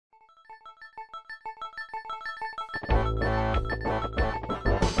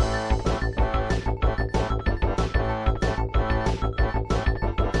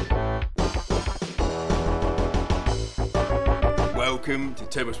welcome to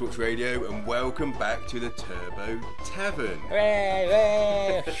Turbo Sports Radio and welcome back to the Turbo Tavern. Hooray,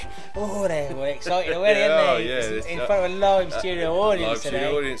 hooray. Oh, we're excited already, aren't they? In front of a live studio audience live today.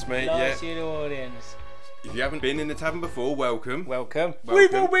 Studio audience, mate. Live studio audience. If you haven't been in the tavern before, welcome.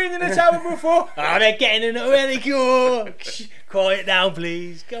 We've all been in the tavern before. They're getting in already. Cool. Quiet down,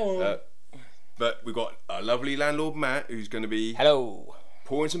 please. Go on. But we've got our lovely landlord Matt, who's going to be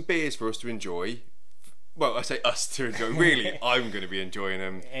pouring some beers for us to enjoy. Well, I say us to enjoy. Really, I'm going to be enjoying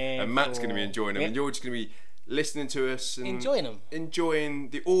them, and Matt's going to be enjoying them, and you're just going to be listening to us and enjoying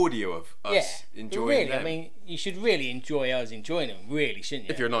the audio of us enjoying them. I mean, you should really enjoy us enjoying them, really, shouldn't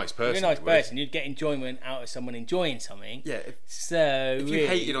you? If you're a nice person. If you're a nice person, you'd get enjoyment out of someone enjoying something. Yeah. If you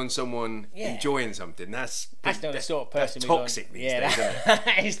hated on someone enjoying something, that's not the sort of person. That's toxic these days, isn't it?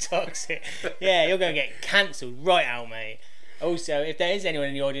 That is toxic. Yeah, you're going to get cancelled right out, mate. Also, if there is anyone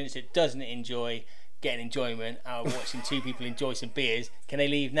in the audience that doesn't enjoy getting enjoyment out of watching two people enjoy some beers, can they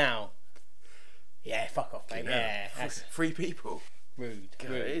leave now? Yeah, fuck off, mate. Yeah, that's three people. Rude.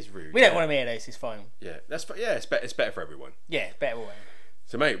 God, it is rude. We don't want to hear those. It's fine. Yeah, it's better for everyone. Yeah, it's better way.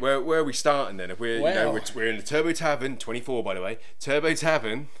 So, mate, where are we starting then? If we're we're in the Turbo Tavern, 24 by the way. Turbo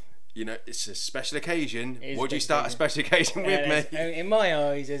Tavern. You know, it's a special occasion. What do you start a special occasion with, mate? In my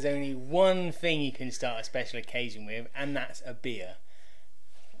eyes, there's only one thing you can start a special occasion with, and that's a beer.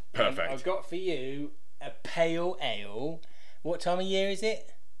 Perfect. I've got for you a pale ale. What time of year is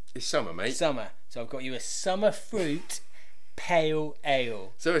it? It's summer, mate. Summer. So I've got you a summer fruit pale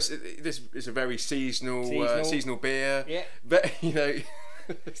ale. So it's a very seasonal beer. Yeah. But you know,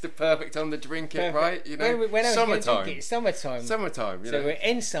 it's the perfect time to drink it, right? You know, when summertime. It's summertime. Summertime. You know. So we're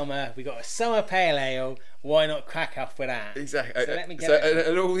in summer. We got a summer pale ale. Why not crack off with that? Exactly. So let me get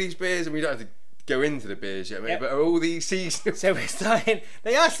and all these beers, and we don't have to go into the beers yet, mate, but are all these seasonal? So we're starting,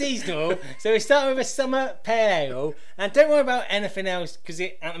 they are seasonal, so we're starting with a summer pale ale, and don't worry about anything else, because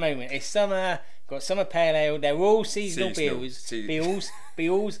at the moment it's summer, got summer pale ale, they're all seasonal beers.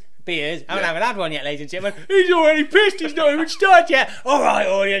 Beers. I haven't had one yet, ladies and gentlemen. He's already pissed, he's not even started yet. Alright,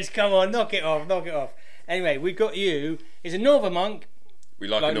 audience, come on, knock it off. Anyway, we've got you, it's a Northern Monk. We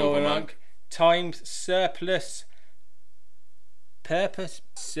like a Northern Monk. Times purpose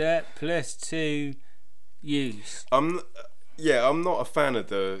surplus to use. I'm not a fan of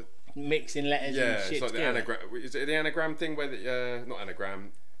the mixing letters and shit. It's like the anagram. Is it the anagram thing where not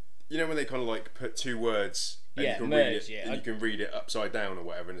anagram? You know when they kind of like put two words and you can read it, and you can read it upside down or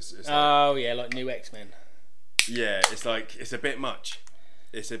whatever. And it's like New X-Men. Yeah, it's like it's a bit much.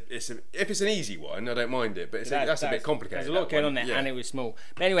 If it's an easy one, I don't mind it, but that's a bit complicated. There's a lot going on there, and it was small.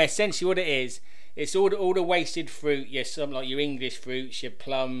 But anyway, essentially what it is. It's all the wasted fruit. Like your English fruits, your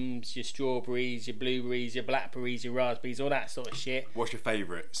plums, your strawberries, your blueberries, your blackberries, your raspberries, all that sort of shit. What's your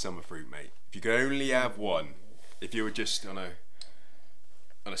favourite summer fruit, mate? If you could only have one, if you were just on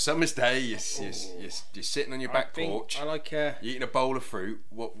a summer's day, you're sitting on your back porch, you're eating a bowl of fruit.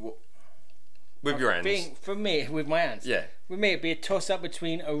 What with your hands? For me, with my hands. Yeah. With me, it'd be a toss up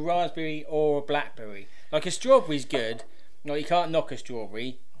between a raspberry or a blackberry. Like a strawberry's good. Like you can't knock a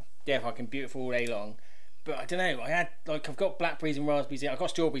strawberry. They're fucking beautiful all day long, but I don't know. I've got blackberries and raspberries. I've got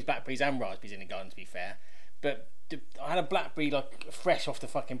strawberries, blackberries, and raspberries in the garden. To be fair, but I had a blackberry like fresh off the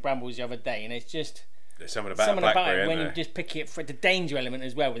fucking brambles the other day, and it's just there's something about it when you just pick it for the danger element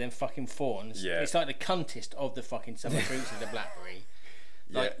as well with them fucking thorns. Yeah. It's like the cuntest of the fucking summer fruits is the blackberry.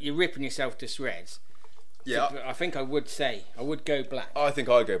 Like you're ripping yourself to shreds. Yeah, so, I think I would go black. I think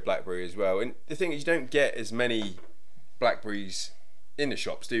I'd go blackberry as well. And the thing is, you don't get as many blackberries in the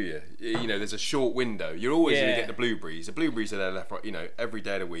shops, do you? You know, there's a short window. You're always going to get the blueberries. The blueberries are there left, right. You know, every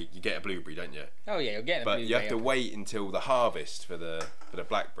day of the week you get a blueberry, don't you? Oh yeah, you'll get a blueberry. But you have to wait until the harvest for the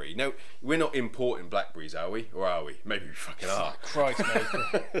blackberry. No, we're not importing blackberries, are we? Or are we? Maybe we fucking are. Christ,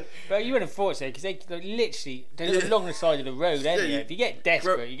 mate. But you wouldn't have thought so, because they're along the side of the road, aren't you? If you get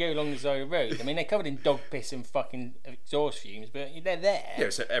desperate, you go along the side of the road. I mean, they're covered in dog piss and fucking exhaust fumes, but they're there. Yeah,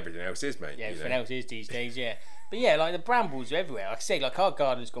 so everything else is, mate. Yeah, everything else is these days, yeah. But yeah, like the brambles are everywhere. Like I say, like our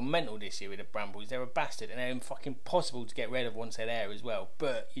garden's gone mental this year with the brambles. They're a bastard, and they're fucking impossible to get rid of once they're there as well.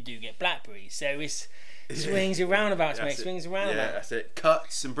 But you do get blackberries, so it's swings and roundabouts, mate. Swings and roundabouts. Yeah, that's it.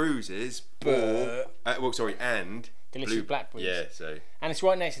 Cuts and bruises, and delicious blackberries. Yeah, so and it's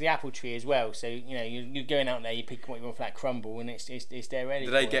right next to the apple tree as well. So you know you're going out there, you pick what you want for that crumble, and it's there ready.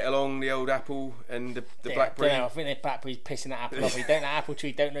 Do they get along, the old apple and the blackberry? I think the blackberry's pissing that apple off. That apple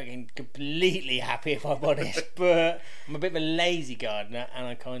tree don't look completely happy, if I'm honest. But I'm a bit of a lazy gardener, and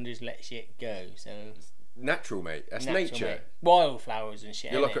I kind of just let shit go. So natural, mate. That's nature. Mate. Wildflowers and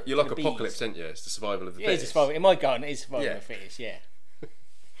shit. You're like apocalypse, aren't you? It's the survival of the fittest. It is survival. In my garden, it is survival of the fittest. Yeah.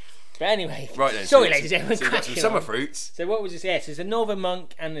 But anyway, right then. Sorry, ladies and gentlemen. So you've got some summer fruits. So what was this? Yes, there's a Northern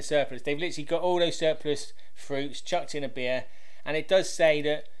Monk and the surplus. They've literally got all those surplus fruits chucked in a beer, and it does say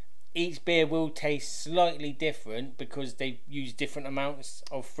that each beer will taste slightly different because they use different amounts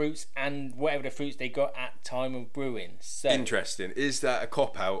of fruits and whatever the fruits they got at time of brewing. So interesting. Is that a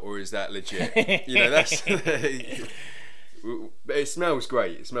cop out or is that legit? That's. It smells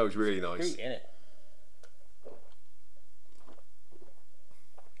great. It smells really nice. Fruit, innit?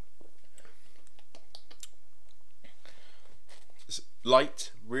 It's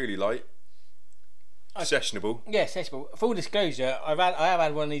light, really light. Sessionable. Yeah, sessionable. Full disclosure, I have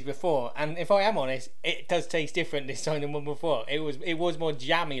had one of these before, and if I am honest, it does taste different this time than one before. It was more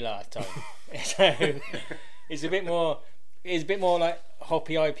jammy last time, so it's a bit more like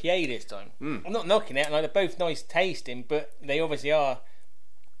hoppy IPA this time. I'm not knocking it. Like, they're both nice tasting, but they obviously are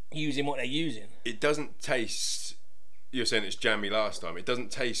using what they're using. It doesn't taste. You're saying it's jammy last time. It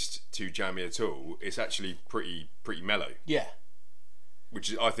doesn't taste too jammy at all. It's actually pretty mellow. Yeah.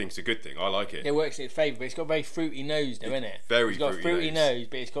 Which I think is a good thing. I like it. It works in its favour, but it's got a very fruity nose, though, isn't it? Very it's got fruity a fruity nose,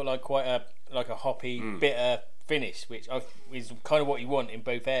 but it's got like quite a hoppy, bitter finish, which is kind of what you want in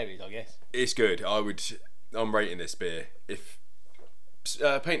both areas, I guess. It's good. I'm rating this beer. If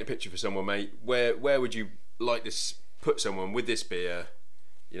paint a picture for someone, mate. Where would you like to put someone with this beer?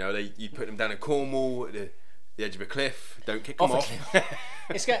 You put them down at Cornwall at the edge of a cliff. Don't kick them off.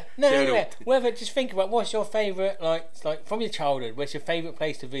 It's got no. Whether just think about what's your favourite, like from your childhood. What's your favourite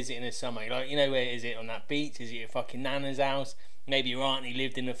place to visit in the summer? Like, where is it? On that beach? Is it your fucking nana's house? Maybe your auntie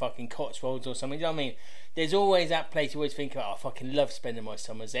lived in the fucking Cotswolds or something. You know what I mean? There's always that place you always think about. I fucking love spending my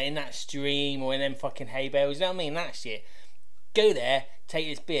summers there in that stream or in them fucking hay bales. You know what I mean? That shit. Go there, take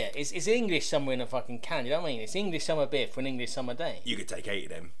this beer. It's English summer in a fucking can. You know what I mean? It's English summer beer for an English summer day. You could take 8 of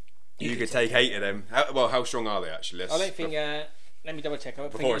them. You could take 8 of them. How strong are they actually? I don't think. Let me double check.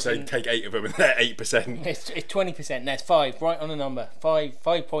 Before I say take 8 of them and they're 8%. It's 20%. There's 5 right on the number.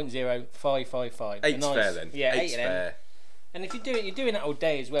 5.0 555. 8's nice, fair then. Yeah, 8's 8 of them. fair. And if you're doing that all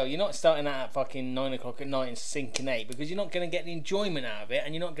day as well, you're not starting that at fucking 9 o'clock at night and sinking 8 because you're not going to get the enjoyment out of it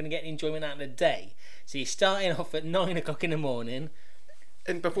and you're not going to get the enjoyment out of the day. So you're starting off at 9 o'clock in the morning.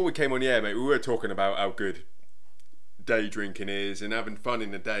 And before we came on the air, mate, we were talking about how good day drinking is and having fun in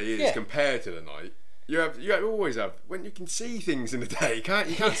the day is compared to the night. You always have when you can see things in the day. You can't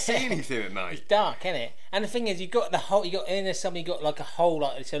see anything at night. It's dark, isn't it? And the thing is, you got in the summer. You got like a whole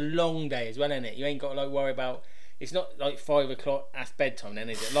it's a long day as well, isn't it? You ain't got to worry about. It's not like 5 o'clock. That's bedtime, then,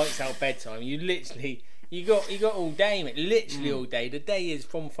 is it? Lights out bedtime. You literally you got all day, mate. Literally all day. The day is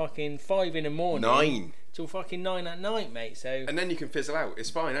from fucking 5 in the morning. 9. Till fucking 9 at night, mate. So and then you can fizzle out. It's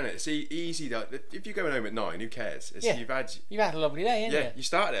fine, isn't it? It's easy. If you're going home at 9, who cares? You've had a lovely day, ain't you? Yeah, you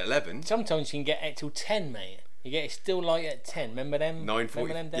started at 11. Sometimes you can get it till 10, mate. It's still light at 10. Remember them?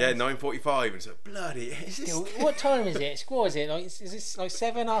 9:40. Yeah, 9:45. And it's like bloody. What time is it? What is it? Is it like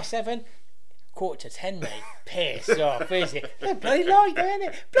 7, half 7? 9:45, mate. Piss off, is it? They're bloody light, isn't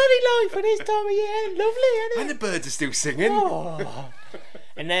it? Bloody light for this time of year. Lovely, isn't it? And the birds are still singing. Oh.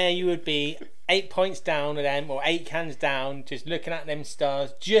 And there you would be 8 points down with them, or 8 cans down, just looking at them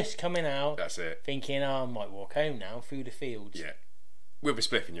stars just coming out. That's it. Thinking, I might walk home now through the fields. Yeah. With a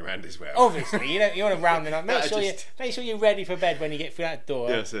spliff in your hand as well. Obviously, you want to round it up. Make sure you're ready for bed when you get through that door.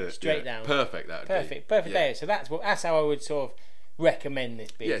 That's it. Straight down. Perfect. Perfect day. So that's how I would sort of recommend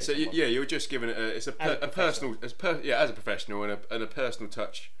this beer. Yeah. So you're just giving it as a personal, as a professional and a personal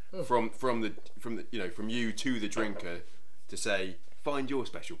touch from you to the drinker to say find your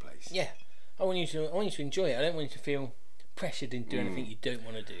special place. Yeah. I want you to enjoy it. I don't want you to feel pressured into doing anything you don't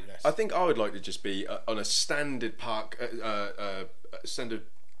want to do. I think I would like to just be on a standard standard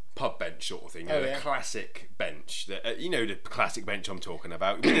pub bench sort of thing, a classic bench. The classic bench I'm talking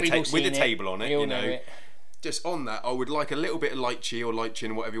about with a table on it. It. Just on that, I would like a little bit of lychee or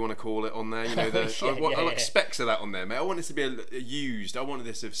lychee, whatever you want to call it, on there. I like specks of that on there, mate. I want this to be used. I wanted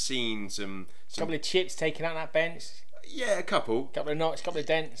this to have seen some couple of chips taken out that bench. Yeah, a couple. Couple of knots, couple of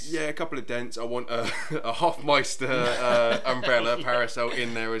dents. Yeah, a couple of dents. I want a Hofmeister umbrella parasol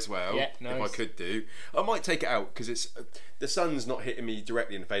in there as well. Yeah, nice. If I could do. I might take it out because it's the sun's not hitting me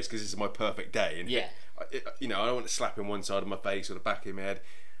directly in the face because this is my perfect day. And I don't want it slapping one side of my face or the back of my head.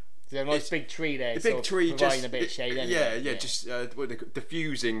 There's a nice big tree there. The big tree providing a bit of shade. Yeah, just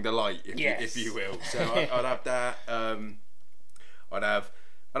diffusing the light, if you will. So I'd have that. I'd have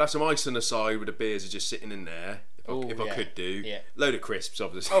some ice on the side with the beers are just sitting in there. If I could do. Yeah. Load of crisps,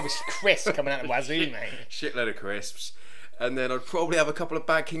 obviously. Obviously, crisps coming out of the wazoo, mate. Shitload of crisps. And then I'd probably have a couple of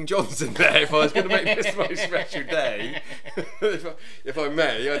Bad King Johns in there if I was going to make this my special day. if I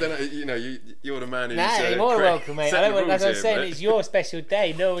may, I don't know. You're the man who's. You're more welcome, mate. I don't want, as I was saying, it's your special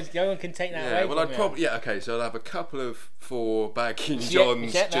day. No one can take that away. Well, I'd probably okay. So I'll have a couple of 4 Bad King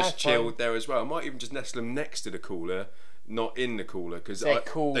Johns just chilled there as well. I might even just nestle them next to the cooler. Not in the cooler because they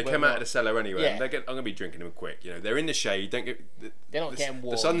come out of the cellar anyway. Yeah. I'm going to be drinking them quick. They're in the shade. They're not getting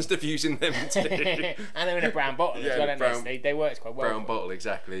warm. The sun's diffusing them too. And they're in a brown bottle as well. Brown, they work quite well. Brown bottle,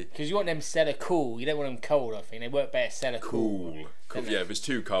 exactly. Because you want them cellar cool. You don't want them cold. I think they work better cellar cool. Yeah, if it's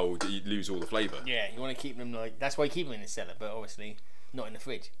too cold, you lose all the flavour. Yeah, you want to keep them that's why you keep them in the cellar, but obviously not in the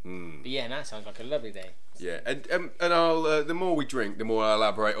fridge. But yeah, and that sounds like a lovely day. Yeah, and I'll the more we drink, the more I'll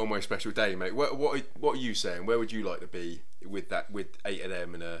elaborate on my special day, mate. What are you saying? Where would you like to be with 8 of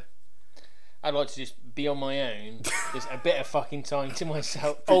them and a? I'd like to just be on my own, just a bit of fucking time to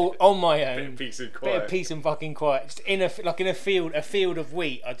myself, on my own, bit of peace and quiet, bit of peace and fucking quiet, just in a field of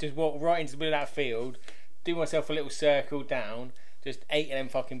wheat. I just walk right into the middle of that field, do myself a little circle down, just 8 of them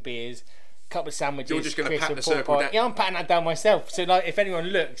fucking beers. Couple of sandwiches. You're just going to pat the circle down? Yeah, I'm patting that down myself. So, if anyone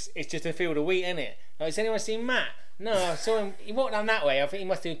looks, it's just a field of wheat, isn't it? Has anyone seen Matt? No, I saw him. He walked down that way. I think he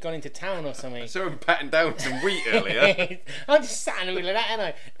must have gone into town or something. I saw him patting down some wheat earlier. I'm just sat in the middle of that, ain't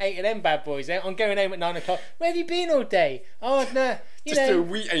I? 8 of them bad boys. I'm going home at 9 o'clock. Where have you been all day? Oh, no. Just doing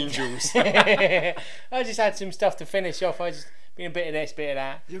wheat angels. I just had some stuff to finish off. I just been a bit of this, bit of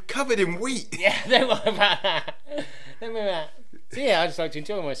that. You're covered in wheat. Yeah, don't worry about that. Don't worry about that. So yeah, I just like to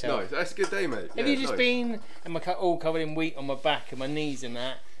enjoy myself. Nice, that's a good day, mate. Have you just been and all covered in wheat on my back and my knees and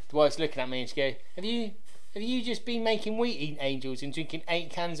that? The wife's looking at me and she goes, Have you just been making wheat angels and drinking 8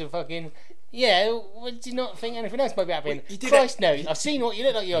 cans of fucking? Yeah, do you not think anything else might be happening? Christ, no. I've seen what you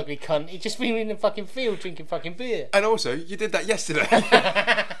look like, you ugly cunt. You've just been in the fucking field drinking fucking beer. And also, you did that yesterday.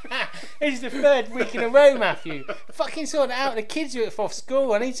 This is the 3rd week in a row, Matthew. Fucking sort it out. The kids are off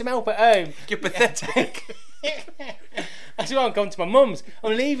school. I need some help at home. You're pathetic. That's why I'm coming to my mum's.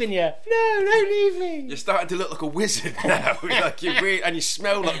 I'm leaving you. No, don't leave me. You're starting to look like a wizard now. And you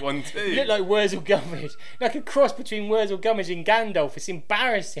smell like one too. You look like Wurzel Gummidge. Like a cross between Wurzel Gummidge and Gandalf. It's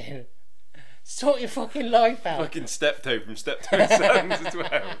embarrassing. Sort your fucking life out. Fucking Steptoe from Steptoe Sons as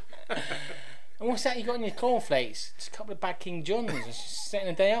well. And what's that you got in your cornflakes? Just a couple of Bad King Johns. Just setting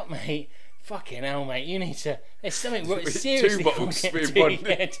the day up, mate. Fucking hell, mate. You need to. There's something seriously. 2 bottles.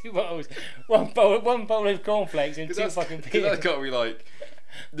 2 bottles. One bowl of cornflakes and 2 fucking beers. That's got to be like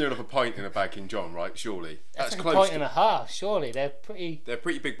near enough a pint in a Bad King John, right? Surely. That's like close. A pint and a half. Surely they're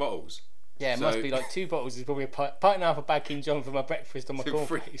pretty big bottles. Yeah, it must be like 2 bottles is probably a pint and a half of Bad King John for my breakfast on my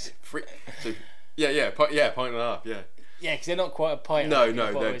cornflakes. Pint and a half. Yeah. Yeah, because they're not quite a pint. No,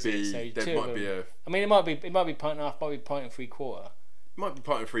 there'd be. So there might be a. I mean, it might be pint and a half, might be pint and 3/4. Might be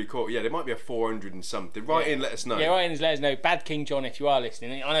pint and 3/4. Yeah, there might be a 400 and something. Write in, let us know. Yeah, write in, let us know. Bad King John, if you are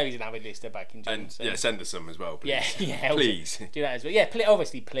listening. I know he's an avid listener, Bad King John. And so. Send us some as well, please. Yeah, please do that as well. Yeah,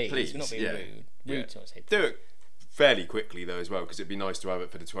 obviously, please. We're not being rude. Rude to say. Do it fairly quickly though as well, because it'd be nice to have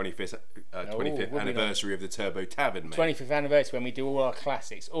it for the 25th anniversary of the Turbo Tavern, mate. 25th anniversary when we do all our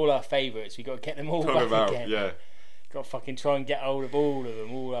classics, all our favourites. We got to get them all back again. Yeah. Got to fucking try and get hold of all of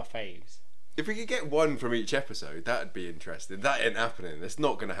them, all our faves. If we could get one from each episode, that'd be interesting. That ain't happening. It's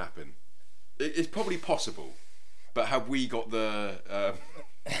not going to happen. It's probably possible, but have we got the?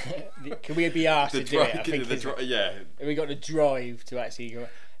 Can we be asked to do it? I think yeah. Have we got the drive to actually go?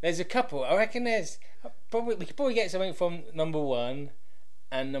 There's a couple. I reckon we could probably get something from number 1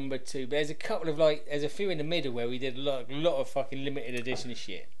 and number 2. But there's a couple of there's a few in the middle where we did a lot of fucking limited edition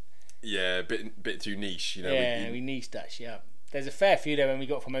shit. Yeah, a bit too niche, you know. Yeah, we niched that shit up. There's a fair few there when we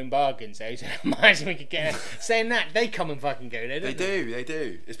got from Own Bargains, though. So imagine we could get saying that they come and fucking go there. They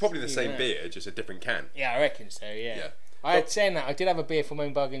do. It's probably the same beer, just a different can. Yeah, I reckon so. Yeah. I had saying that I did have a beer from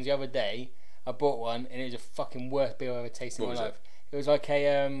Own Bargains the other day. I bought one and it was the fucking worst beer I've ever tasted in my life. It was like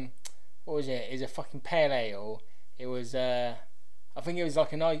a what was it? It was a fucking pale ale. It was I think it was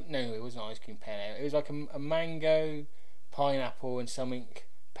like no, it wasn't ice cream pale ale. It was like a mango, pineapple, and something.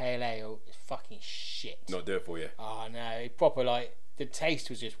 Pale ale is fucking shit. Not do it for you. Oh no, it proper the taste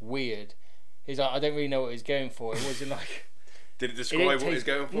was just weird. It's like I don't really know what it was going for. It wasn't like. Did it describe what it was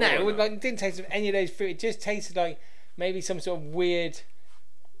going for? No, it didn't taste of any of those fruit. It just tasted like maybe some sort of weird.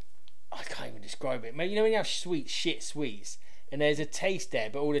 I can't even describe it. Maybe when you have shit sweets, and there's a taste there,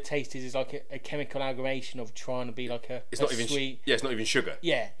 but all the taste is like a chemical amalgamation of trying to be like it's not even sweet. Yeah, it's not even sugar.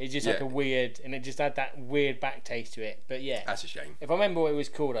 Yeah, it's just like a weird, and it just had that weird back taste to it. But yeah, that's a shame. If I remember what it was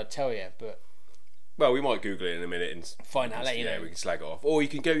called, I'd tell you. But well, we might Google it in a minute and find out. Let you know. We can slag it off, or you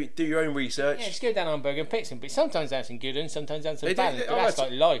can go do your own research. Yeah, just go down Hamburger and pick some. But sometimes that's some good ones, sometimes that's some bad ones. But that's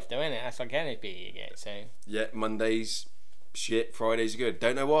like life, though, isn't it? That's like any beer you get. So yeah, Mondays shit, Fridays are good.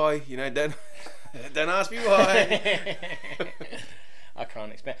 Don't know why, don't ask me why. I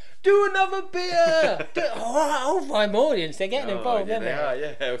can't expect. Do another beer. Oh, my audience, they're getting involved, aren't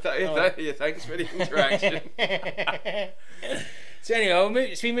they? Yeah, thanks for the interaction. So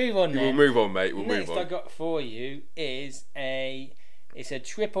anyway, we move on then. We'll move on, mate. Next I got for you is a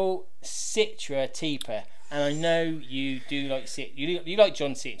triple Citra Teeper. And I know you do like you like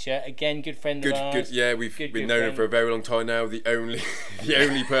John Citra, again, good friend of ours. Good, yeah, we've been known him for a very long time now. The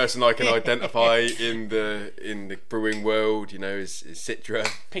only person I can identify in the brewing world, is Citra.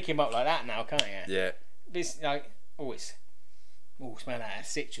 Pick him up like that now, can't you? Yeah. This smell that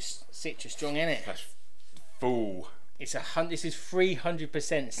Citra strong, isn't it? That's full. This is 300%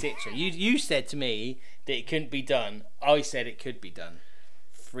 Citra. You said to me that it couldn't be done. I said it could be done.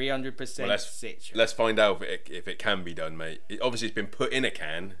 300% Citra. Let's find out if it can be done, mate. Obviously, it's been put in a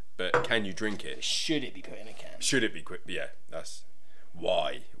can, but can you drink it? Should it be put in a can? Should it be quick? Yeah, that's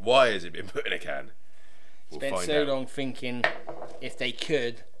why. Why has it been put in a can? Spent so long thinking if they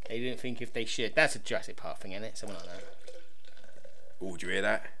could, they didn't think if they should. That's a Jurassic Park thing, isn't it? Something like that. Oh, do you hear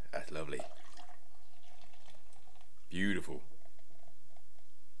that? That's lovely. Beautiful.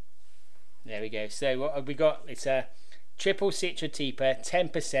 There we go. So what have we got? It's a triple Citra Teeper,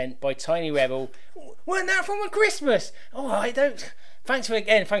 10% by Tiny Rebel. Wasn't that from a Christmas? Oh, I don't. Thanks for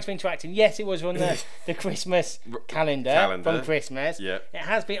interacting. Yes, it was on the Christmas calendar from Christmas. Yeah. It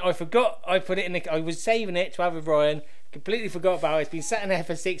has been. I forgot. I put it in I was saving it to have with Ryan. Completely forgot about it. It's been sat in there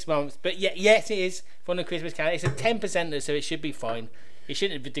for 6 months. But yes, it is from the Christmas calendar. It's a 10%, so it should be fine. It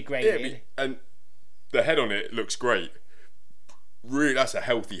shouldn't have degraded. Yeah, and the head on it looks great. Really, that's a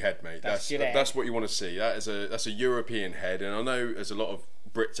healthy head, mate. That's what you want to see. That's a European head, and I know there's a lot of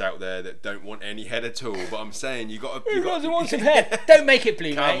Brits out there that don't want any head at all. But I'm saying you got to. Who doesn't want some head? Don't make it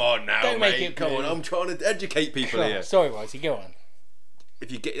blue, Come mate. on now, don't mate. Make it blue. Come on, I'm trying to educate people here. Sorry, Wisey, go on.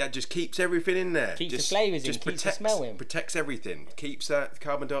 If you get that, just keeps everything in there. Keeps the flavours in. Keeps the smell in. Protects everything. Keeps that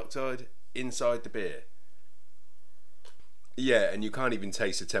carbon dioxide inside the beer. Yeah, and you can't even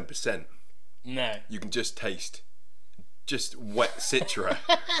taste the 10%. No. You can just taste just wet Citra.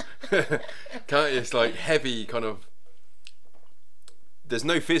 Can't you? It's like heavy kind of. There's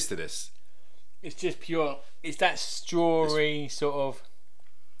no fizz to this. It's just pure. It's that strawberry sort of.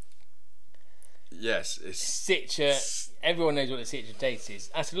 Yes, it's Citra. Everyone knows what the Citra taste is.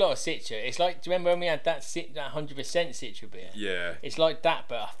 That's a lot of Citra. It's like, do you remember when we had that 100% Citra beer? Yeah. It's like that,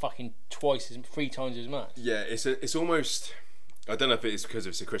 but fucking 3 times as much. Yeah, it's almost. I don't know if it's because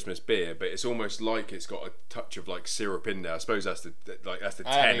it's a Christmas beer, but it's almost like it's got a touch of like syrup in there. I suppose that's the 10,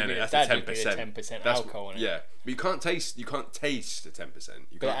 isn't it? That's the 10%. 10% alcohol in it. Yeah, but you can't taste the 10%.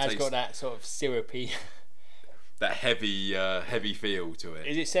 But it has got that sort of syrupy. That heavy feel to it.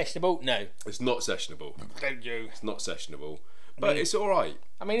 Is it sessionable? No. It's not sessionable. Don't you? It's not sessionable, but it's all right.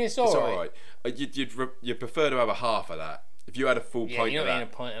 I mean, it's all right. You'd prefer to have a half of that. If you had a full pint you're of not that.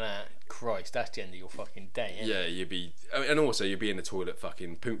 eating a pint of that. Christ, that's the end of your fucking day, isn't it? You'd be, and also you'd be in the toilet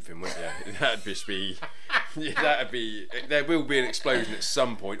fucking pooping, wouldn't you? That'd just be, there will be an explosion at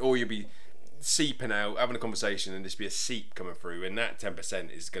some point, or you'll be seeping out, having a conversation, and there's be a seep coming through, and that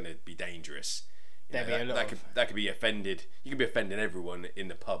 10% is going to be dangerous. That could be offended. You could be offending everyone in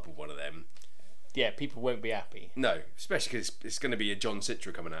the pub with one of them. Yeah, people won't be happy. No, especially because it's going to be a John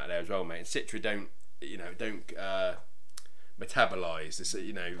Citra coming out of there as well, mate. And Citra don't metabolize this,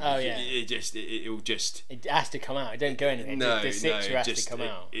 Oh yeah. It'll just. It has to come out. It don't go anywhere. The Citra has to come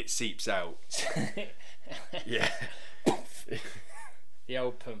out. It seeps out. Yeah. The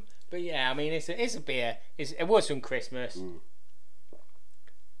old pump. But yeah, I mean, it's a beer. It was from Christmas.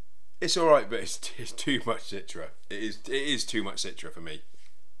 It's all right, but it's too much Citra. It is too much Citra for me.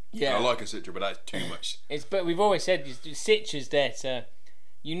 Yeah. I like a Citra, but that's too much. But we've always said Citra's there to.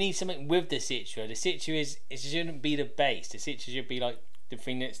 You need something with the Citra. The Citra it shouldn't be the base. The Citra should be like the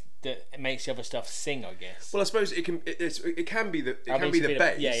thing that makes the other stuff sing, I guess. Well, I suppose it can be the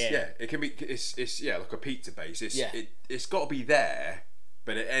base. Yeah. It can be it's like a pizza base. It's got to be there,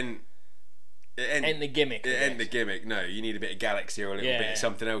 but it ain't the gimmick. It ain't the gimmick. No, you need a bit of Galaxy or a little bit of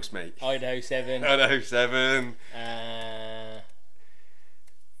something else, mate. Idaho 7.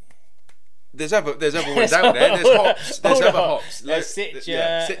 There's other ones out there. There's hops. There's other hops. There's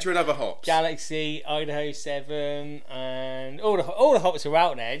Citra and other hops. Galaxy, Idaho 7, and all the hops are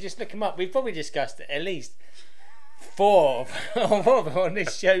out there. Just look them up. We've probably discussed at least 4 of them on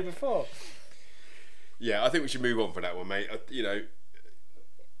this show before. Yeah, I think we should move on for that one, mate.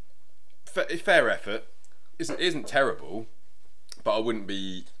 Fair effort. Isn't terrible, but I wouldn't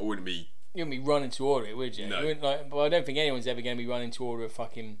be. You wouldn't be running to order it, would you? No. You wouldn't but I don't think anyone's ever going to be running to order a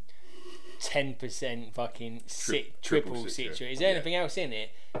fucking 10% fucking triple Citra. Is there anything else in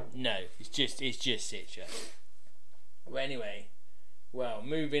it? No, it's just Citra. Well, anyway,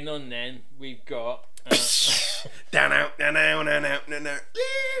 moving on then, we've got. Down out.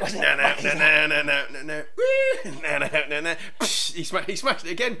 He smashed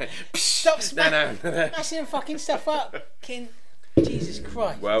it again, mate. Stop smashing fucking stuff up, King. Jesus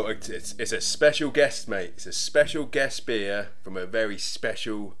Christ. Well, it's a special guest, mate. It's a special guest beer from a very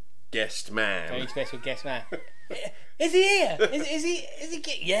special guest man. Very special guest man. Is he here? Is he?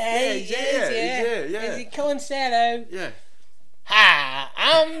 Yeah, he's here. Is he? Come on, say hello. Yeah. Hi,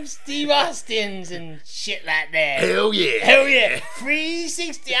 I'm Steve Austin's and shit like that. Hell yeah.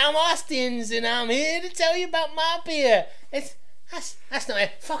 360, I'm Austin's and I'm here to tell you about my beer. That's not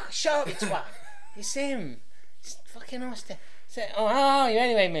it. Fuck, shut up, you twat. It's him. It's fucking Austin. So, how are you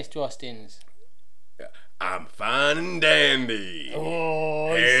anyway, Mr. Austin's? I'm fine and dandy.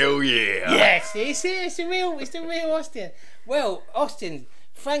 Oh, hell yeah. Yes, it's the real Austin. Well, Austin,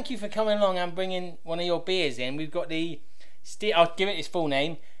 thank you for coming along and bringing one of your beers in. We've got I'll give it its full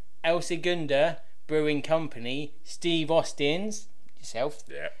name, El Segundo Brewing Company, Steve Austin's, yourself.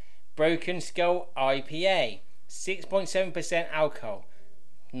 Yeah. Broken Skull IPA, 6.7% alcohol.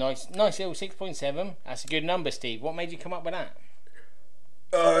 Nice little 6.7. That's a good number, Steve. What made you come up with that?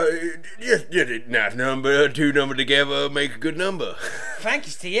 Just a nice number, two numbers together make a good number. Thank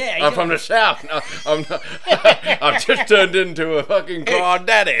you, Steve. Yeah, I'm from the South. I've just turned into a fucking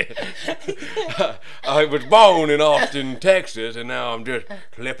crawdaddy. I was born in Austin, Texas, and now I'm just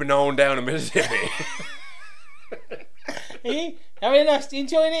clipping on down to Mississippi. Are you having a nice,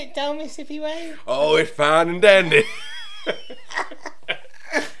 enjoying it down Mississippi way? Oh, it's fine and dandy.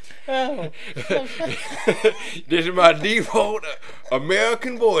 Oh. This is my default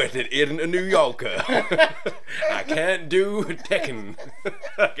American voice that isn't a New Yorker. I can't do Tekken.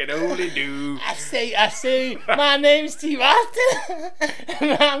 I can only do. I say, my name's Steve Austin.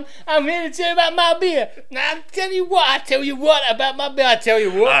 And I'm here to tell you about my beer. Now, I tell you what about my beer. I tell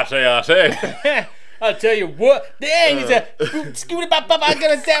you what. I say. I'll tell you what. The end is a scooty bop. I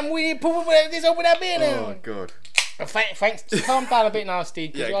got a damn weird poop. This open that beer now. Oh, God. Thanks. Calm down a bit now,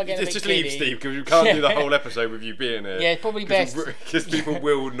 Steve. Yeah, you are getting just leave, Steve, because we can't do the whole episode with you being here. Yeah, it's probably best because people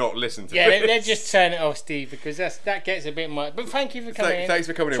will not listen to it. Yeah, they'll just turn it off, Steve, because that gets a bit much. But thank you for coming in. Thanks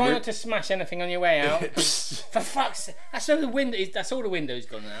for coming in. Try not to smash anything on your way out. For fuck's sake, that's all the windows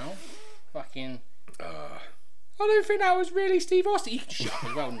gone now. Fucking. I don't think that was really Steve Austin. You can shut up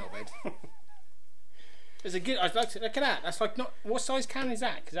as well, knobhead. There's a good. I'd like to look at that. That's like not. What size can is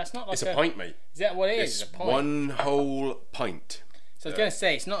that? Because that's not like it's a pint, mate. Is that what it is? It's a pint. One whole pint. So I was going to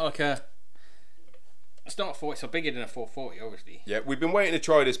say it's not like a. It's not a 40. It's bigger than a 440, obviously. Yeah, we've been waiting to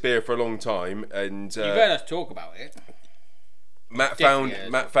try this beer for a long time, and you've heard us talk about it. Matt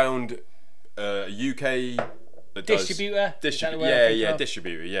found a UK distributor.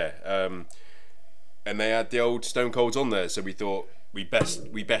 Distributor. Yeah. And they had the old Stone Colds on there, so we thought. We best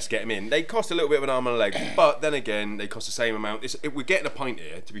get them in. They cost a little bit of an arm and a leg, but then again, they cost the same amount. We're getting a pint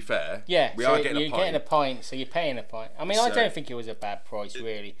here, to be fair. Yeah, we so are getting a pint. You're getting a pint, so you're paying a pint. I mean, I don't think it was a bad price,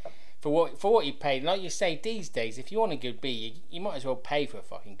 really. For what you paid, like you say, these days, if you want a good beer, you might as well pay for a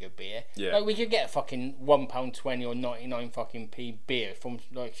fucking good beer. Yeah. Like we could get a fucking £1.20 or 99 fucking p beer from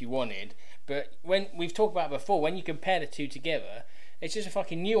like if you wanted. But when we've talked about it before, when you compare the two together. It's just a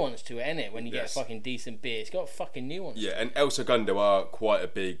fucking nuance to it, isn't it? When you get a fucking decent beer, it's got a fucking nuance. Yeah, and El Segundo are quite a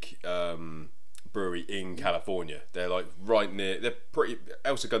big brewery in California. They're like right near.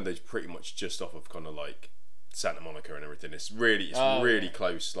 El Segundo's pretty much just off of kind of like Santa Monica and everything. It's really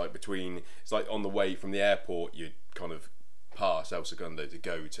close. Like it's like on the way from the airport, you kind of pass El Segundo to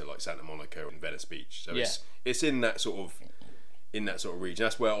go to like Santa Monica and Venice Beach. So it's in that sort of region.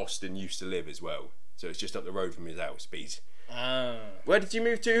 That's where Austin used to live as well. So it's just up the road from his house. But where did you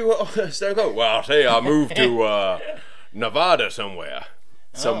move to, Stone Cold? Well, I'll tell you, I moved to Nevada somewhere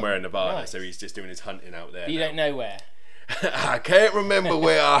in Nevada. Nice. So he's just doing his hunting out there. You don't know where? I can't remember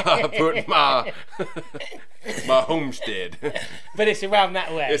where I put my homestead. But it's around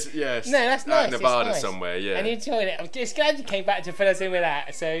that way. Yes. No, that's nice. Nevada nice. somewhere, yeah. And you enjoyed it. I'm just glad you came back to fill us in with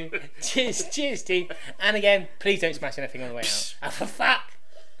that. So, cheers, Steve. And again, please don't smash anything on the way out. Oh, for fuck.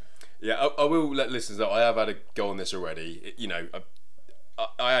 Yeah, I will let listeners know I have had a go on this already.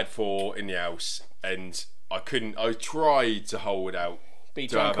 I had 4 in the house and I couldn't. I tried to hold out. But you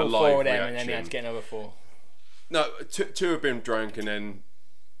drank all 4 of them and then you had to get another 4. No, 2 have been drank and then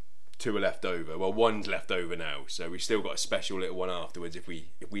 2 are left over. Well, 1's left over now, so we've still got a special little one afterwards if we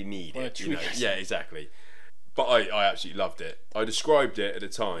need it. Yeah, exactly. But I absolutely loved it. I described it at the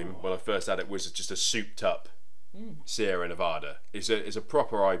time when I first had it was just a souped up Sierra Nevada. It's a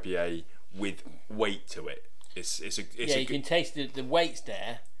proper IPA with weight to it. You can taste the weight's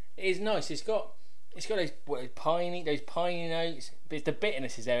there. It is nice. It's got those piney notes, but the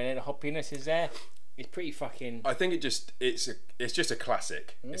bitterness is there and the hoppiness is there. It's pretty fucking. I think it's just a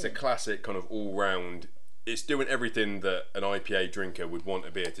classic. It's a classic kind of all round. It's doing everything that an IPA drinker would want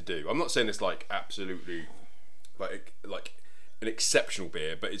a beer to do. I'm not saying it's like absolutely like an exceptional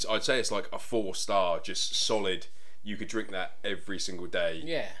beer, but I'd say it's like a 4-star, just solid. You could drink that every single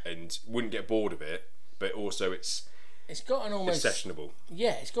day, and wouldn't get bored of it. But also, it's got an almost sessionable.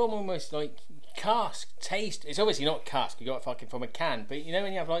 Yeah, it's got an almost like cask taste. It's obviously not cask. You got it fucking from a can, but you know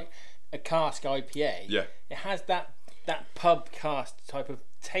when you have like a cask IPA, it has that pub cask type of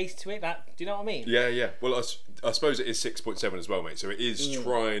taste to it. Do you know what I mean? Yeah. Well, I suppose it is 6.7 as well, mate. So it is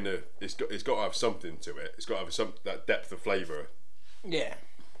trying to. It's got to have something to it. It's got to have that depth of flavour. Yeah.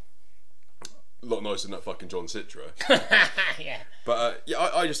 A lot nicer than that fucking John Citra. Yeah. But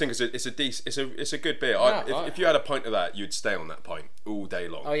I just think it's a good beer. If you had a pint of that, you'd stay on that pint all day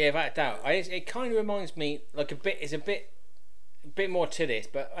long. Oh yeah, without a doubt. It kind of reminds me like a bit. It's a bit more to this.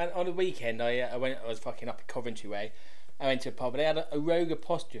 But on the weekend, I was fucking up in Coventry way. I went to a pub and they had a Rogue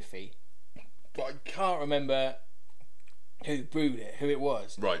Apostrophe, but I can't remember who brewed it, who it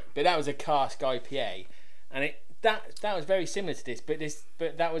was. Right. But that was a cask IPA, and that was very similar to this.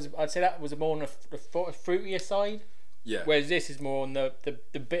 But that was, I'd say that was more on the fruitier side. Yeah. Whereas this is more on the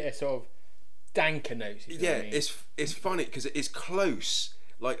bitter sort of danker notes. Yeah, I mean? It's funny because it is close.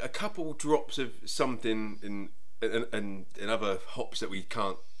 Like a couple drops of something in other hops that we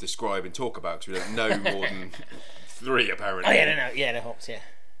can't describe and talk about because we don't know more than 3 apparently. Oh yeah, no, yeah, the hops, yeah.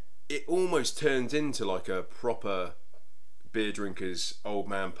 It almost turns into like a proper beer drinker's old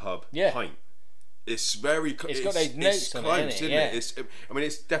man pub pint. It's very. It's got those notes on it, isn't it? I mean,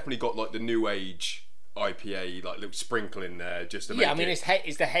 it's definitely got like the new age IPA, like little sprinkle in there just to make it. Yeah, I mean, it's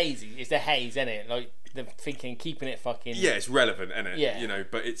the hazy. It's the haze, isn't it? Like the thinking, keeping it fucking. Yeah, it's relevant, isn't it? Yeah. You know,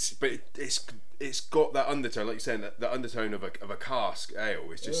 but it's got that undertone, like you're saying, that undertone of a cask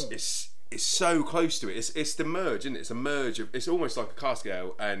ale. It's just it's so close to it. It's the merge, isn't it? It's a merge of. It's almost like a cask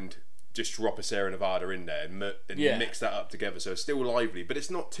ale and just drop a Sierra Nevada in there and mix that up together. So it's still lively, but it's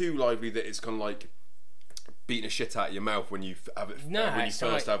not too lively that it's kind of like beating a shit out of your mouth when you have it. When you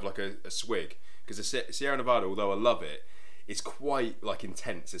first have like a swig. Because the Sierra Nevada, although I love it, it's quite like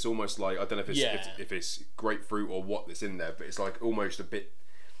intense. It's almost like, I don't know if it's grapefruit or what that's in there, but it's like almost a bit.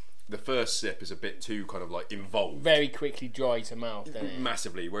 The first sip is a bit too kind of like involved. Very quickly dries the mouth, doesn't it?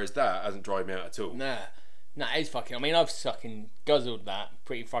 Massively. Whereas that hasn't dried me out at all. Nah, it's fucking. I mean, I've fucking guzzled that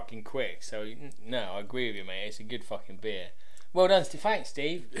pretty fucking quick. So no, I agree with you, mate. It's a good fucking beer. Well done, Steve. Thanks,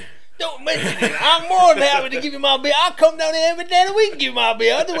 Steve. Don't mention it. I'm more than happy to give you my beer. I'll come down here every day of the week and give you my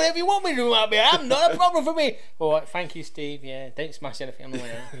beer. I'll do whatever you want me to do with my beer. I'm not a problem for me. All right, thank you, Steve. Yeah, don't smash anything on the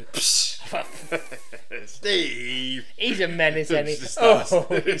way out. Steve. He's a menace, isn't he?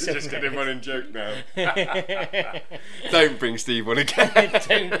 He's just going to run and joke now. Don't bring Steve on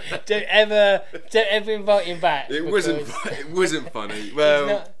again. don't ever invite him back. It wasn't funny.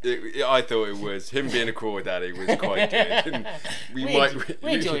 Well, I thought it was. Him being a craw daddy was quite good. We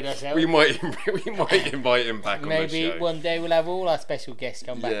enjoyed ourselves. We might invite him back on the show. Maybe one day we'll have all our special guests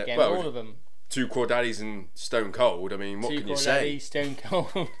come back again. All of them. 2 Crawdaddies and Stone Cold. I mean, what can you say? 2 Crawdaddies, Stone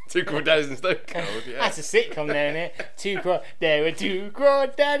Cold. 2 Crawdaddies and Stone Cold. Yeah. That's a sitcom, there, isn't it? There were 2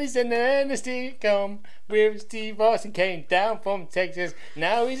 Crawdaddies and then a sitcom with Steve Austin came down from Texas.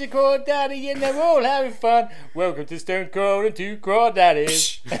 Now he's a Crawdaddy and they're all having fun. Welcome to Stone Cold and 2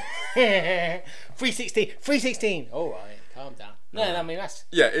 Crawdaddies. 316. All right, calm down. No, I mean that's.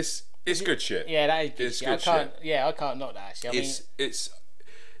 Yeah, it's good shit. Yeah, that is good shit. Good shit. I can't knock that. Actually, it's.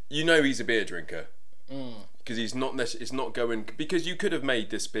 You know he's a beer drinker because he's not. It's not going because you could have made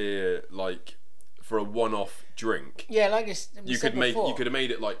this beer like for a one-off drink. Yeah, like you could have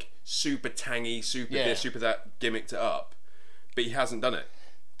made it like super tangy, super this, super that, gimmicked it up, but he hasn't done it.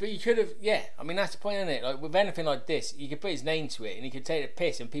 But you could have, I mean that's the point, isn't it? Like with anything like this, you could put his name to it, and he could take the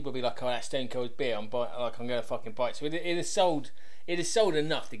piss, and people would be like, "Oh, that's Stone Cold's beer. I'm gonna fucking buy it." So it is sold. It is sold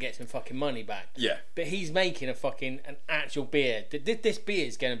enough to get some fucking money back. Yeah. But he's making an actual beer. This beer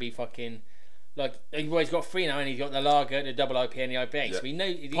is going to be fucking like. Well, he's got 3 now, and he's got the lager, the double IPA, and the IPA. Yeah. So we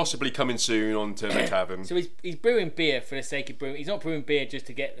know possibly coming soon onto the Tavern. So he's brewing beer for the sake of brewing. He's not brewing beer just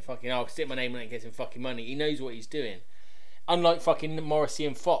to get the fucking. I'll stick my name on it and get some fucking money. He knows what he's doing. Unlike fucking Morrissey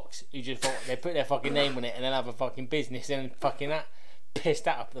and Fox, who just thought they put their fucking name on it and then have a fucking business and fucking that. Pissed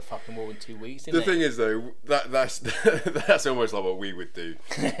that up the fucking wall in 2 weeks. The thing is, though, that's almost like what we would do.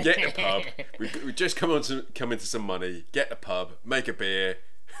 Get a pub. We just come into some money. Get a pub. Make a beer.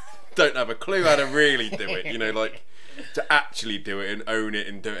 Don't have a clue how to really do it. You know, like to actually do it and own it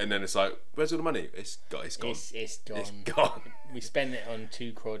and do it, and then it's like, where's all the money? It's gone. It's gone. It's gone. We spent it on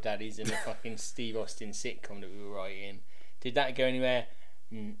Two Crawdaddies and a fucking Steve Austin sitcom that we were writing. Did that go anywhere?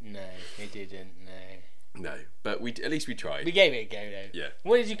 No, it didn't. No, but at least we tried. We gave it a go though. Yeah.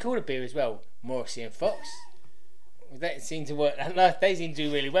 What did you call the beer as well? Morrissey and Fox. That seemed to work. They seemed to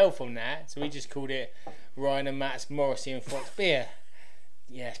do really well from that, so we just called it Ryan and Matt's Morrissey and Fox beer.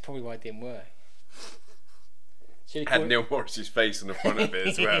 Yeah, that's probably why it didn't work. Had Neil Morris's face on the front of it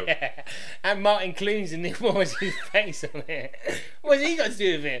as well. Yeah. And Martin Clunes and Neil Morris's face on it. What's he got to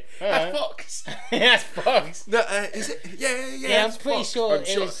do with it? That's Fox. That's Fox. No, is it? Yeah. Yeah, I'm pretty sure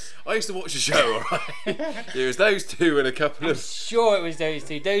it was. I used to watch the show, alright. It was those two and a couple of. I'm sure it was those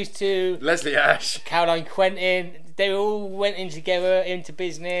two. Those two. Leslie Ash. Caroline Quentin. They all went in together into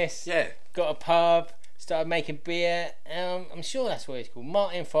business. Yeah. Got a pub. Started making beer. I'm sure that's what it's called.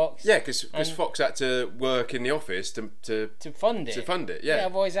 Martin Fox. Yeah, because Fox had to work in the office to fund it. To fund it, yeah.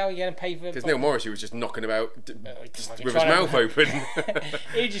 Otherwise, how are you going to pay for it? Because Neil Morrissey was just knocking about with his mouth open.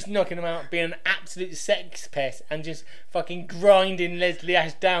 He was just knocking him out, being an absolute sex pest, and just fucking grinding Leslie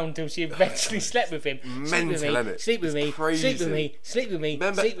Ash down until she eventually slept with him. Mental, isn't it? Sleep with me. Crazy. Sleep with me. Sleep with me.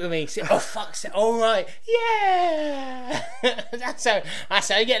 Remember? Sleep with me. Oh fuck's sake! All right, yeah. That's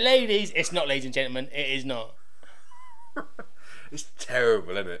how you get ladies. It's not, ladies and gentlemen. It is not. It's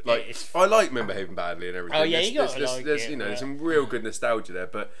terrible, isn't it? Like, I like Men Behaving Badly and everything. Oh yeah, you got to like there's, it. you know, there's some real good nostalgia there,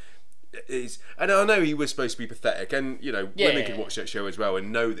 but it's. And I know he was supposed to be pathetic, and you know, women could watch that show as well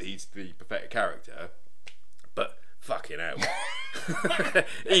and know that he's the pathetic character. But fucking hell,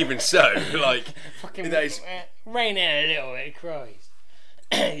 even so, like, fucking rain it a little bit, Christ.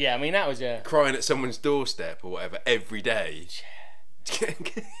 Yeah, I mean that was a crying at someone's doorstep or whatever every day.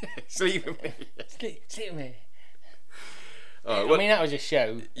 Sleep with me. Sleep with me. I mean that was a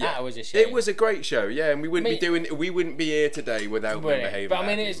show. Yeah. That was a show. It was a great show, yeah, and we wouldn't be here today without Men Behaving But I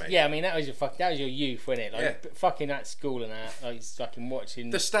mean, Badly, mate. Yeah, I mean that was your youth, wasn't it? Like fucking at school and that, like fucking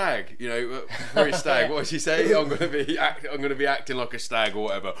watching the stag. You know, for his stag, what does he say? I'm gonna be acting like a stag or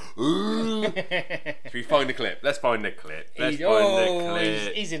whatever. Ooh. Should we find the clip? Let's find the clip.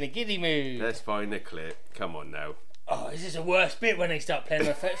 He's in a giddy mood. Let's find the clip. Come on now. Oh, this is the worst bit when they start playing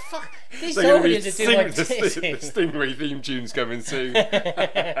my phone. Fuck, these soldiers are doing my tits in. The Stingray theme tune's coming soon. No,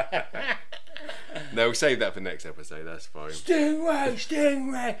 we'll save that for next episode. That's fine.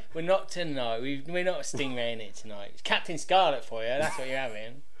 Stingray. We're not tonight. We're not Stingraying it tonight. It's Captain Scarlet for you. That's what you're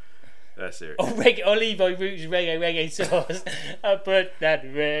having. That's it. Or Levi Roots reggae sauce. I put that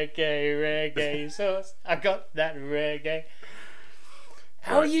reggae sauce. I got that reggae.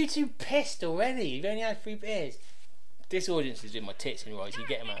 How are you two pissed already? You've only had 3 beers. This audience is doing my tits and right, so you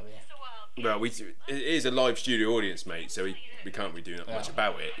get them out of here. Well, it is a live studio audience, mate, so we can't be doing much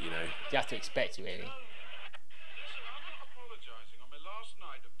about it, you know. You have to expect it, really.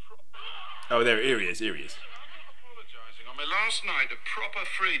 Oh, here he is. On my last night of proper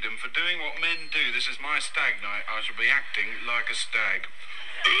freedom for doing what men do, this is my stag night. I shall be acting like a stag.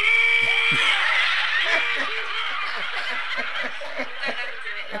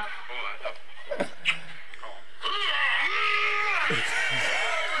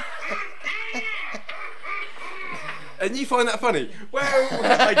 And you find that funny? Well,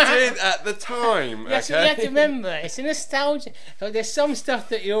 I did at the time. Yes, okay? you have to remember, it's a nostalgia. Like, there's some stuff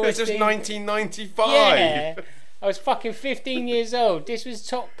that you always. This was 1995. Yeah, I was fucking 15 years old. This was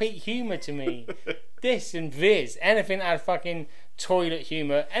top peak humour to me. This and Viz, anything that had fucking toilet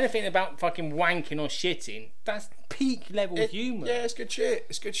humour, anything about fucking wanking or shitting, that's peak level humour. Yeah, it's good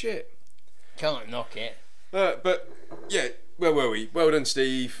shit. Can't knock it. But yeah, where were we? Well done,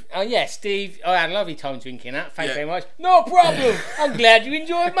 Steve. Oh yeah, Steve. I had a lovely time drinking that. Thank you very much. No problem. I'm glad you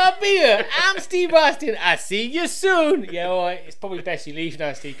enjoyed my beer. I'm Steve Austin. I see you soon. Yeah, alright. It's probably best you leave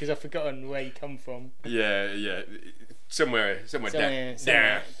now, Steve, because I've forgotten where you come from. Yeah. Somewhere down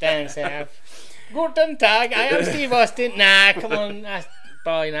south. Guten Tag. I am Steve Austin. Nah, come on.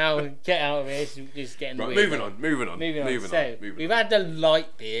 Bye now. Get out of here. It's just getting weird. Moving on. So we've had the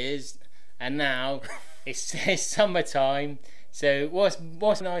light beers, and now it's summertime. So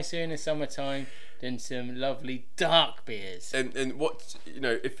what's nicer in the summertime than some lovely dark beers? And what, you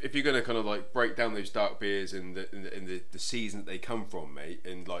know, if you're gonna kind of like break down those dark beers and the season that they come from, mate,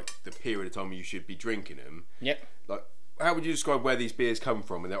 and like the period of time you should be drinking them. Yep. Like, how would you describe where these beers come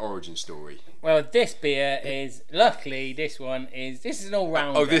from and their origin story? Well, this beer is, luckily, this is an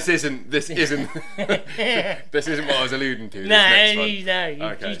all-rounder. Oh, this isn't this isn't what I was alluding to. No,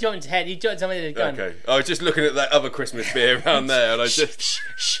 you jumped ahead. You jumped something to the gun. Okay, I was just looking at that other Christmas beer around there, and I just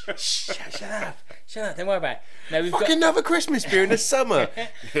shut Shut up, don't worry about it. No, we've fucking another Christmas beer in the summer.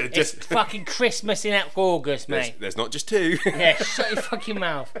 It's fucking Christmas in August, mate. There's not just two. Yeah, shut your fucking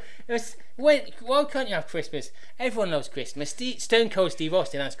mouth. Why can't you have Christmas? Everyone loves Christmas. Stone Cold Steve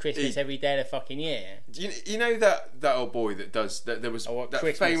Austin has Christmas every day of the fucking year. You know that old boy that does that? There was that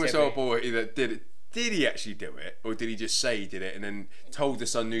Christmas famous old boy that did it. Did he actually do it, or did he just say he did it and then told the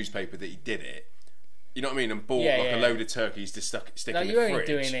Sun newspaper that he did it? You know what I mean? And bought a load of turkeys to stick in the fridge. You're only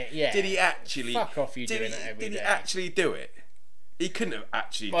doing it, yeah. Did he actually? Fuck off, doing that every day. Did he actually do it? He couldn't have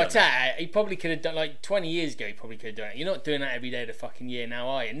actually done it. He probably could have done, like 20 years ago, he probably could have done it. You're not doing that every day of the fucking year now,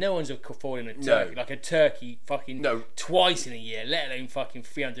 are you? No one's affording a turkey. Like a turkey fucking twice in a year, let alone fucking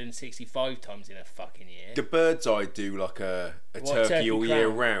 365 times in a fucking year. The Bird's Eye do like a turkey all year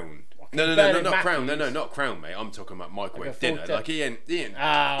round. No, not crown. No, not crown, mate. I'm talking about microwave dinner. Like he ain't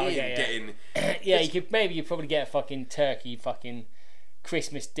getting. Yeah, you probably get a fucking turkey fucking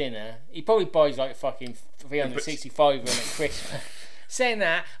Christmas dinner. He probably buys like fucking 365 of them at Christmas. Saying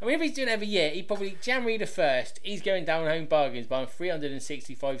that, I mean, if he's doing it every year, he probably January the 1st, he's going down Home Bargains buying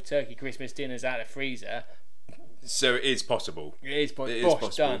 365 turkey Christmas dinners out of the freezer. So it is possible. It is possible.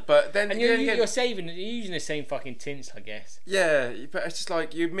 Done. But then you're using the same fucking tints, I guess. Yeah, but it's just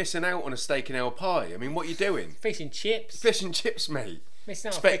like you're missing out on a steak and ale pie. I mean, what are you doing? Fish and chips. Fish and chips, mate. Missing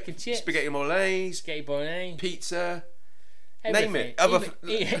out on fish and chips. Spaghetti bolognese. Pizza. Everything. Name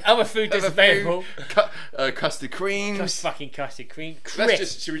it. Other food that's available. Custard creams. Fucking custard cream.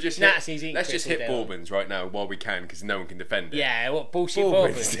 Should we just Nazis let's just hit Bourbons right now while we can, because no one can defend it. Yeah, what bullshit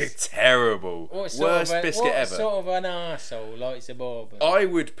Bourbons? They're terrible. Worst biscuit ever. What sort of an arsehole likes a Bourbon? I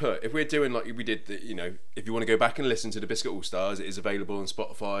would put, if we're doing like we did, if you want to go back and listen to the Biscuit All Stars, it is available on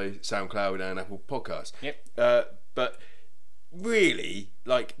Spotify, SoundCloud, and Apple Podcasts. Yep. But really,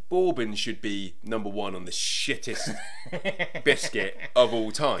 like, Bourbon should be number one on the shittest biscuit of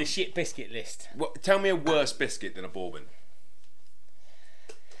all time. The shit biscuit list. Tell me a worse biscuit than a Bourbon.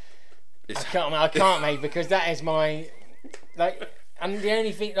 I can't, mate, because that is my and the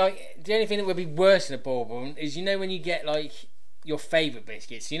only thing that would be worse than a Bourbon is, you know, when you get like your favourite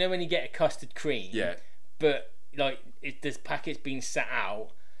biscuits, you know, when you get a custard cream, but like this packet's been sat out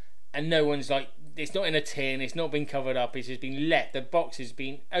and no one's like, it's not in a tin, it's not been covered up, it's just been left, the box has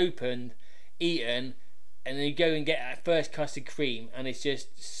been opened, eaten, and then you go and get that first custard cream and it's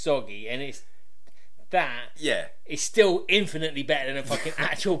just soggy, and it's still infinitely better than a fucking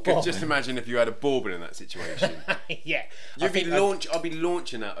actual Bourbon. Just imagine if you had a Bourbon in that situation. Yeah. I'd be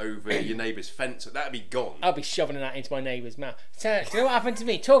launching that over your neighbour's fence. That'd be gone. I'll be shoving that into my neighbour's mouth. So, do you know what happened to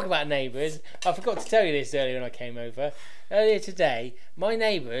me? Talk about neighbours. I forgot to tell you this earlier when I came over. Earlier today, my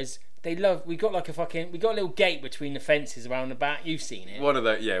neighbours, we got a little gate between the fences around the back. You've seen it. One of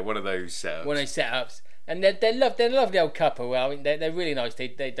those setups. One of those setups. And they're a lovely old couple. Well, I mean, they're really nice.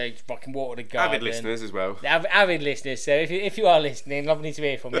 They fucking water the garden. Avid listeners as well. Avid listeners. So if you are listening, lovely to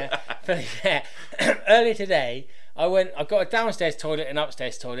hear from you. But yeah, earlier today, I got a downstairs toilet and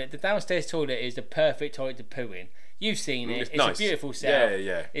upstairs toilet. The downstairs toilet is the perfect toilet to poo in. You've seen it. It's nice. A beautiful setup.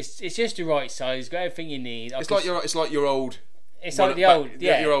 Yeah. It's just the right size. Got everything you need. It's like your old. It's like your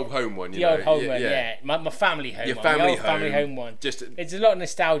old home one. Old home one, yeah. My family home. Family home one. It's a lot of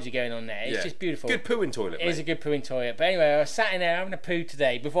nostalgia going on there. It's just beautiful. Good pooing toilet. It is a good pooing toilet. But anyway, I was sat in there having a poo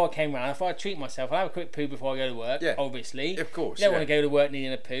today before I came round. I thought I'd treat myself. I'll have a quick poo before I go to work. Yeah. Obviously. Of course. You don't want to go to work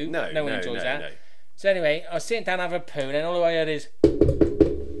needing a poo. No one enjoys that. No. So anyway, I was sitting down having a poo, and then all I heard is,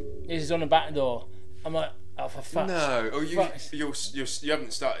 this is on the back door. I'm like, oh, for fuck's sake. You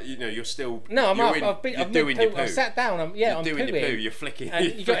haven't started, you're still. No, I've doing your poo. I'm sat down, I'm doing your poo, you're flicking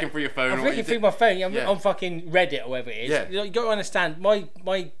through your phone. I'm flicking through my phone, I'm fucking Reddit or whatever it is. Yeah. You've got to understand,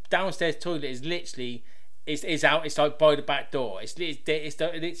 my downstairs toilet is literally, is out, it's like by the back door. It's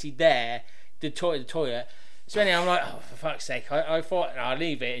literally there, the toilet. So anyway, I'm like, oh, for fuck's sake. I thought, I'll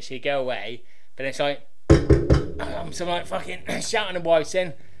leave it and she'd go away. But it's like, so I'm like fucking shouting at the wife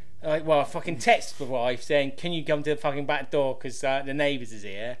saying, I fucking text the wife saying, can you come to the fucking back door because the neighbours is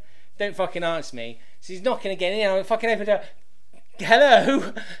here. Don't fucking answer me. So he's knocking again. I fucking open the door.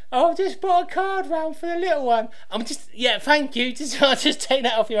 Hello, I've just brought a card round for the little one. I'm just, thank you. I'll just take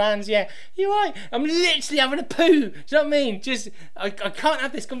that off your hands. Yeah, you're right. I'm literally having a poo. Do you know what I mean? I can't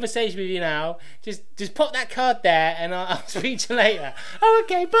have this conversation with you now. Just pop that card there, and I'll speak to you later. Oh,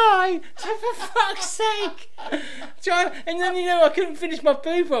 okay, bye. Oh, for fuck's sake. And then I couldn't finish my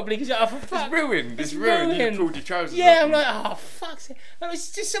poo properly because it's ruined. It's ruined. You pulled your trousers. Yeah, up. I'm like, oh fuck's sake.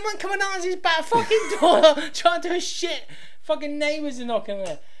 It's just someone coming and answer his back fucking door, trying to do a shit. Fucking neighbours are knocking on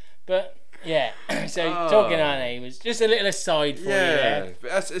there. But yeah, talking to our neighbours, just a little aside for you there.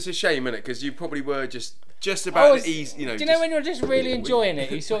 But it's a shame, isn't it? Because you probably were just just about easy. You know. Do you know when you're just really enjoying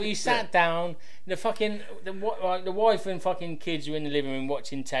it? You sat down. The wife and fucking kids are in the living room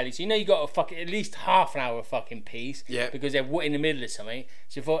watching telly. So you got at least half an hour of fucking peace. Yeah. Because they're in the middle of something.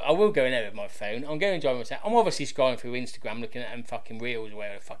 So I thought I will go in there with my phone. I'm going to enjoy myself. I'm obviously scrolling through Instagram, looking at them fucking reels or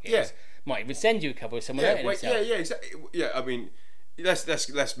whatever the fuck it is. Might even send you a couple of someone else. Exactly. Yeah, I mean,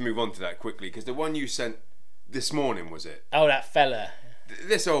 let's move on to that quickly because the one you sent this morning, was it? Oh, that fella.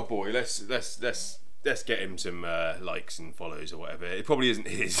 This old boy. Let's get him some likes and follows or whatever. It probably isn't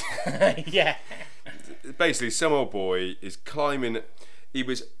his. Yeah. Basically, some old boy is climbing. He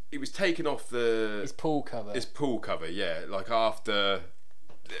was taking off his pool cover. His pool cover, yeah. Like after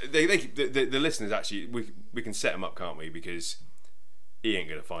the listeners actually, we can set him up, can't we? Because he ain't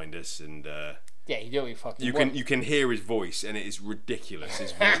gonna find us, and yeah, you don't fucking. You can hear his voice, and it is ridiculous.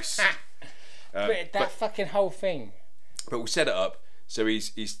 His voice. But fucking whole thing. But we'll set it up. So he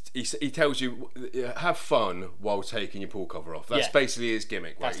tells you have fun while taking your pool cover off. That's basically his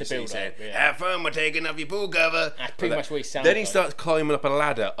gimmick. Right? That's the build up. Have fun while taking off your pool cover. That's pretty much what he sounds. Then he starts climbing up a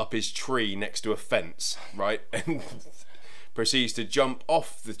ladder up his tree next to a fence, right, and proceeds to jump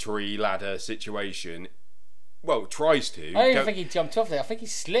off the tree ladder situation. Well, tries to. I don't even think he jumped off there. I think he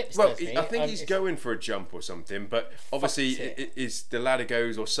slips. Well, I think he's going for a jump or something, but obviously the ladder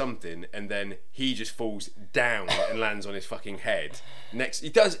goes or something, and then he just falls down and lands on his fucking head. He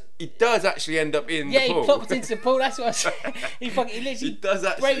does actually end up in the pool. Yeah, he plops into the pool. That's what I said. He literally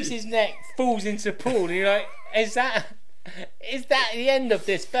breaks his neck, falls into the pool, and you're like, is that the end of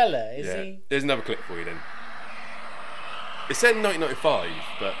this fella? Is he? There's another clip for you then. It said 1995,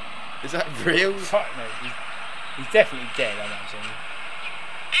 but is that real? Fuck no. He's definitely dead, I imagine.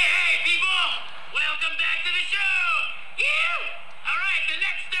 Hey, people! Welcome back to the show! Alright, the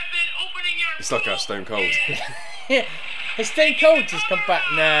next step in opening your It's like our Stone Cold. Yeah. Has Stone Cold just come back?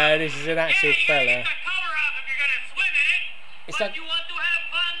 No, this is an actual fella. It's like you want to have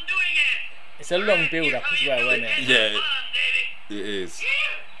fun doing it. It's a long build up as well, isn't it? Yeah, it is.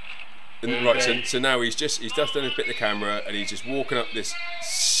 And, right, so now he's just done his bit of the camera and he's just walking up this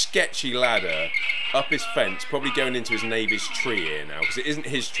sketchy ladder up his fence, probably going into his neighbour's tree here now, because it isn't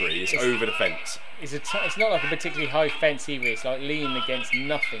his tree, it's over the fence. It's not like a particularly high fence either, it's like leaning against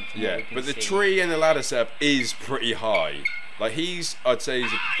nothing. But the tree and the ladder setup is pretty high. Like I'd say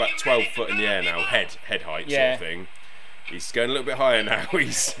he's about 12 foot in the air now, head height sort of thing. He's going a little bit higher now.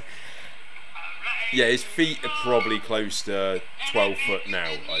 His feet are probably close to 12 foot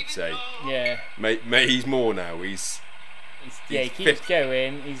now, I'd say. Yeah. May he's more now. He keeps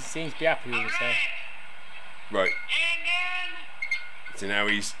going. He seems to be happy with himself. Right. So now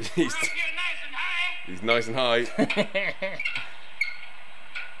he's nice and high.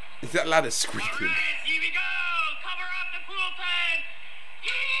 Is that ladder squeaking? Here we go. Cover up the pool time.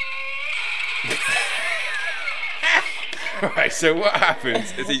 Right, so what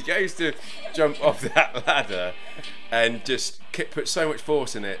happens is he goes to jump off that ladder and just put so much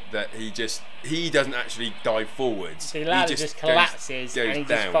force in it that he doesn't actually dive forwards. The ladder just collapses and he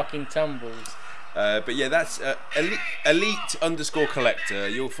just fucking tumbles. But yeah, that's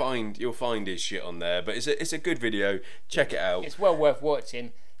elite_collector. You'll find his shit on there. But it's a good video. Check it out. It's well worth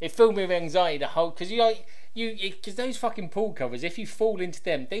watching. It filled me with anxiety the whole because because those fucking pool covers, if you fall into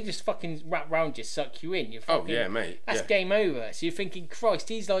them, they just fucking wrap round you, suck you in. Mate. That's game over. So you're thinking, Christ,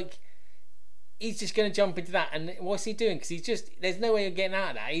 he's just going to jump into that, and what's he doing? Because there's no way of getting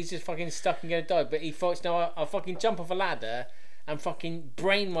out of that. He's just fucking stuck and going to die. But he thought, no, I'll fucking jump off a ladder and fucking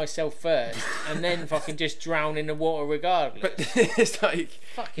brain myself first, and then fucking just drown in the water regardless. But it's like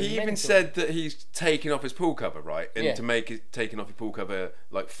fucking he mental. even said that he's taking off his pool cover, right? And to make taking off your pool cover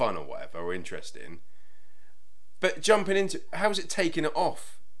like fun or whatever or interesting. But jumping into how's it taking it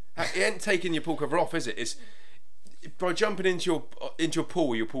off? It ain't taking your pool cover off, is it? It's by jumping into your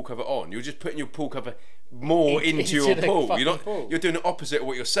pool, your pool cover on. You're just putting your pool cover more into your pool. You're doing the opposite of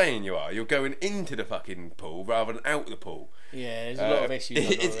what you're saying you are. You're going into the fucking pool rather than out the pool. Yeah, there's a lot of issues.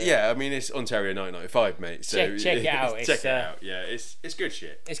 I mean it's Ontario 1995, mate. So check it out. Check it out. Yeah, it's good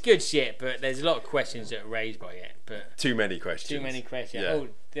shit. It's good shit, but there's a lot of questions that are raised by it. But too many questions. Yeah. Oh,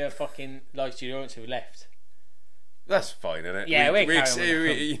 the fucking live studio audience who left. That's fine, isn't it? Yeah, we're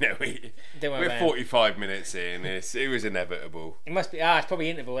 45 minutes in. It was inevitable. It must be. It's probably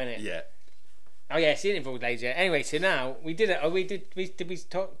interval, isn't it? Yeah. Oh yeah, it's the interval days. Yeah. Anyway, so now we did it. Did we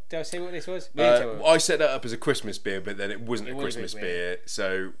talk? Did I say what this was? I set that up as a Christmas beer, but then it wasn't a Christmas beer.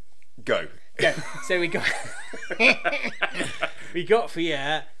 So go. Yeah. So we got for you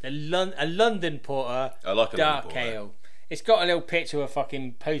a London Porter. I like a dark London Porter. ale. It's got a little picture of a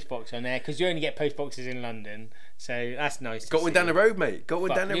fucking post box on there because you only get post boxes in London. So that's nice. Got one down the road, mate. Got one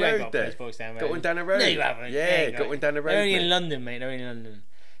down the road there. Got one down the road. No, you haven't. Yeah, got one down the road. They're only in London, mate. They're only in London.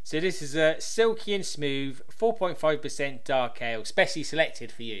 So this is a silky and smooth 4.5% dark ale, specially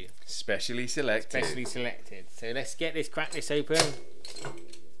selected for you. Specially selected. So let's crack this open.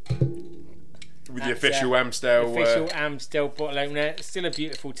 With the official Amstel. Amstel bottle opener. Still a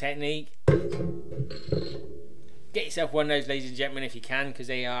beautiful technique. Get yourself one of those, ladies and gentlemen, if you can, because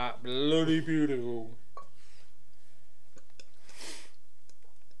they are bloody beautiful.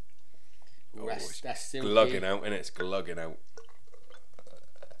 Oh, that's silky. Glugging out, innit? It's glugging out.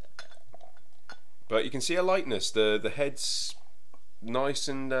 But you can see a lightness. The head's nice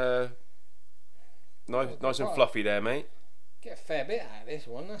and nice and fluffy there, mate. Get a fair bit out of this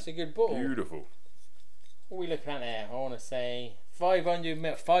one. That's a good bottle. Beautiful. What are we looking at there? I want to say 500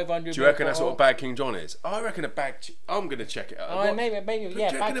 ml. 500. Do you reckon that's what a Bad King John is? I reckon a bag. I'm gonna check it out. Oh, maybe.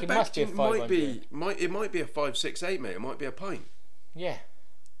 Yeah, Bad King must be a 500. It might be a 568, mate. It might be a pint. Yeah.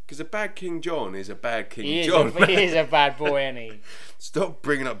 Because a Bad King John is a Bad King John. He is a bad boy, isn't he? Stop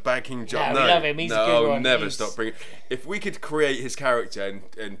bringing up Bad King John. No, we love him. He's a good one. Never stop bringing. If we could create his character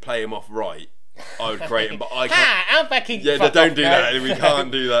and play him off right, I would create him. But I can't. I'm Bad King. Yeah, don't do that. We can't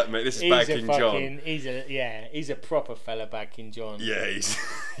do that, mate. This is Bad King John. He's a proper fella, Bad King John. Yeah,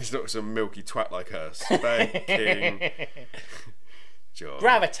 he's not some milky twat like us. Bad King John.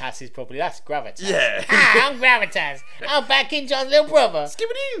 Gravitas is probably, that's Gravitas. Yeah. I'm Gravitas. I'm Bad King John's little brother.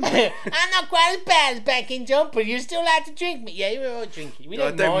 Skibadoo. I'm not quite as bad as Bad King John, but you still like to drink me. Yeah, you're all drinking. We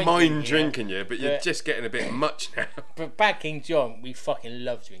I don't mind drinking you, but you're just getting a bit much now. But Bad King John, we fucking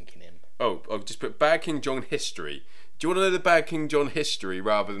love drinking him. Oh, I've just put Bad King John history. Do you want to know the Bad King John history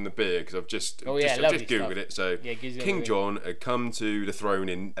rather than the beer? Because I've just googled it. So King John had come to the throne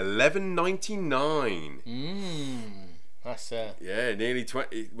in 1199. That's nearly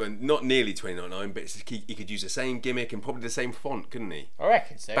 20. Well, not nearly 29, but he could use the same gimmick and probably the same font, couldn't he? I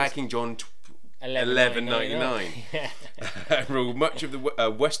reckon so. Bad King John 1199. Ruled much of the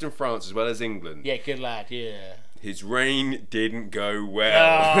Western France as well as England. Yeah, good lad. Yeah. His reign didn't go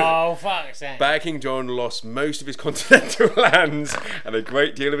well. Oh, fuck's sake. Bad King John lost most of his continental lands and a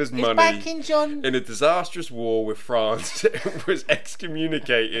great deal of his money. Bad King John in a disastrous war with France, was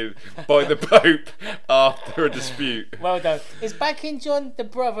excommunicated by the Pope after a dispute. Well done. Is Bad King John the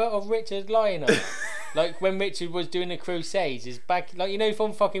brother of Richard Lionel? Like when Richard was doing the Crusades,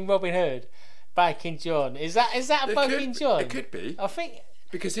 from fucking Robin Hood, Bad King John. Is that a Bad King John? It could be. I think.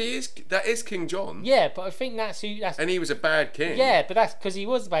 Because that is King John. Yeah, but I think that's who. And he was a bad king. Yeah, but that's because he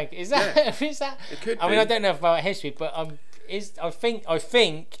was a bad king. Is that? Yeah. Is that? It could be. I mean, I don't know about history, but I think,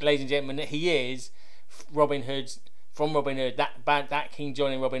 ladies and gentlemen, that he is Robin Hood's from Robin Hood. That King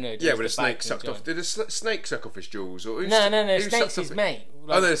John in Robin Hood. Yeah, but a snake sucked off. Did a snake suck off his jewels? Or no. Snake's his mate.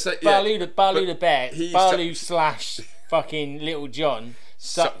 Like, Baloo the bear. Baloo slash fucking Little John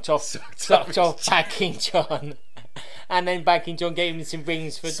sucked off Bad King John. And then Bad King John gave him some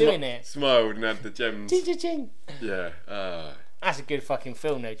rings for doing it. Smiled and had the gems. Ching. Yeah. That's a good fucking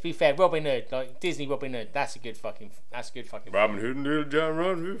film, though. To be fair, Robin Hood, like Disney Robin Hood, that's a good fucking. Robin Hood and Little John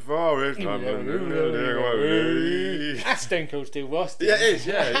run through the forest. That's Stone Cold Steve Austin. Yeah, it is.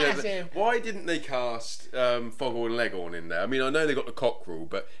 Yeah. Why didn't they cast Foghorn Leghorn in there? I mean, I know they got the cockerel,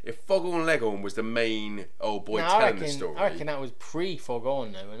 but if Foghorn Leghorn was the main old boy telling the story, I reckon that was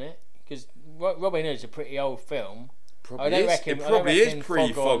pre-Foghorn, though, wasn't it? Because Robin Hood's a pretty old film. It probably is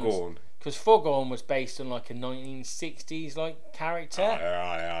pre-Foghorn. Because Foghorn was based on like a 1960s like character.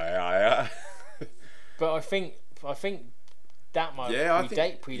 Yeah. But I think that might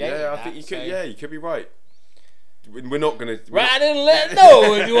predate. Yeah, I think you could. Yeah, you could be right. We're not going to. Right, and let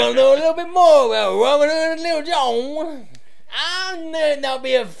know if you want to know a little bit more about Robin Hood and Little John. I'm not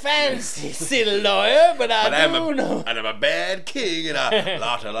be a fancy city lawyer, but I do know. And I'm a bad king, and I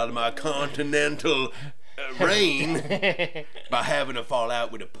lost a lot of my continental reign by having a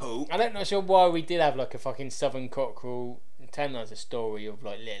fallout with the Pope. I'm not sure why we did have like a fucking Southern cockerel telling us a story of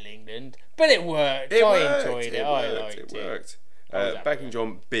like Little England, but it worked. I enjoyed it. I liked it. It worked. Bad King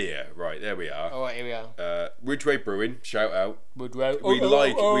John beer, right there we are. All right, here we are. Ridgeway Brewing, shout out. Ridgeway. We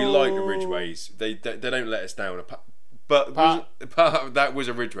like the Ridgeways. They don't let us down. But part of that was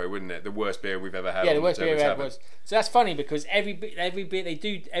a Ridgeway, wasn't it? The worst beer we've ever had. Yeah, the worst beer we ever had was. So that's funny because every beer they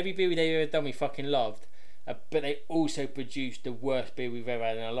do, every beer they've ever done, we fucking loved. But they also produced the worst beer we've ever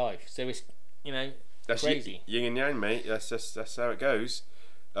had in our life. So it's that's crazy. Yin and yang, mate. That's how it goes.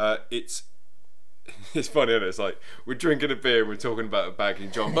 It's funny, isn't it? It's like we're drinking a beer and we're talking about a Bad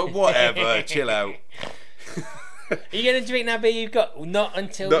King John, but whatever. Chill out. Are you going to drink that beer you've got? Not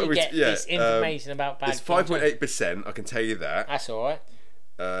until we get this information about Bad King John. It's 5.8%, I can tell you that. That's alright.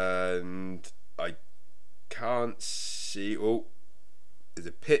 And I can't see. Oh, there's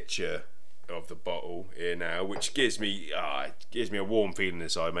a picture of the bottle here now, which gives me a warm feeling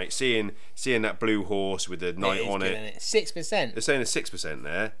inside, mate. Seeing that blue horse with the knight on it. 6%. They're saying it's 6%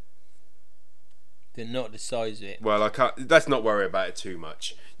 there. They're not the size of it. Well, I can't. Let's not worry about it too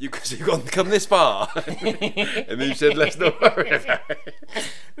much. You've come this far, and then you said let's not worry about it.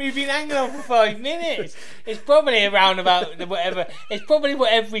 We've been hanging on for 5 minutes. It's probably around about whatever. It's probably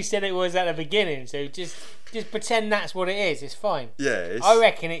whatever we said it was at the beginning. So just pretend that's what it is. It's fine. Yeah. I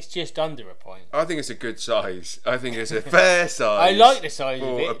reckon it's just under a pint. I think it's a good size. I think it's a fair size. I like the size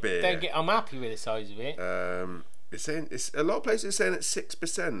of it. A beer. I'm happy with the size of it. It's saying a lot of places are saying it's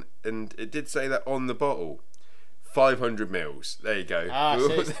 6%, and it did say that on the bottle. 500 mils. There you go.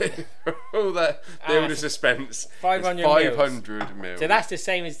 All that build of suspense. 500 mils. So that's the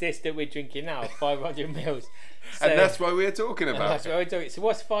same as this that we're drinking now. 500 mils. So, and that's why we're talking about. That's what we're doing. So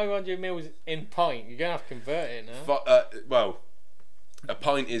what's 500 mils in pint? You're gonna have to convert it now. Well, a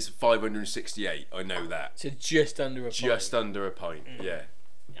pint is 568. I know that. So just under a pint. Just under a pint. Yeah.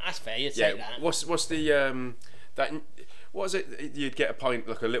 That's fair. You take that. What's the that? What is it? You'd get a pint,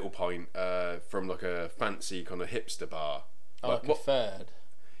 like a little pint, from like a fancy kind of hipster bar. Like a third.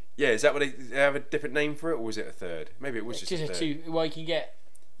 Yeah, is that what they have a different name for it, or was it a third? Maybe it was just a third. Well, you can get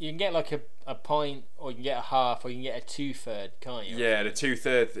like a pint, or you can get a half, or you can get a 2/3, can't you? Yeah, the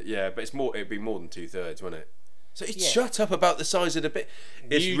 2/3. Yeah, but it's more. It'd be more than 2/3, wouldn't it? So shut up about the size of the bit.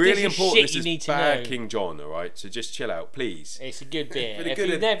 It's really important. This is Bad King John, all right? So just chill out, please. It's a good beer. If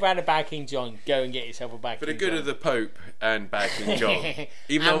you've never had a Bad King John, go and get yourself a Bad King John. For the good of the Pope and Bad King John.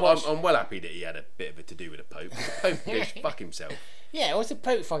 Even though I'm well happy that he had a bit of it to do with the Pope. The Pope can fuck himself. Yeah, what's the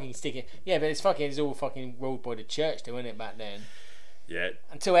Pope fucking sticking? Yeah, but it's all fucking ruled by the church, though, isn't it, back then? Yeah.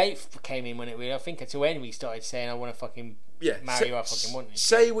 Until 8th came in when it really. I think until Henry started saying, I want to fucking marry who I fucking want.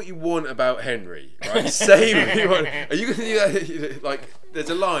 Say what you want about Henry, right? Say what you want. Are you going to do that? Like, there's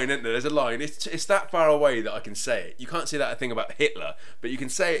a line, isn't there? There's a line. It's that far away that I can say it. You can't say that thing about Hitler, but you can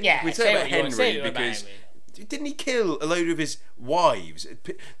say it. Yeah, we say about Henry because didn't he kill a load of his wives?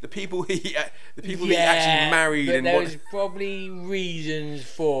 The people he actually married. But there was probably reasons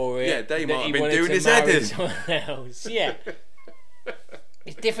for it. Yeah, they might have been doing his head in. Someone else. Yeah.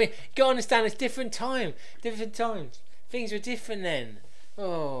 It's different. You gotta understand, it's different times. Things were different then.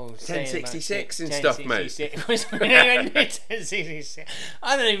 1066 and stuff, mate.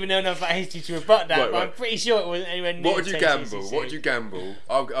 I don't even know enough about history to rebut that, but I'm pretty sure it wasn't anywhere near. What would you gamble?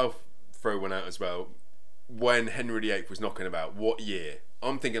 I'll throw one out as well. When Henry VIII was knocking about, what year?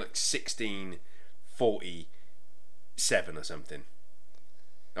 I'm thinking like 1647 or something.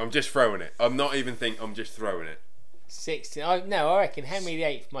 I'm just throwing it. I'm not even thinking. I'm just throwing it. 16. I reckon Henry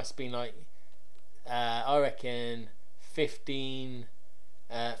VIII must have been like. I reckon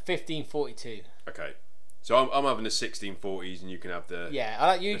 1542. Okay, so I'm having the 1640s, and you can have the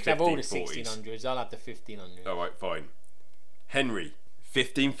you can have all the 1600s. I'll have the 1500s. All right, fine. Henry,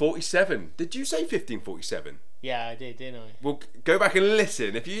 1547. Did you say 1547? Yeah, I did, didn't I? Well, go back and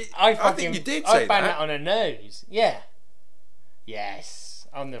listen. If you, I think you did say that. I banged that on a nose. Yeah. Yes.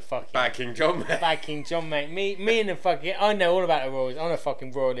 I'm the fucking Bad King John, mate. Bad King John, mate. Me and the fucking. I know all about the royals. I'm a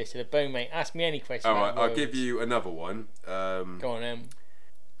fucking royalist to the bone, mate. Ask me any question. All right, I'll give you another one. Go on,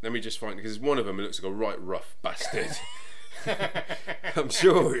 Let me just find, because one of them looks like a right rough bastard. I'm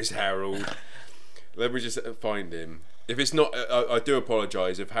sure it's Harold. Let me just find him. If it's not, I do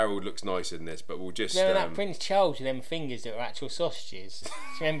apologise if Harold looks nicer than this, but we'll just. That Prince Charles with them fingers that are actual sausages.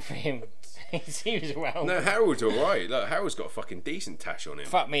 Remember for him? He was around. No, Harold's alright. Look, Harold's got a fucking decent tash on him.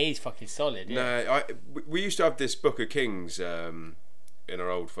 Fuck me, he's fucking solid. Yeah. No, we used to have this Book of Kings in our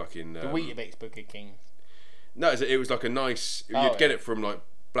old fucking. The Weetabix Book of Kings. No, it was like a nice. You'd get it from like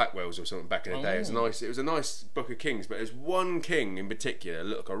Blackwell's or something back in the day. It was a nice Book of Kings, but there's one king in particular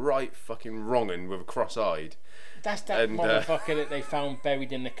looked like a right fucking wrong'un with a cross-eyed. That's that motherfucker that they found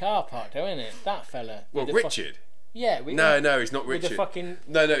buried in the car park, though, isn't it? That fella. Well, Richard. Yeah. No, he's not Richard. With the fucking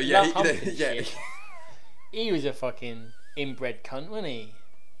yeah. He was a fucking inbred cunt, wasn't he?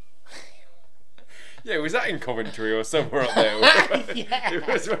 Yeah, was that in Coventry or somewhere up there? Yeah. It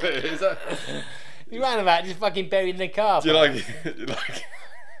was. Is that? He ran about just fucking buried in the car. Do you like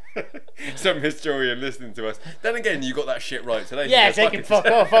some historian listening to us? Then again, you got that shit right today. Yeah, they can fuck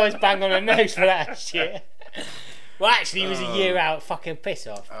off. I was bang on the nose for that shit. Well, actually, he was a year out. Fucking piss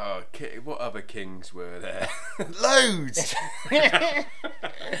off. Oh, what other kings were there? Loads.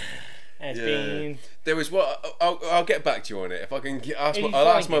 There was what? I'll get back to you on it if I can. I'll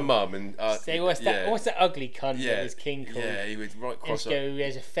ask my mum and say what's that? What's that ugly cunt that was king called? Yeah, he was right cross.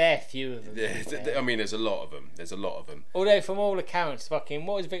 There's a fair few of them. Yeah, I mean, there's a lot of them. Although from all accounts, fucking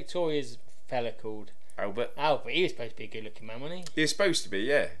what was Victoria's fella called? Albert, he was supposed to be a good-looking man, wasn't he? He was supposed to be,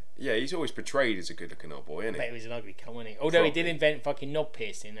 yeah. Yeah, he's always portrayed as a good-looking old boy, isn't he? But he was an ugly cunt, wasn't he? Although he did invent fucking knob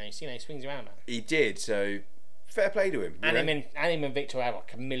piercing, though. So, he swings around that. He did, so fair play to him. And him and Victor had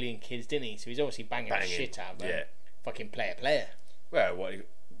like a million kids, didn't he? So he's obviously banging the shit out of them. Yeah. Fucking player. Well,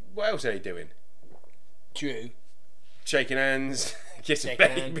 what else are they doing? True. Shaking hands, kissing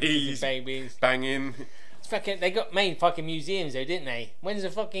babies, banging. They got made fucking museums though, didn't they? When's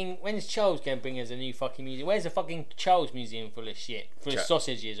Charles going to bring us a new fucking museum? Where's the fucking Charles museum full of shit? Full of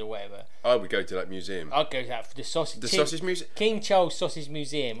sausages or whatever? I would go to that museum. I'd go to that for the sausage. The sausage museum? King Charles Sausage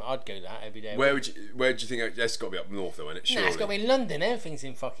Museum. I'd go to that every day. Where do you think that's got to be up north though, isn't it? Surely. Nah, it's got to be in London. Everything's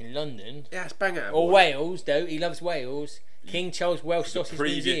in fucking London. Yeah, it's bang out. Or Wales though. He loves Wales. King Charles Welsh Sausage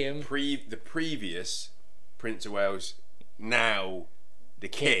Museum. The previous Prince of Wales, now the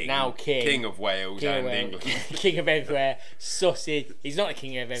king of Wales and England. King of everywhere. Sausage. He's not a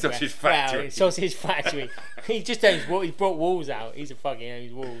king of everywhere. Sausage factory. Wow, sausage factory. He just owns what he brought walls out. He's a fucking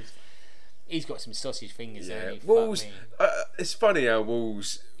owns walls. He's got some sausage fingers. Yeah, walls. It's funny how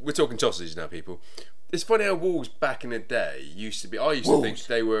walls. We're talking sausages now, people. It's funny how walls back in the day used to be. I used to think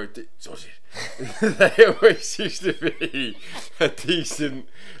they were sausage. They always used to be a decent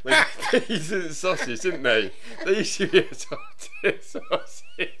sausage, didn't they? They used to be a sausage.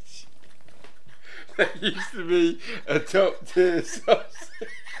 They used to be a top tier sausage.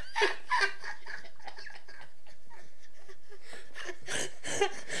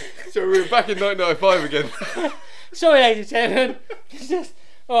 So we're back in 1995 again. Sorry, ladies and gentlemen.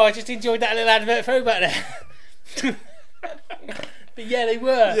 I just enjoyed that little advert throwback there. But yeah, they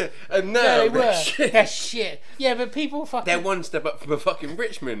were. Yeah, and now they're shit. They're shit. Yeah, but people fucking. They're one step up from a fucking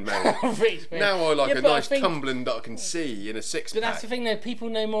Richmond, man. Richmond. Now I like a nice tumbling that I can see in a six-pack. But that's the thing, though. People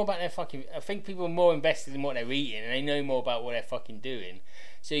know more about their fucking. I think people are more invested in what they're eating, and they know more about what they're fucking doing.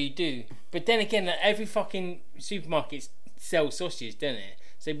 So you do. But then again, every fucking supermarket sells sausages, don't it?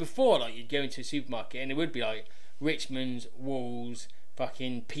 So before, like, you'd go into a supermarket and it would be like Richmond's, Walls,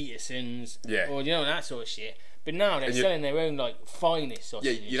 fucking Peterson's, or that sort of shit. But now they're selling their own like finest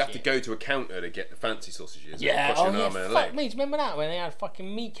sausages. Yeah, you'd have to go to a counter to get the fancy sausages. Yeah, fuck me. Do you remember that when they had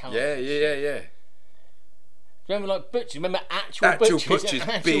fucking meat counters? Yeah. Remember like butchers? Remember actual butchers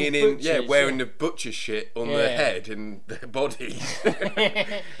being in, wearing the butcher shit on their head and their bodies.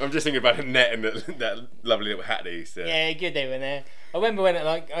 I'm just thinking about a net and that lovely little hat they used to. Yeah, good they were there. I remember when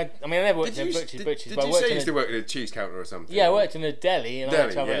I never worked in a butcher's. Did you say you used to work at a cheese counter or something? Yeah, I worked in a deli and I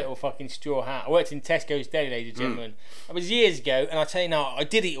had to have a little fucking straw hat. I worked in Tesco's deli, ladies and gentlemen. It was years ago, and I tell you now, I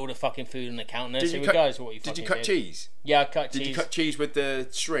did eat all the fucking food on the counter. Regardless of what you fucking did. Did you cut cheese? Yeah, I cut cheese. Did you cut cheese with the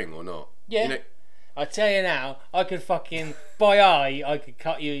string or not? Yeah. I tell you now, I could fucking by eye, I could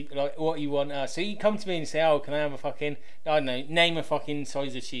cut you like what you want. So you come to me and say, "Oh, can I have a fucking I don't know, name a fucking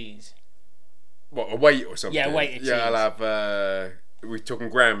size of cheese." What, a weight or something? Yeah, weight of cheese. Yeah, I'll have. We're talking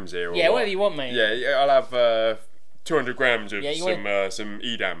grams here. Or yeah, whatever you want, mate. Yeah, I'll have 200 grams of some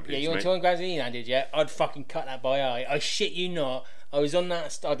Edam, please. Yeah, you want 200 grams of Edam, did you? I'd fucking cut that by eye. I shit you not. I was on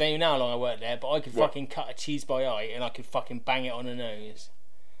that. I don't even know how long I worked there, but I could fucking cut a cheese by eye, and I could fucking bang it on the nose.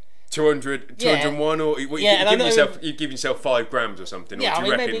 201 or you give yourself 5 grams or something. Yeah, or do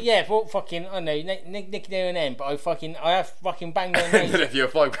you reckon? maybe for fucking I don't know Nick there and then, but I have fucking banged on. And then if you're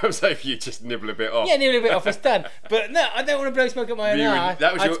 5 grams over, you just nibble a bit off. Yeah, nibble a bit off. It's done. But no, I don't want to blow smoke up my own arse.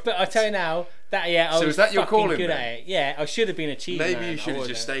 But I tell you now that I was that your calling good at it. Yeah, I should have been a cheese Maybe man. You should have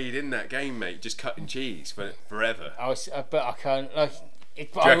just stayed in that game, mate, just cutting cheese for forever. But I can't. Like,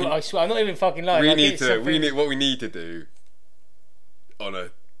 I swear, I'm not even fucking lying. What we need to do on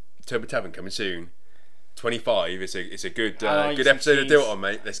a Tavern coming soon. 25. It's a good episode to do it on,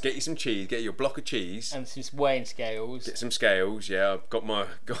 mate. Let's get you some cheese. Get you a block of cheese and some weighing scales. Get some scales. Yeah, I've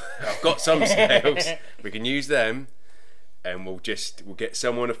got some scales. We can use them, and we'll get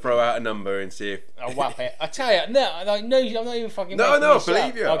someone to throw out a number and see if I'll whap it. I tell you, I'm not even fucking. No, I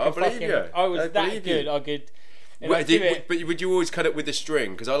believe you. I believe you. I was that good. I could. But would you always cut it with a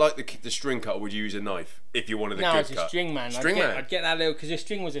string? Because I like the string cut. Or would you use a knife if you wanted a good cut? No, it's a string man. I'd get that little because the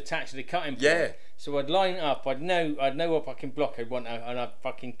string was attached to the cutting point. Yeah. So I'd line it up. I'd know what fucking block I'd want, and I'd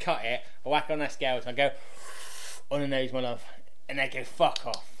fucking cut it. I whack on that scales. I go on the nose, my love, and they go fuck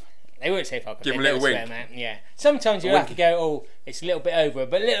off. They wouldn't say fuck off. Give them a little wink. Man. Yeah. Sometimes you have to go, oh, it's a little bit over,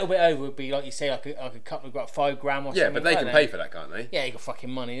 but a little bit over would be like you say, like a cut of 5 gram or something. Yeah, but they can pay for that, can't they? Yeah, you got fucking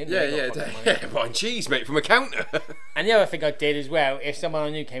money, didn't they? Yeah, buying cheese, mate, from a counter. And the other thing I did as well, if someone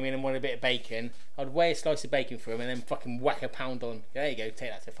I knew came in and wanted a bit of bacon, I'd weigh a slice of bacon for them and then fucking whack a pound on. There you go, take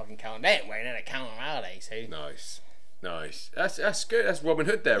that to the fucking counter. They ain't weighing at a counter, are they? So Nice. That's good. That's Robin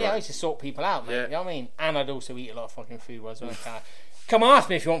Hood there, right? Yeah, I used to sort people out, mate. Yeah. You know what I mean? And I'd also eat a lot of fucking food as well. Come ask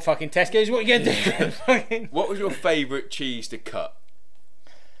me if you want fucking Tesco's. What are you going to do? What was your favourite cheese to cut?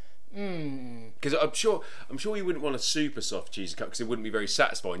 Because I'm sure you wouldn't want a super soft cheese to cut because it wouldn't be very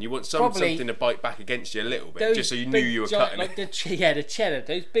satisfying. You want something to bite back against you a little bit, just so you knew you were cutting like it. The cheddar,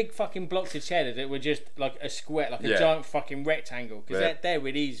 those big fucking blocks of cheddar that were just like a square, like a giant fucking rectangle. Because they're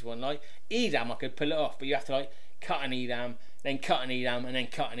really easy one. Like Edam, I could pull it off, but you have to like cut an Edam, then cut an Edam, and then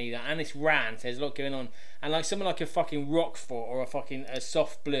cut an Edam, and it's ran. So there's a lot going on. And like something like a fucking Roquefort or a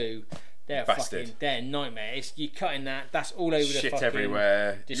soft blue. They're they're a nightmare. You're cutting that. That's all over shit the fucking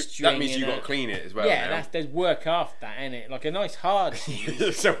everywhere. That means you've got to clean it as well. Yeah, there's work after that, isn't it? Like a nice hard cheese.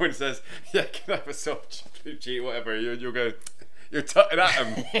 If someone says, "Yeah, can I have a soft cheese, whatever?" You'll go. You're tutting at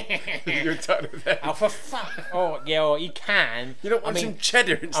them. You're tutting at them. Oh, for fuck! Oh, yeah, well, you can. You don't want some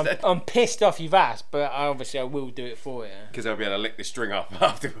cheddar instead. I'm pissed off you've asked, but obviously I will do it for you. Because I'll be able to lick the string up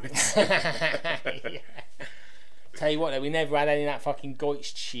afterwards. Yeah. Tell you what though, we never had any of that fucking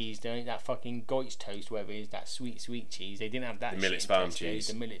Goit's cheese, that fucking Goit's toast, whatever it is, that sweet cheese. They didn't have that. The Millet's Farm cheese.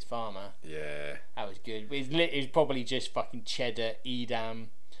 The Millet's Farmer. Yeah. That was good. It was probably just fucking cheddar, Edam,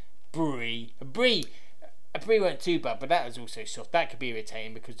 brie. A brie weren't too bad, but that was also soft. That could be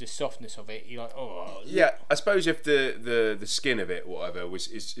irritating because the softness of it, you're like, oh. Yeah, I suppose if the skin of it, whatever,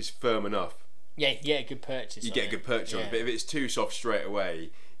 is firm enough. Yeah, you get a good purchase. You get a good purchase on it, but if it's too soft straight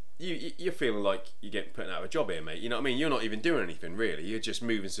away. You're feeling like you're getting put out of a job here, mate. You know what I mean? You're not even doing anything really. You're just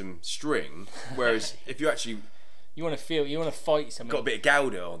moving some string. Whereas if you actually, you want to fight something. Got a bit of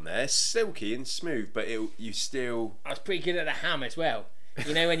Gouda on there, silky and smooth, but you still. I was pretty good at the ham as well.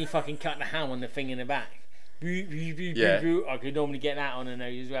 You know when you fucking cut the ham on the thing in the back. I could normally get that on a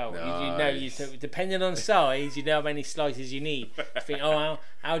nose as well. Nice. You know, depending on size, you know how many slices you need. You think,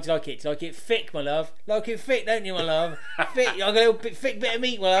 how do you like it? Do you like it thick, my love? Like it thick, don't you, my love? Thick. I got a little thick bit of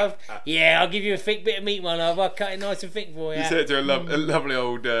meat, my love. Yeah, I'll give you a thick bit of meat, my love. I'll cut it nice and thick for you. You said it to a lovely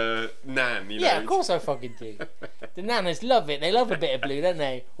old nan, you know. Yeah, of course I fucking do. The nanas love it. They love a bit of blue, don't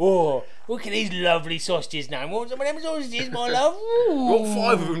they? Oh, look at these lovely sausages now. Want some of them sausages, my love? Ooh.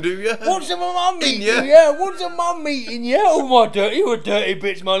 Got 5 of them, do you? Want some of my meat, do you? Want some of my meat in you? Oh, you dirty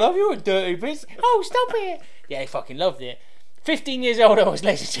bitch, my love. You a dirty bitch. Oh, stop it. Yeah, they fucking loved it. 15 years old I was,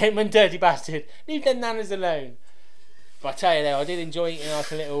 ladies and gentlemen, dirty bastard. Leave them nanas alone. But I tell you though, I did enjoy eating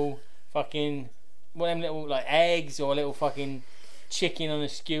like a little fucking, one of them little like eggs or a little fucking chicken on a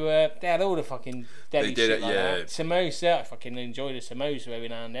skewer. They had all the fucking deli shit like that. Samosa, I fucking enjoyed a samosa every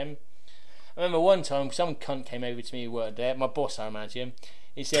now and then. I remember one time some cunt came over to me who worked there, my boss I imagine.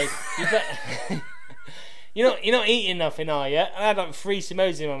 He said, you better... You're not eating nothing, are you? I had like 3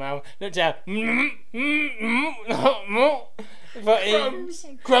 samosas in my mouth. Looked down.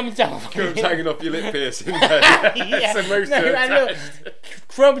 Crumbs down. Crumbs hanging off your lip piercing. Yeah. Samosa attached.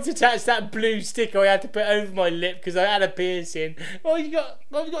 Crumbs attached to that blue stick I had to put over my lip because I had a piercing. Well, you got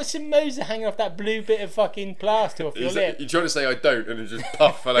a samosa hanging off that blue bit of fucking plaster off your lip. You're trying to say I don't, and it just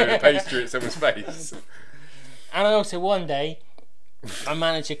puff a load of pastry at someone's face. And I also one day, my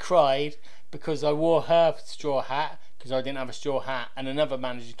manager cried because I wore her straw hat because I didn't have a straw hat, and another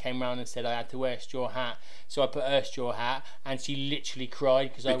manager came round and said I had to wear a straw hat, so I put her straw hat, and she literally cried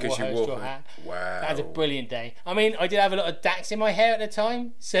because I wore her straw hat. Wow, that was a brilliant day. I mean, I did have a lot of dacks in my hair at the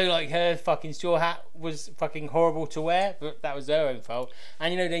time, so like her fucking straw hat was fucking horrible to wear, but that was her own fault.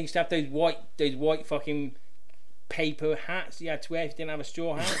 And you know they used to have those white fucking paper hats you had to wear if you didn't have a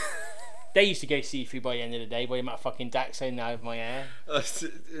straw hat. They used to go see-through by the end of the day by the amount of fucking Dax I now have my hair.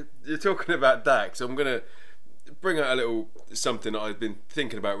 You're talking about Dax, so I'm going to bring out a little something that I've been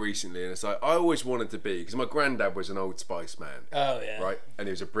thinking about recently, and it's like I always wanted to be, because my granddad was an Old Spice man. Oh, yeah. Right? And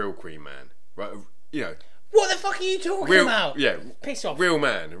he was a Brill Cream man. Right? You know. What the fuck are you talking about? Yeah. Piss off. Real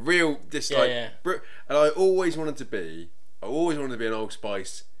man. Real, just and I always wanted to be an Old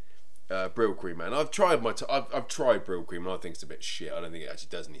Spice Brill Cream man. I've tried I've tried Brill Cream and I think it's a bit shit. I don't think it actually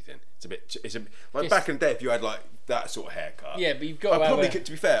does anything. It's a like back in the day if you had like that sort of haircut. Yeah, but you've got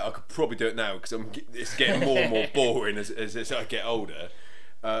to be fair, I could probably do it now because it's getting more and more boring as I get older.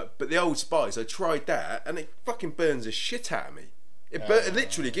 But the Old Spice, I tried that and it fucking burns the shit out of me. It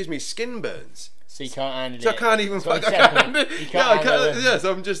literally gives me skin burns. So you can't handle it. So I can't even. I can't. Yeah, so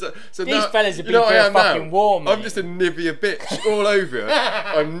I'm just. So these now, fellas have been a fucking war, mate. I'm just a Nivea bitch all over.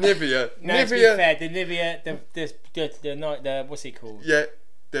 I'm Nivea. No, Nivea. To be fair, the Nivea, the what's it called? Yeah,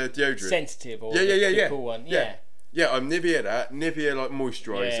 the deodorant. Sensitive or the cool one. Yeah. Yeah, I'm Nivea that. Nivea like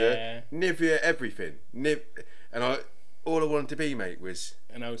moisturiser. Yeah. Nivea everything. All I wanted to be, mate, was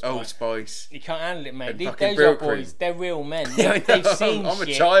Old Spice. You can't handle it, mate. Those are boys. They're real men. They've seen I'm shit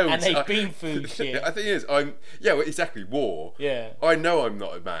a child. And they've been through shit. The thing is, exactly, war. Yeah. I know I'm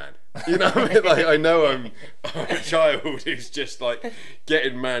not a man. You know what I mean? Like, I know I'm a child who's just like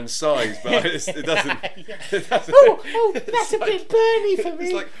getting man size, but it doesn't. It doesn't oh, that's a bit burny for me.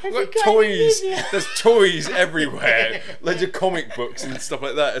 It's like we've got toys. There's toys everywhere, loads of comic books and stuff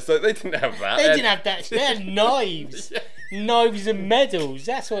like that. It's like they didn't have that. They didn't have that. They had knives. Knives and medals.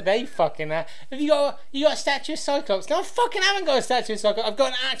 That's what they fucking had. Have you got a statue of Cyclops? No, I fucking haven't got a statue of Cyclops. I've got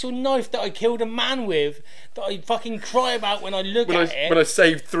an actual knife that I killed a man with that I fucking cry about when I look at it. When I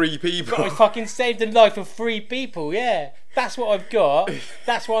saved 3 people. But I fucking saved the life of 3 people, yeah. That's what I've got.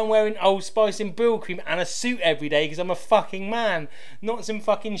 That's why I'm wearing Old Spice and Brill Cream and a suit every day, because I'm a fucking man. Not some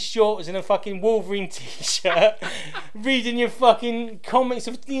fucking shorts and a fucking Wolverine t-shirt reading your fucking comics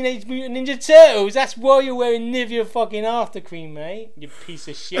of Teenage Mutant Ninja Turtles. That's why you're wearing Nivea fucking after cream, mate. You piece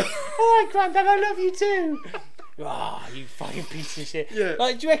of shit. Alright, Grandad, I love you too. Ah, you fucking piece of shit. Yeah.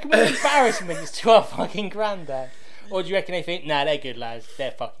 Like, do you reckon we're embarrassments to our fucking Grandad? Or do you reckon they think, nah, they're good lads.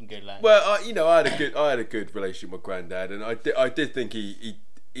 They're fucking good lads. Well, I had a good relationship with Grandad, and I did think he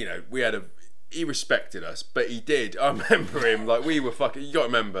he respected us, but he did. I remember him, like, we were fucking. You got to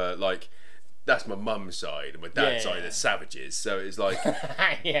remember, like, that's my mum's side, and my dad's side are savages. So it's like,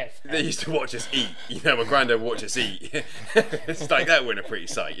 yes. They used to watch us eat. You know, my granddad would watch us eat. It's like that we're in a pretty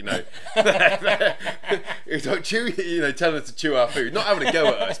sight, you know. It's like telling us to chew our food, not having a go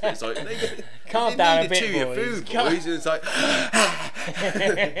at us, but it's like, calm down a bit, chew your food, boys. And it's like,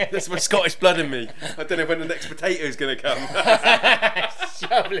 that's my Scottish blood in me. I don't know when the next potato's gonna come.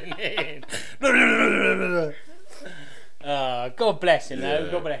 Shoveling it in. God bless him,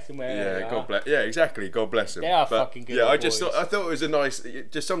 though. God bless him. God bless. Yeah, exactly. God bless him. They are fucking good. Yeah, I thought it was a nice,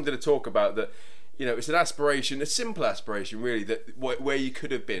 just something to talk about. That, you know, it's an aspiration, a simple aspiration, really. That where you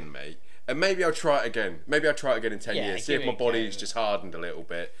could have been, mate. And maybe I'll try it again. Maybe I'll try it again in 10 years. See if my body's just hardened a little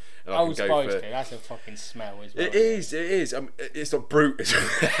bit. And Old Spice, that's a fucking smell as well. It is. It's not brute.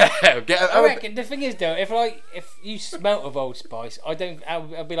 I reckon the thing is though, if you smelt of Old Spice, I'll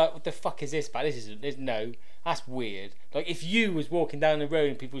be like, what the fuck is this? But no, that's weird. Like if you was walking down the road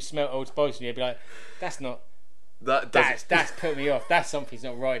and people smelt Old Spice, and you'd be like, that's put me off. That's something's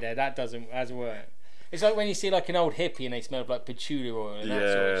not right there. That doesn't work. It's like when you see like an old hippie and they smell like patchouli oil and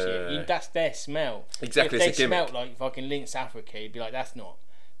that sort of shit. That's their smell. Exactly. If they smelt like fucking Lynx Africa, you'd be like, that's not.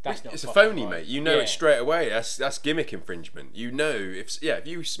 It's a phony, right, mate. You know it straight away. That's gimmick infringement. You know if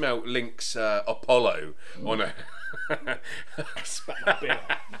you smell Lynx Apollo on a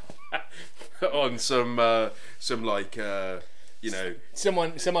on some like some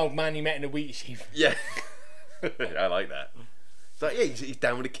old man you met in a wheat sheaf. Yeah, I like that. It's like he's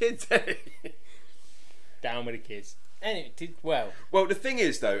down with the kids. Down with the kids. Anyway, it did well. Well, the thing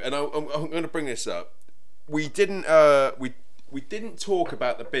is though, and I'm going to bring this up. We didn't talk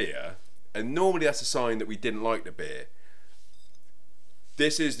about the beer, and normally that's a sign that we didn't like the beer.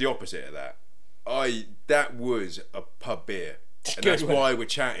 This is the opposite of that. That was a pub beer, and that's why we're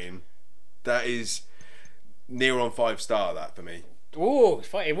chatting. That is near on 5-star, that for me. Oh,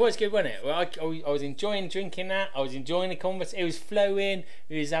 it was good, wasn't it? Well, I was enjoying drinking that. I was enjoying the conversation. It was flowing.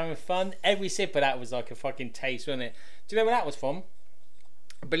 We was having fun. Every sip of that was like a fucking taste, wasn't it? Do you know where that was from?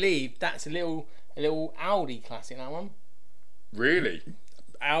 I believe that's a little Aldi classic, that one. Really?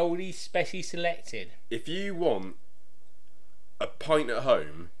 Aldi specially selected. If you want a pint at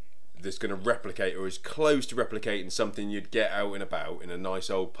home that's going to replicate or is close to replicating something you'd get out and about in a nice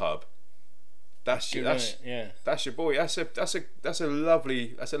old pub, that's your boy. That's a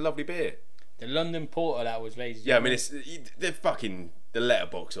lovely beer. The London Porter that was, ladies. Yeah, I mean they're fucking the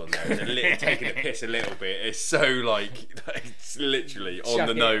letterbox on there is taking a piss a little bit. It's so like it's literally on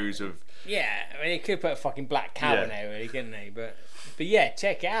the nose of. Yeah, I mean they could put a fucking black cow in there, really, couldn't they? But yeah,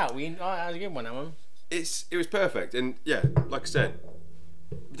 check it out. That was a good one, that one. It was perfect, and yeah, like I said,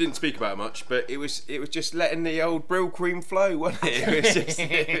 we didn't speak about it much, but it was just letting the old Brill Cream flow, wasn't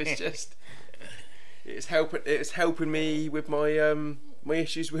it? It's helping me with my my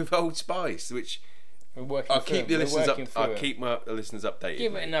issues with Old Spice, which I'll keep the listeners updated.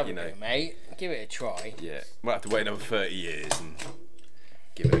 Give it another go, mate. Give it a try. Yeah, might have to wait another 30 years and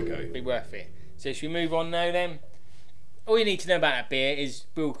give it a go. Be worth it. So should we move on now then? All you need to know about that beer is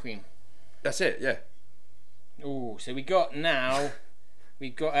Brill Cream. That's it, yeah. Oh, so we've got a...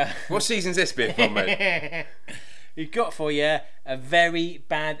 What season's this beer from, mate? We've got for you a Very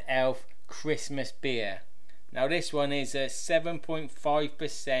Bad Elf Christmas beer. Now this one is a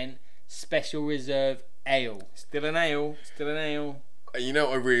 7.5% Special Reserve Ale. Still an ale. You know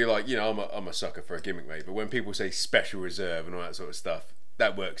what I really like? You know, I'm a sucker for a gimmick, mate. But when people say Special Reserve and all that sort of stuff,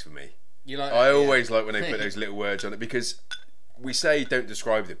 that works for me. You like? I always like when they put those little words on it, because we say don't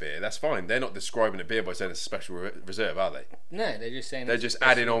describe the beer. That's fine. They're not describing a beer by saying it's a special reserve, are they? No, they're just saying. They're just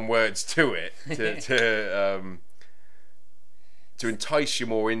adding on words to it to entice you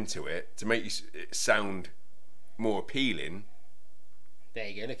more into it, to make it sound more appealing. There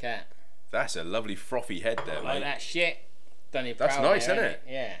you go. Look at that. That's a lovely frothy head there, like mate. That shit. Done it. That's nice, there, isn't it?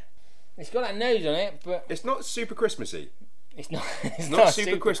 Yeah. It's got that nose on it, but it's not super Christmassy. It's not. It's not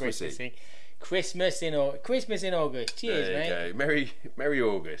super Christmassy. Christmas in August. Cheers, there you go. Merry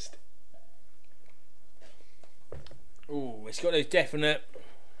August. Ooh, it's got those definite.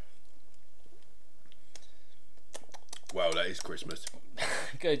 Well, that is Christmas.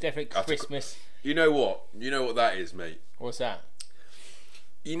 Got a definite Christmas. You know what? You know what that is, mate. What's that?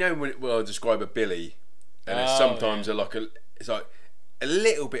 You know when I describe a Billy, and it's sometimes it's like a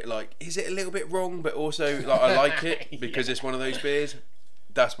little bit like, is it a little bit wrong, but also like I like it because it's one of those beers.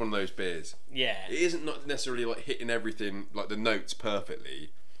 That's one of those beers. Yeah. It isn't not necessarily like hitting everything like the notes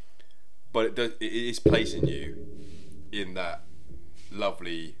perfectly, but it does. It is placing you in that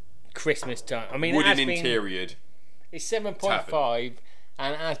lovely Christmas time. I mean, wooden interiored. It's 7.5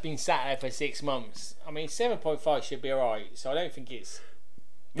 and it has been sat there for 6 months. I mean, 7.5 should be alright. So I don't think it's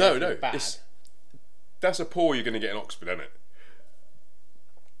no. bad. That's a pour you're going to get in Oxford, isn't it?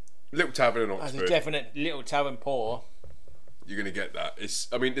 Little Tavern in Oxford. That's a definite Little Tavern pour. You're going to get that.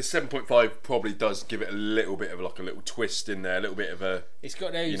 I mean, the 7.5 probably does give it a little bit of like a little twist in there, a little bit of a. It's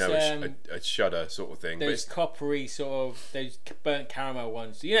got those, a shudder sort of thing. Those coppery sort of those burnt caramel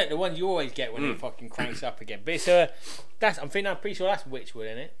ones. You know, the ones you always get when it fucking cranks up again. But it's I'm pretty sure that's Witchwood,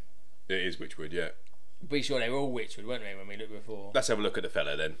 isn't it? It is Witchwood, yeah. I'm pretty sure they were all Witchwood, weren't they, when we looked before? Let's have a look at the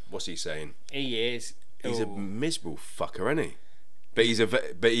fella then. What's he saying? He is. He's a miserable fucker, isn't he? But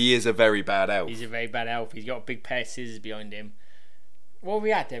he is a very bad elf. He's a very bad elf. He's got a big pair of scissors behind him. What have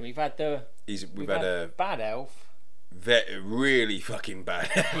we had then? We've had a bad elf. Really fucking bad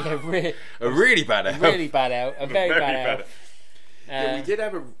elf. Yeah, a really bad elf. Really bad elf. A very bad elf. Yeah, we did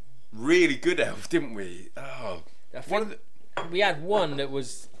have a really good elf, didn't we? Oh, we had one that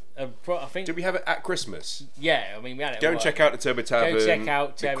was. I think. Did we have it at Christmas? Yeah, I mean we had it. Go and check out the Turbo Tavern. Go check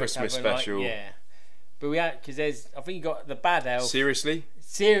out the Christmas special. Like, yeah, but we had I think you got the bad elf. Seriously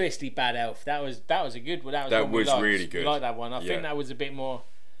bad elf. That was a good one. That was really good. We like that one. I think that was a bit more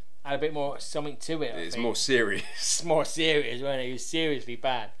something to it. It's more serious. It's more serious, wasn't it? It was seriously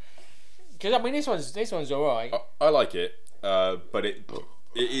bad. Because I mean, this one's alright. I like it, but it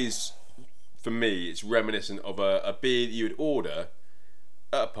is, for me, it's reminiscent of a beer that you would order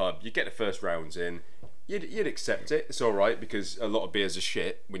at a pub. You get the first rounds in. You'd accept it. It's all right because a lot of beers are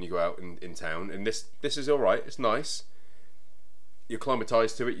shit when you go out in town, and this is all right. It's nice. You're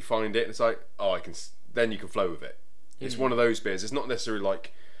acclimatized to it. You find it, and it's like, then you can flow with it. It's one of those beers. It's not necessarily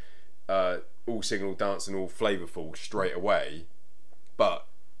like all singing, all dancing, all flavourful straight away, but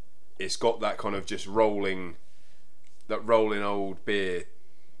it's got that kind of just rolling old beer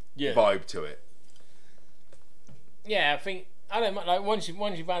vibe to it. Yeah, I think. I don't like once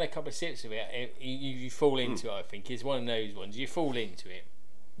you've had a couple of sips of it, you fall into it. I think it's one of those ones you fall into it.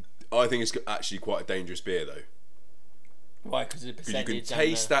 I think it's actually quite a dangerous beer though. Why? Because of the percentage. You can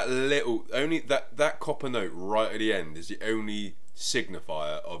taste that little that copper note right at the end is the only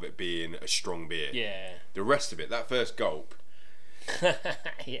signifier of it being a strong beer. Yeah. The rest of it, that first gulp.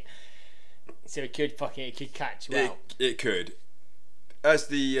 Yeah. So it could catch you out. It could. As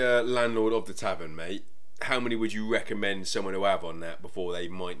the landlord of the tavern, mate. How many would you recommend someone to have on that before they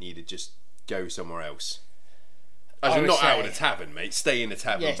might need to just go somewhere else? As in not out of the tavern, mate. Stay in the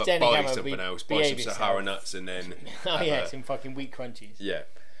tavern, but buy something else. Buy some Sahara nuts and then. Some fucking wheat crunchies. Yeah.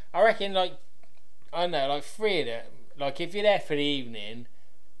 I reckon, I don't know, 3 of them. If you're there for the evening,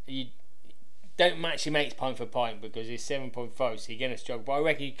 you don't match your mates pint for pint because it's 7.5, so you're going to struggle. But I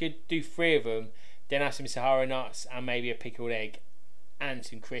reckon you could do 3 of them, then have some Sahara nuts and maybe a pickled egg. And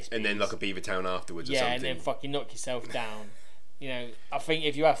some crispies. And then a Beaver Town afterwards or something. Yeah, and then fucking knock yourself down. I think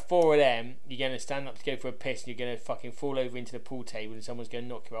if you have 4 of them, you're going to stand up to go for a piss and you're going to fucking fall over into the pool table and someone's going to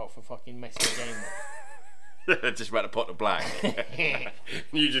knock you out for fucking messing the game up. Just about a pot of black.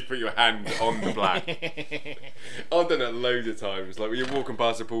 You just put your hand on the black. I've done that loads of times. Like when you're walking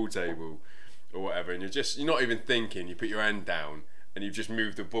past a pool table or whatever and you're not even thinking, you put your hand down and you've just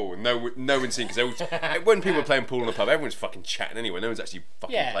moved the ball and no one's seen because when people are playing pool in a pub everyone's fucking chatting anyway, no one's actually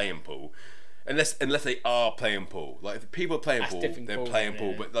fucking playing pool unless they are playing pool. Like if people are playing pool they're playing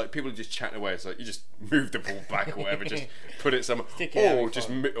pool, but like people are just chatting away. It's like you just move the ball back or whatever, just put it somewhere or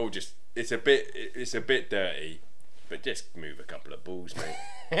just it's a bit dirty, but just move a couple of balls,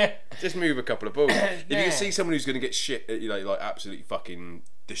 mate. Just move a couple of balls. If you can see someone who's going to get shit like absolutely fucking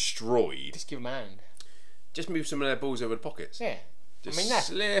destroyed, just give them a hand. Just move some of their balls over the pockets. Yeah. Just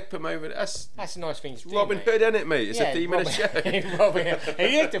slip them over. That's a nice thing to do. Robin Hood, isn't it, mate? It's a theme of the show. Robin Hood.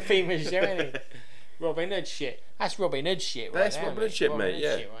 He is the theme of the show, isn't he? Robin Hood shit. That's Robin Hood shit, right? That's Robin Hood shit, mate.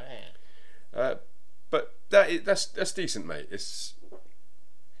 Yeah. Shit right there. But that's decent, mate. It's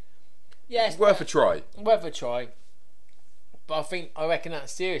it's worth a try. Worth a try. But I reckon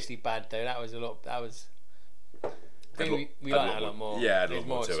that's seriously bad though. That was a lot. That was. I think we like that a lot more. Yeah, there's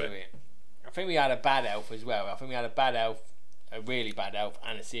more to it. I think we had a bad elf as well. I think we had a bad elf, a really bad elf,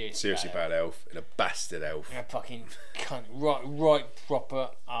 and a seriously bad elf, and a bastard elf. And a fucking cunt, right proper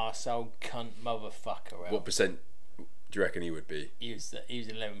arsehole cunt motherfucker elf. What percent do you reckon he would be? He was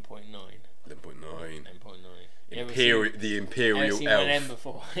 11.9. 11.9. The Imperial seen elf. One of them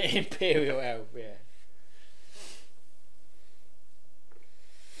before. Imperial elf, yeah.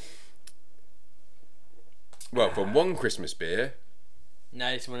 Well, from one Christmas beer.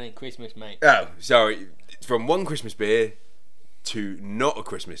 No, this one ain't Christmas, mate. Oh, sorry. From one Christmas beer to not a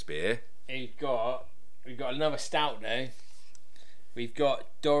Christmas beer. We've got another stout though. We've got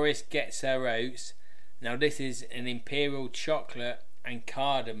Doris Gets Her Oats. Now this is an Imperial chocolate and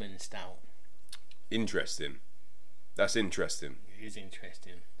cardamom stout. Interesting. That's interesting. It is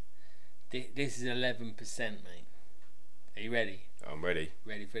interesting. This is 11%, mate. Are you ready? I'm ready.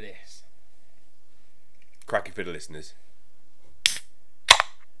 Ready for this? Crack it for the listeners.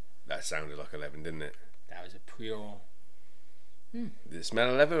 That sounded like 11, didn't it? That was a pure. Did it smell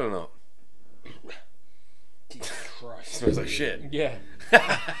 11 or not? Jesus Christ! Smells like shit. Yeah.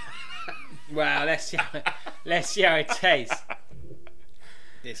 Wow. Let's see how it tastes.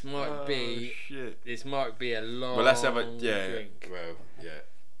 This might be. Shit. This might be a long. Well, let's have a drink. Well,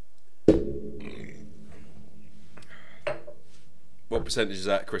 What percentage is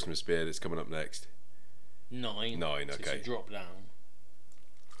that Christmas beer that's coming up next? 9. 9. So Okay. it's a drop down.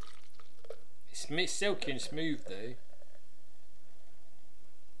 It's silky and smooth though,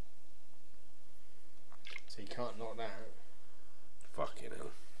 so you can't knock that out. Fucking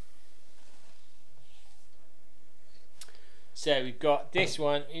hell. So we've got this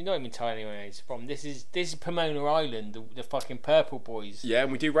one. You're not even telling anyone where it's from. This is Pomona Island, the fucking Purple Boys. Yeah,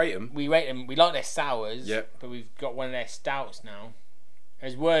 and we do rate them. We rate them. We like their sours. Yep. But we've got one of their stouts now.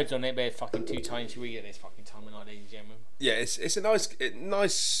 There's words on it, but it's fucking too tiny to read at this fucking time of night, ladies and gentlemen. Yeah, it's a nice.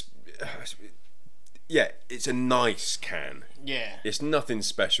 Yeah, it's a nice can. Yeah. It's nothing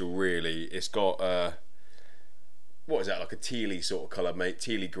special really. It's got what is that, like a tealy sort of colour, mate?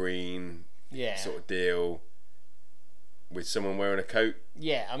 Tealy green. Yeah. Sort of deal. With someone wearing a coat.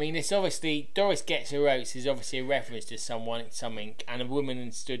 Yeah, I mean, it's obviously Doris Gets Her Oats is obviously a reference to something, and a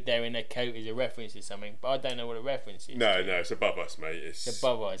woman stood there in a coat is a reference to something, but I don't know what a reference is. No, it's above us, mate. It's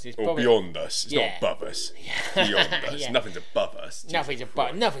above us. It's or probably beyond us. It's not above us. Yeah. Beyond us. Yeah. Nothing's above us. Nothing's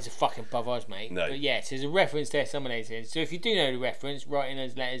fucking above us, mate. No. But yeah, so there's a reference there. Someone else in. So if you do know the reference, write in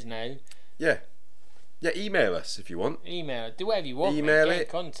us, let us know. Yeah. Yeah, email us if you want. Email, do whatever you want. Email mate. Get it.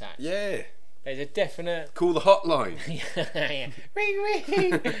 in contact. Yeah. There's a definite. Call the hotline. Yeah.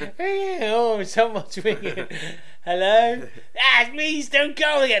 Ring. Oh, someone's ringing. Hello? Ah, please don't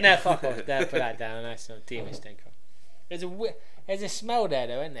go again. No, fuck off. No, put that down. That's not demons. Don't go. There's a smell there,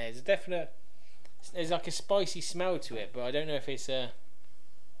 though, isn't there? There's a definite. There's like a spicy smell to it, but I don't know if it's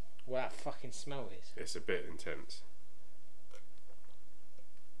what that fucking smell is. It's a bit intense.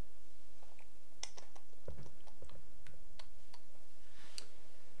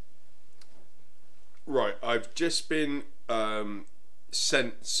 Right, I've just been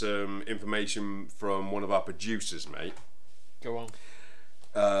sent some information from one of our producers, mate. Go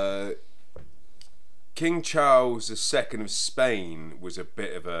on. King Charles II of Spain was a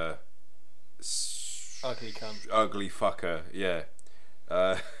bit of a ugly cunt. Ugly fucker, yeah.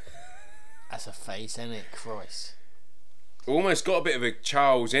 That's a face, isn't it? Christ. Almost got a bit of a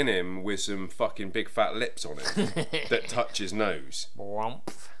Charles in him with some fucking big fat lips on it that touch his nose.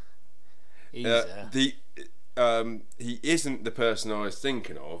 He isn't the person I was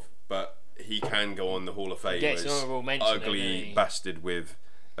thinking of, but he can go on the Hall of Fame as ugly bastard with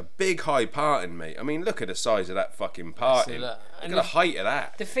a big high parting, mate. I mean, look at the size of that fucking parting. Look at the height of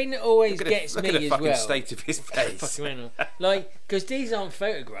that. The thing that always gets me as well. Look at the fucking state of his face. Like, because these aren't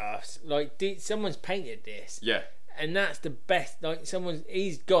photographs. Like, someone's painted this. Yeah. And that's the best. Like,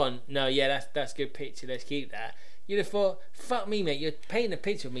 he's gone. No, yeah, that's a good picture. Let's keep that. You'd have thought, fuck me, mate. You're painting a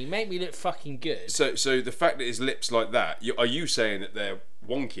picture of me. Make me look fucking good. So the fact that his lips like that, are you saying that they're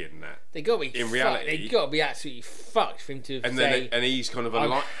wonkier than that? They got to be. In reality, they got to be absolutely fucked for him to say. And he's kind of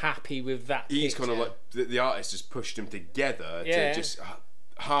I'm happy with that. He's picture. kind of like the artist has pushed them together to just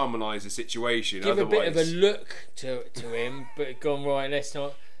harmonise the situation. Give a bit of a look to him, but gone right. Let's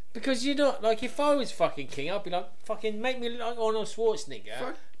not. Because you're not like, if I was fucking king, I'd be like, fucking make me look like Arnold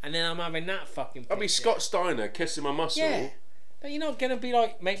Schwarzenegger, and then I'm having that fucking picture. I'd be Scott Steiner kissing my muscle. Yeah. But you're not gonna be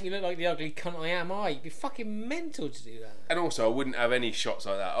like, make me look like the ugly cunt I am. You'd be fucking mental to do that. And also, I wouldn't have any shots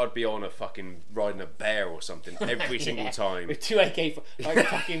like that. I'd be on a fucking riding a bear or something every single time with 2 AK, like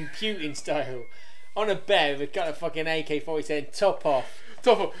fucking Putin style, on a bear with a kind of fucking AK-47 top off.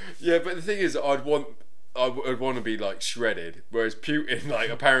 Yeah, but the thing is, I'd want to be like shredded, whereas Putin, like,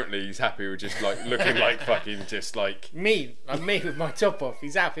 apparently he's happy with just like looking like fucking just like me with my top off.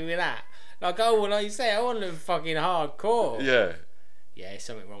 He's happy with that. Like, oh, well, like you say, I want to look fucking hardcore. Yeah. Yeah, there's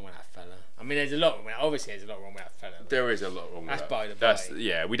something wrong with that fella. I mean, there's a lot wrong with that. Obviously, there's a lot wrong with that fella. There is a lot wrong with that. That's by the by.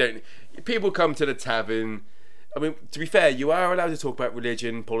 Yeah, we don't... People come to the tavern... I mean, to be fair, you are allowed to talk about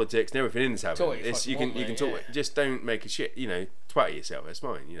religion, politics, and everything in the tavern. You can talk... Just don't make a shit, twat yourself. That's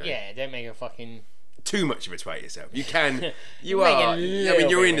fine, Yeah, don't make a fucking... Too much of a twat yourself. You can... You are... I mean,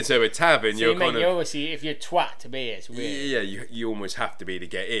 you're into a tavern. So you're obviously, if you're twat to be, it's weird. Yeah, you almost have to be to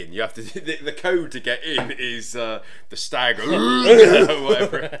get in. You have to... The code to get in is the stag or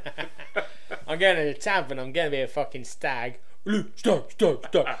whatever. I'm going to the tavern. I'm going to be a fucking stag. Stag.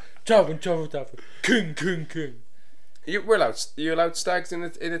 Tavern. King. Are you allowed stags in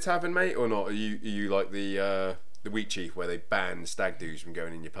the tavern, mate, or not? Are you like the wheat chief where they ban stag dudes from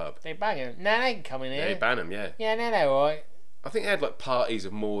going in your pub? They ban them. No, they can come in here. They ban them, yeah. Yeah, no, they're alright. I think they had like parties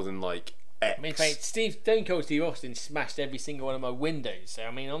of more than like X. I mean, Stone Cold Steve Austin smashed every single one of my windows. So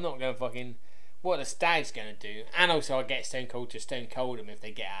I mean, I'm not going to fucking... What the stag's going to do. And also I get Stone Cold to Stone Cold them if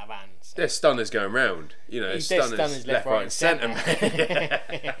they get out of hand. So. There's stunners going round. Stunners left, right and centre.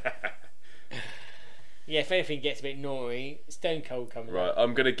 Yeah, if anything gets a bit naughty, Stone Cold comes right, out.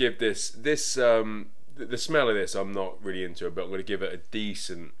 I'm going to give this the smell of this I'm not really into it, but I'm going to give it a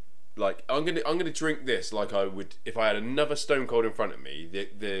decent... Like, I'm gonna drink this like I would if I had another Stone Cold in front of me.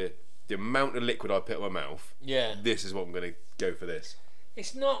 The amount of liquid I put in my mouth. Yeah. This is what I'm gonna go for. This.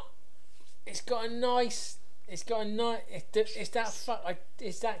 It's not. It's got a nice. It's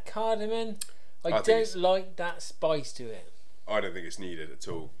that cardamom. I don't like that spice to it. I don't think it's needed at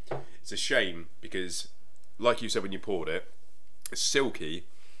all. It's a shame because, like you said when you poured it, it's silky.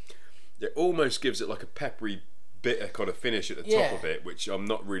 It almost gives it like a peppery, bitter kind of finish at the top of it, which I'm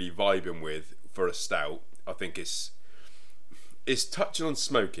not really vibing with for a stout. I think it's touching on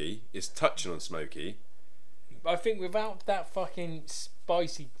smoky. I think without that fucking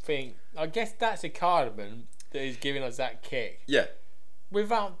spicy thing, I guess that's a cardamom that is giving us that kick. Yeah.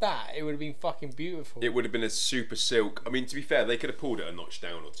 Without that, it would have been fucking beautiful. It would have been a super silk. I mean, to be fair, they could have pulled it a notch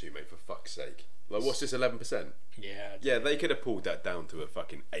down or two, mate, for fuck's sake. Like, what's this, 11%? Yeah. Yeah, they could have pulled that down to a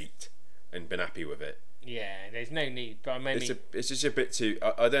fucking 8 and been happy with it. Yeah, there's no need. But maybe it's just a bit too...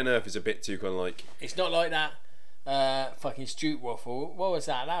 I don't know if it's a bit too kind of like... It's not like that fucking Stroop waffle. What was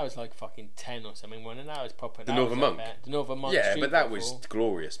that? That was like fucking 10 or something, wasn't it? That was proper. The Northern Monk. The Northern Monk. Yeah, but that waffle was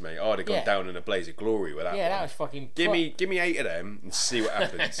glorious, mate. I'd have gone down in a blaze of glory with that. Yeah, one. that was fucking. Give me 8 of them and see what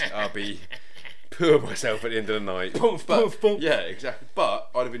happens. I'll be poor myself at the end of the night. Yeah, exactly. But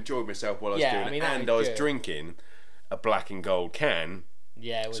I'd have enjoyed myself while I was doing it, and I was drinking a black and gold can.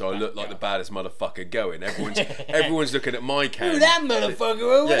 Yeah, so I look like the baddest motherfucker going. Everyone's looking at my can. Who that motherfucker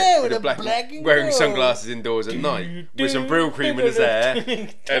over there with a black and wearing gold? Sunglasses indoors at night with some Brill cream in his hair,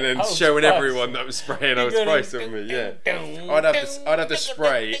 and then showing everyone that was spraying Old Spice on me. Yeah, I'd have the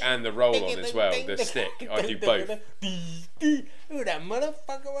spray and the roll on as well. The stick, I'd do both. Who that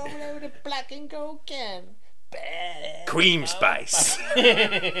motherfucker over there with a black and gold can? Cream Spice.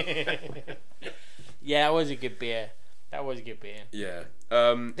 Yeah, that was a good beer. Yeah.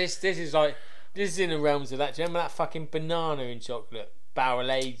 This is in the realms of that. Do you remember that fucking banana and chocolate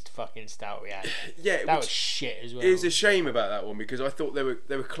barrel aged fucking stout we had? Yeah, that was shit as well. It was a shame about that one because I thought they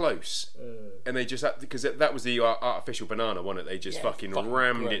were close, and they just had because that was the artificial banana, wasn't it? They just fucking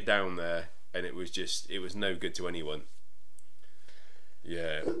rammed it down there, and it was no good to anyone.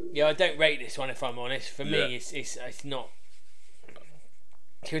 Yeah. Yeah, I don't rate this one if I'm honest. For me, it's not.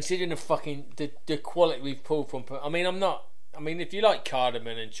 Considering the quality we've pulled from, I mean, if you like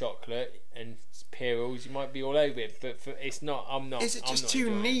cardamom and chocolate and pearls, you might be all over it. But it's not. I'm not. Is it just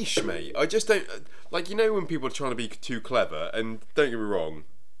too niche, mate? I just don't like. When people are trying to be too clever, and don't get me wrong,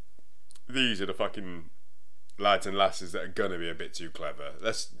 these are the fucking lads and lasses that are gonna be a bit too clever.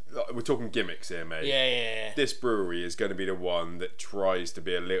 We're talking gimmicks here, mate. Yeah. This brewery is going to be the one that tries to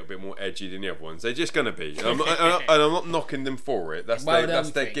be a little bit more edgy than the other ones. They're just going to be, and I'm not knocking them for it. That's their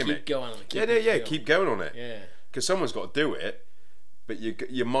gimmick. Keep going on it. Keep going on it. Yeah. Because someone's got to do it, but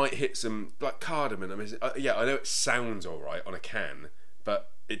you might hit some like cardamom. I mean, I know it sounds all right on a can,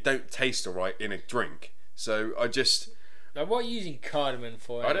 but it don't taste all right in a drink. So Like, what are you using cardamom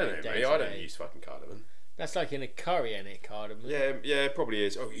for? I don't know, mate. I don't use fucking cardamom. That's like in a curry, isn't it, cardamom? Yeah, it probably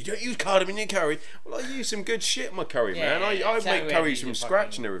is. Oh, you don't use cardamom in your curry? Well, I use some good shit in my curry, man. I make curries from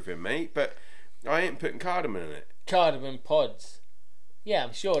scratch and everything, mate, but I ain't putting cardamom in it. Cardamom pods. Yeah,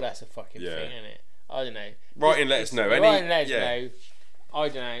 I'm sure that's a fucking thing, isn't it? I don't know. Write and let us know. Write and let us know. I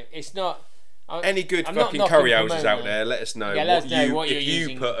don't know. It's not... Any good fucking curry houses out there, let us know. If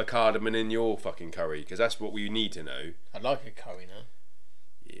you put a cardamom in your fucking curry, because that's what we need to know. I'd like a curry now.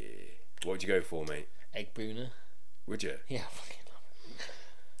 Yeah. What'd you go for, mate? Egg booner. Would you? Yeah, I fucking love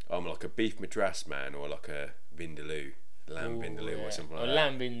it. I'm like a beef madras man, or like a vindaloo. Lamb vindaloo or something like that.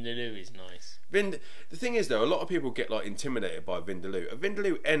 Lamb vindaloo is nice. The thing is though, a lot of people get like intimidated by vindaloo. A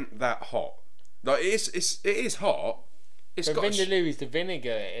vindaloo ain't that hot. Like it is hot. But vindaloo is the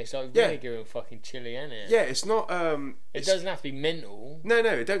vinegar. It's like vinegar and fucking chili, isn't it? Yeah, it's not. It doesn't have to be mental. No,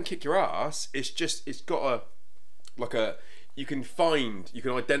 it don't kick your ass. It's got you can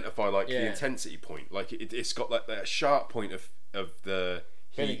identify like the intensity point. Like it's got like that sharp point of the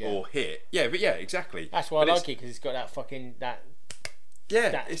heat or hit. Yeah, but yeah, exactly. That's why I like it, because it's got that fucking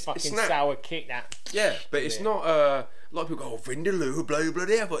it's fucking sour kick. But it's not. A lot of people go, "Oh, vindaloo, blow your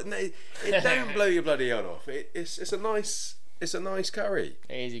bloody head off." No, it don't blow your bloody head off. It's a nice curry.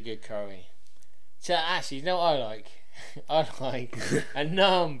 It is a good curry. So actually, you know what I like? I like a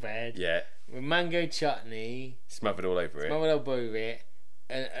naan bread. Yeah. With mango chutney. Smothered all over it.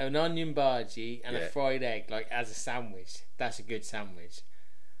 An onion bhaji and a fried egg, like as a sandwich. That's a good sandwich.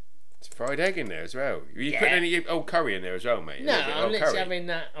 It's fried egg in there as well. Are you putting any old curry in there as well, mate? No, I'm literally having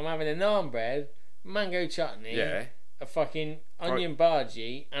that. I'm having a naan bread, mango chutney, a fucking onion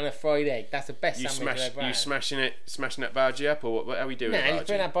bhaji, and a fried egg. That's the best sandwich I've ever had. You smashing that bhaji up, or what? How are we doing? No,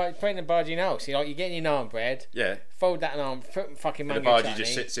 you're putting the bhaji now. So you're getting your naan bread. Yeah. Fold that naan, put fucking mango chutney. The bhaji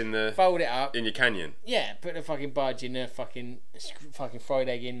just sits in the. Fold it up in your canyon. Yeah, put the fucking bhaji in there, fucking fried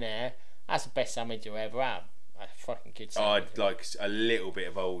egg in there. That's the best sandwich you'll ever have. A fucking good sandwich. I'd like a little bit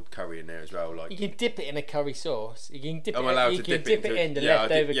of old curry in there as well. Like you can dip it in a curry sauce. You can dip I'm it. allowed You to can dip dip it in the yeah,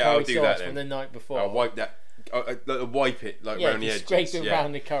 leftover curry sauce from the night before. I'll wipe that. Wipe it like around the edges. Scrape it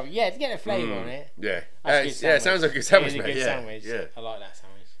around the curry. Yeah, to get a flavour on it. Yeah. It sounds like a good sandwich, mate. Sandwich. Yeah. I like that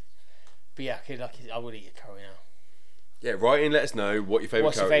sandwich. But yeah, I would eat a curry now. Yeah, write in, let us know what your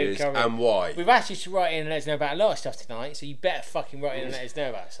favourite curry is and why. We've actually to write in and let us know about a lot of stuff tonight, so you better fucking write in and let us know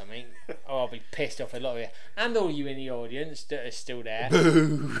about something. Or I'll be pissed off a lot of you. And all you in the audience that are still there.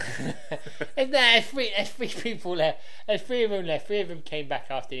 Boo! There's three people left. There's 3 of them left. 3 of them came back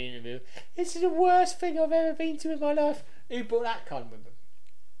after the interview. This is the worst thing I've ever been to in my life. Who brought that cunt with them?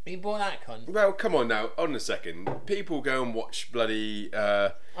 Who brought that cunt? Well, come on now, on a second. People go and watch bloody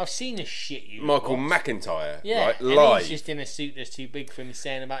I've seen the shit you Michael McIntyre, right, and live. he's just in a suit that's too big for him,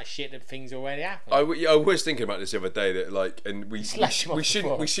 saying about shit that things already happened. I was thinking about this the other day, that like, and we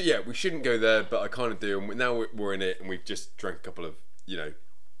shouldn't go there, but I kind of do. And now we're in it, and we've just drank a couple of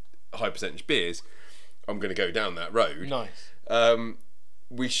high percentage beers. I'm going to go down that road. Nice.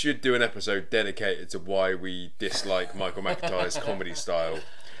 We should do an episode dedicated to why we dislike Michael McIntyre's comedy style.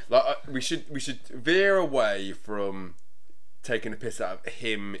 Like we should veer away from taking a piss out of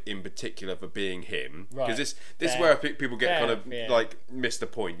him in particular for being him, because this is where people get like miss the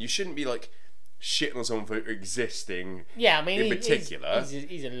point. You shouldn't be like shitting on someone for existing. Yeah, I mean, in particular,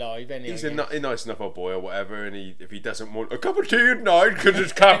 he's alive, anyway. He's a nice enough old boy or whatever, and if he doesn't want a cup of tea at night because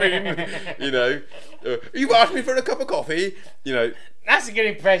it's caffeine, you asked me for a cup of coffee, That's a good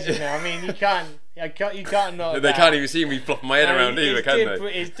impression. Now, I mean, you can't not. They can't even see me flopping my head around either, can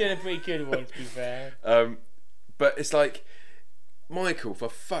they? He's doing a pretty good one, to be fair. But it's like, Michael, for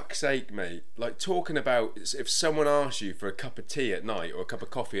fuck's sake, mate. Like, talking about if someone asks you for a cup of tea at night or a cup of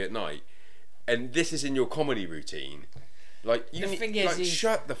coffee at night, and this is in your comedy routine, like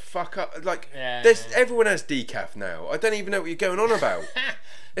shut the fuck up. Like, everyone has decaf now. I don't even know what you're going on about.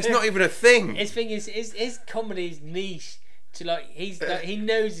 It's not even a thing. His thing is his comedy's niche. To he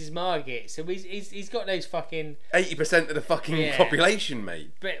knows his market, so he's got those fucking 80% of the fucking population,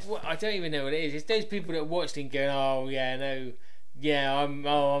 mate. But I don't even know what it is. It's those people that watched him going, I'm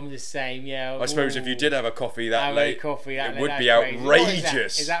the same. Yeah, I suppose if you did have a coffee that late, it would be crazy.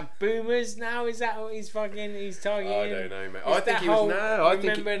 Outrageous. Is that boomers now? Is that what he's targeting? I don't know, mate. I think he was now.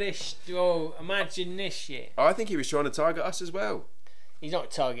 Remember this? Imagine this shit. I think he was trying to target us as well. He's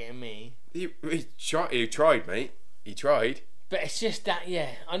not targeting me. He tried, mate. He tried. But it's just that,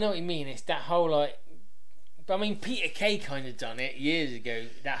 I know what you mean. It's that whole, like, But I mean, Peter Kay kind of done it years ago.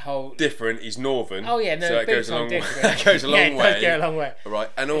 That whole different. He's northern. Oh yeah, no, so that goes a long way. That goes a long way. It does go a long way. Right,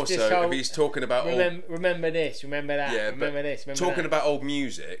 and it's also if he's talking about remember this, remember that, remember this, remember talking that. about old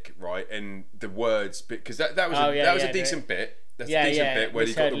music, right, and the words, because that was a decent bit. That's a decent bit where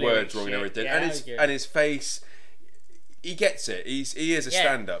he got the words wrong and everything, and his face. He gets it. He is a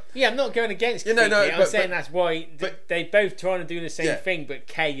stand-up. Yeah, I'm not going against. I'm saying that's why they both trying to do the same thing, but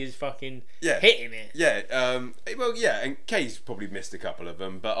Kay is fucking hitting it. Yeah. And Kay's probably missed a couple of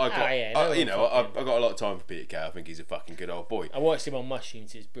them, but I've got a lot of time for Peter Kay. I think he's a fucking good old boy. I watched him on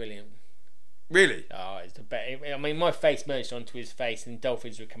Mushrooms. It's brilliant. Really? Oh, it's the best. I mean, my face merged onto his face, and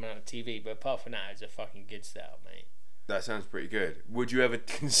dolphins were coming out of the TV. But apart from that, it's a fucking good setup, mate. That sounds pretty good. Would you ever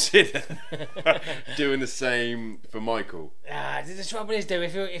consider doing the same for Michael? The trouble is, though,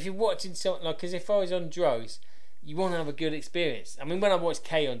 if you're watching something like, because if I was on drugs, you want to have a good experience. I mean, when I watched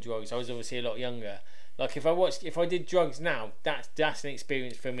Kay on drugs, I was obviously a lot younger. Like if I did drugs now, that's an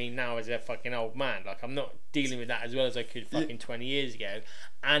experience for me now as a fucking old man. Like I'm not dealing with that as well as I could fucking 20 years ago.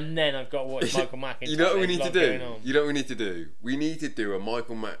 And then I've got to watch Michael McIntyre. You know what we need to do? You know what we need to do? We need to do a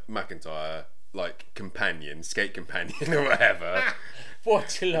Michael McIntyre like skate companion or whatever.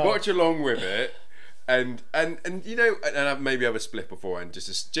 Watch along with it, and you know, and maybe have a split beforehand,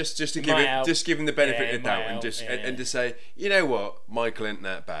 just to give him the benefit of the doubt, and just say, you know what, Michael ain't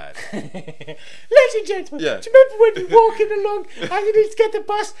that bad. Ladies and gentlemen, do you remember when you're walking along and you need to get the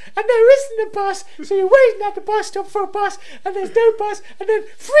bus and there isn't a bus, so you're waiting at the bus stop for a bus and there's no bus and then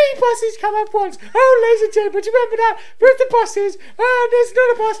 3 buses come at once. Oh, ladies and gentlemen, do you remember that? Where's the buses? Oh, there's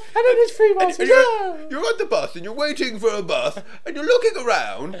not a bus and then there's 3 buses. You're on the bus and you're waiting for a bus and you're looking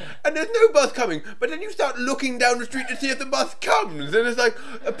around and there's no bus coming, but then you start looking down the street to see if the bus comes, and it's like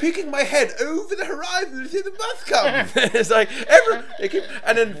peeking my head over the horizon to see if the bus comes. It's like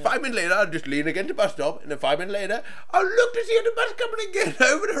and then 5 minutes later I'll just lean against the bus stop, and then 5 minutes later I'll look to see if the bus coming again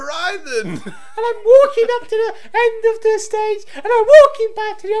over the horizon. And I'm walking up to the end of the stage, and I'm walking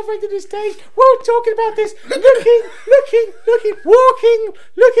back to the other end of the stage while talking about this, looking, walking,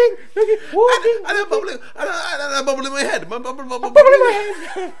 and I'm bubbling my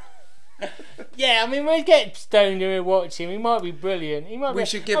head. Yeah, I mean, when we get stoned and we watch him, he might be brilliant. We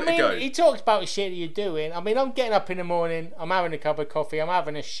should give it a go. He talks about the shit that you're doing. I mean, I'm getting up in the morning, I'm having a cup of coffee, I'm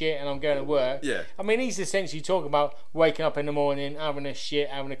having a shit, and I'm going to work. Yeah. I mean, he's essentially talking about waking up in the morning, having a shit,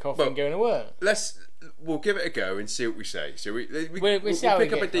 having a coffee, and going to work. We'll give it a go and see what we say. So we'll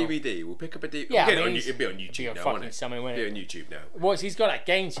pick up a DVD. We'll pick up a DVD. Yeah, it'll be on YouTube now, won't it? Be on YouTube now. He's got that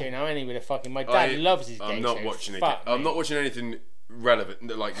game show now, anyway, with a fucking. My dad loves his game show. I'm not watching anything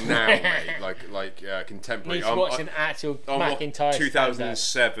relevant like now, mate. Like contemporary. He's watching actual McIntyre.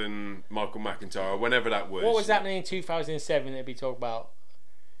 2007 Michael McIntyre, whenever that was. What was happening in 2007 that we talked about?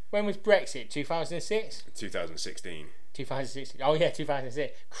 When was Brexit? 2006? 2016. 2016. Oh yeah,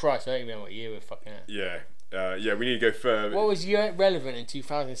 2006. Christ, I don't even know what year we're fucking at. Yeah. We need to go further. What was relevant in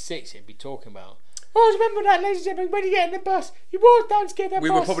 2006 it'd be talking about? Oh, remember that, ladies and gentlemen, when you get in the bus, you walk down to get that bus. We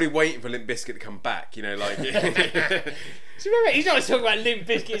were probably waiting for Limp Bizkit to come back, you know, like... Do you remember? He's not talking about Limp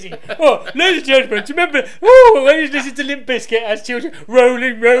Bizkit, is he? Oh, ladies and gentlemen, do you remember? Oh, when you listen to Limp Bizkit as children,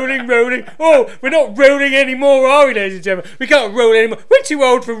 rolling. Oh, we're not rolling anymore, are we, ladies and gentlemen? We can't roll anymore. We're too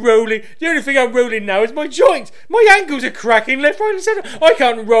old for rolling. The only thing I'm rolling now is my joints. My ankles are cracking left, right, and centre. I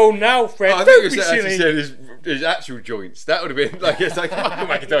can't roll now, Fred. Don't be silly. His actual joints. That would have been like, it's like Michael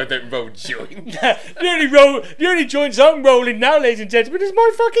McIntyre don't roll joints. The only joints I'm rolling now, ladies and gentlemen, is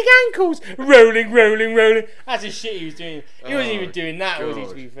my fucking ankles. Rolling. That's the shit he was doing. He wasn't even doing that, was he,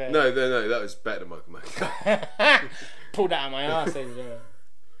 to be fair? No, that was better than Michael McIntyre. Pulled that out of my arse, ladies and gentlemen.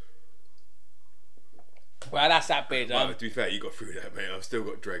 Well, that's that bit. To be fair, you got through that, mate. I've still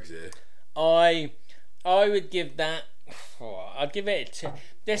got dregs here. I would give that. I'd give it.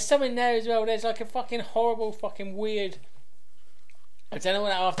 There's something there as well. There's like a fucking horrible, fucking weird. I don't know what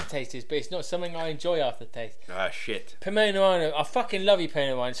that aftertaste is, but it's not something I enjoy aftertaste. Shit. Pomona, I fucking love you,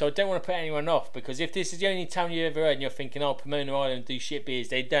 Pomona wine, so I don't want to put anyone off, because if this is the only town you ever heard and you're thinking, oh, Pomona Island do shit beers,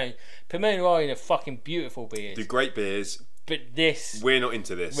 they don't. Pomona Island are fucking beautiful beers. Do great beers. But this... We're not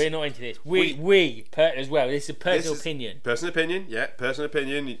into this. We as well. This is a personal opinion. Personal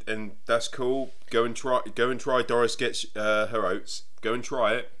opinion, and that's cool. Go and try Doris Gets Her Oats. Go and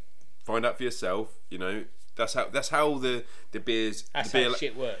try it. Find out for yourself, you know. That's how the beers. That's the beer how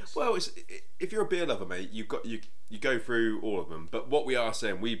shit works. Well, if you're a beer lover, mate, you go through all of them. But what we are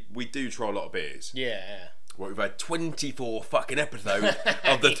saying, we do try a lot of beers. Yeah. Well, we've had 24 fucking episodes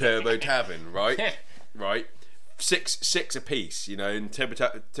of the Turbo Tavern, right? Right. Six a piece, you know. And Turbo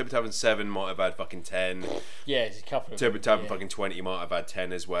Tavern 7 might have had fucking 10. Yeah, there's a couple of Turbo Tavern fucking 20 might have had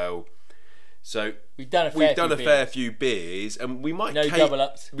 10 as well. So we've done a fair few beers, and we might double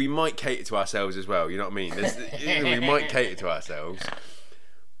ups. We might cater to ourselves as well. You know what I mean? We might cater to ourselves,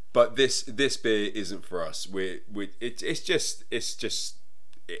 but this beer isn't for us.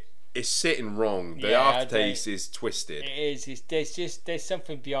 It's sitting wrong. The aftertaste is twisted. It is. There's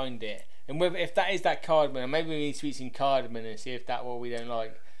something behind it, and if that is that cardamom, maybe we need to eat some cardamom and see if that's what we don't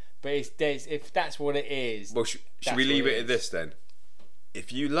like. But if that's what it is. Well, should we leave it at this then?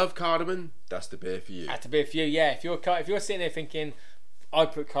 If you love cardamom, that's the beer for you. That's the beer for you, yeah. If you're sitting there thinking, I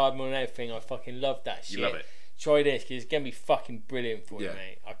put cardamom on everything, I fucking love that shit. You love it. Try this, because it's going to be fucking brilliant for you,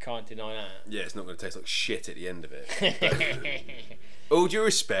 mate. I can't deny that. Yeah, it's not going to taste like shit at the end of it. All due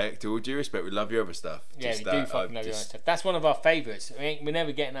respect, we love your other stuff. Yeah, we do fucking love your other stuff. That's one of our favourites. We're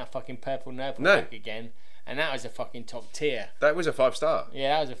never getting that fucking purple nurple back again. And that was a fucking top tier. That was a 5-star.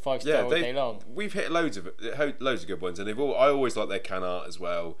 Yeah, that was a 5-star all day long. We've hit loads of good ones, and I always like their can art as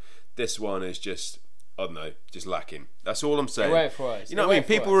well. This one is just, I don't know, just lacking. That's all I'm saying. It worked for us. You know what I mean?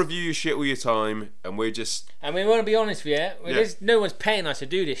 People review your shit all your time, and we're just... And we want to be honest with you. No one's paying us to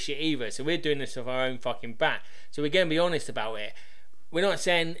do this shit either, so we're doing this off our own fucking back. So we're going to be honest about it. We're not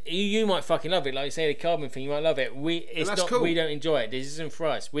saying you might fucking love it, like you say the carbon thing. You might love it. Cool. We don't enjoy it. This isn't for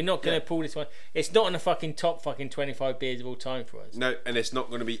us. We're not going to pull this one. It's not in the fucking top fucking 25 beers of all time for us. No, and it's not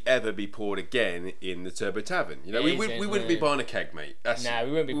going to ever be poured again in the Turbo Tavern. You know, we wouldn't be buying a keg, mate. No,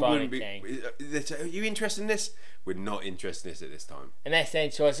 we wouldn't be buying a keg. Are you interested in this? We're not interested in this at this time. And they're saying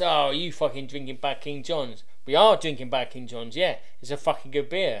to us, "Oh, are you fucking drinking Bad King John's?" We are drinking Bad King John's. Yeah, it's a fucking good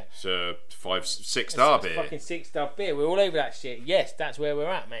beer. It's a 5-6-star beer. It's a fucking 6-star beer. We're all over that shit. Yes, that's where we're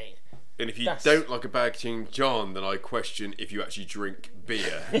at, mate. And if you don't like a Bad King John, then I question if you actually drink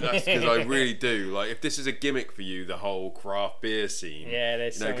beer. That's because I really do. Like, if this is a gimmick for you, the whole craft beer scene. Yeah,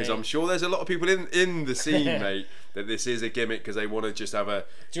 there's because I'm sure there's a lot of people in the scene, mate, that this is a gimmick because they want to just have a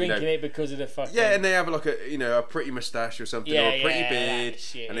drinking it because of the fucking and they have like a pretty moustache or something, or a pretty beard,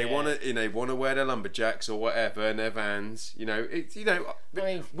 and they want to wear their lumberjacks or whatever and their Vans.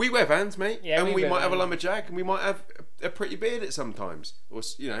 We wear Vans, mate, and we might have a lumberjack and we might have a pretty beard at sometimes, or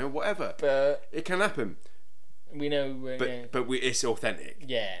whatever. But it can happen. We know, it's authentic.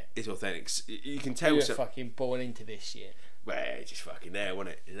 Yeah, it's authentic. You can tell. We were fucking born into this shit. Well, it's just fucking there,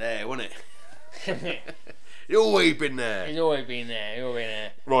 wasn't it? It's there, wasn't it? It's always been there. It's always been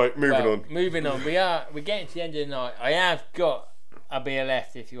there. Right, moving on. We're getting to the end of the night. I have got a beer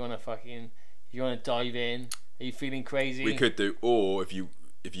left. If you want to dive in. Are you feeling crazy? We could do, or if you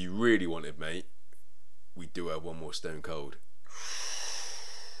really wanted, mate, we do have one more Stone Cold.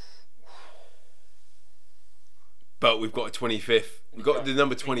 But we've got a 25th. We've got the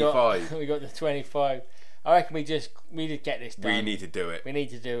number 25. We got the 25. I reckon we just get this done. We need to do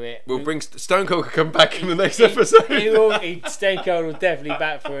it. We'll bring Stone Cold could come back in the next episode. Stone Cold will definitely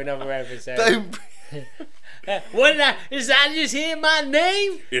back for another episode. Don't. Is that just hear my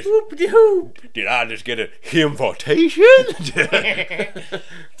name? Did I just get an invitation?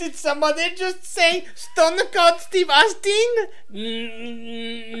 Did somebody just say Stone Cold Steve Austin?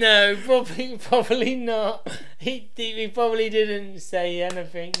 No, probably not. He probably didn't say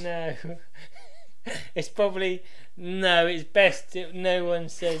anything. No. It's probably it's best if no one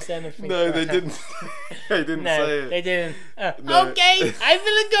says anything. No, they didn't. They didn't say it. They didn't. No. Okay, I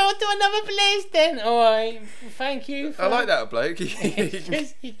will go to another place then. Alright, thank you. I like that bloke.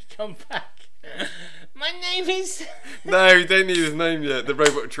 He come back. My name is. No, you don't need his name yet. The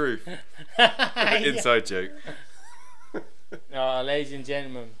Robot of Truth. Inside joke. Oh, ladies and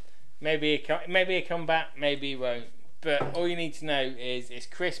gentlemen, maybe he'll come back, maybe he won't. But all you need to know is it's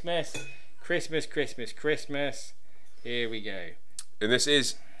Christmas. Christmas. Here we go. And this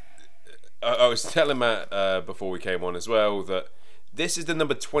is... I was telling Matt before we came on as well that this is the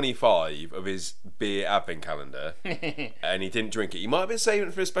number 25 of his beer advent calendar. And he didn't drink it. He might have been saving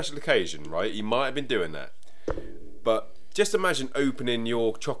it for a special occasion, right? He might have been doing that. But just imagine opening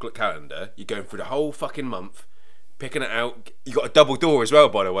your chocolate calendar. You're going through the whole fucking month, picking it out. You got a double door as well,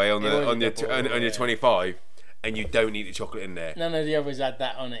 by the way, on your 25. And you don't need the chocolate in there. None of the others had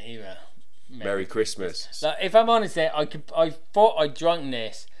that on it either. Merry Christmas. Like, if I'm honest, I thought I'd drunk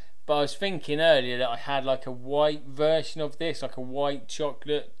this, but I was thinking earlier that I had like a white version of this, like a white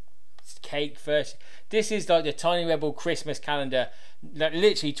chocolate cake version. This is like the Tiny Rebel Christmas calendar, like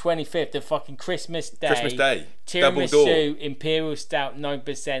literally 25th, the fucking Christmas Day. Tiramisu Imperial Stout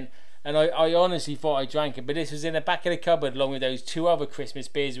 9%. And I honestly thought I drank it, but this was in the back of the cupboard along with those two other Christmas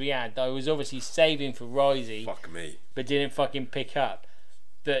beers we had that I was obviously saving for Risey. Fuck me. But didn't fucking pick up.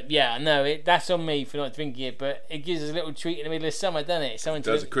 But yeah, no, that's on me for not drinking it, but it gives us a little treat in the middle of summer, doesn't it?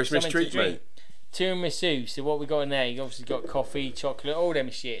 Does a Christmas treat, mate. Tiramisu. So what we got in there? You obviously got coffee, chocolate, all them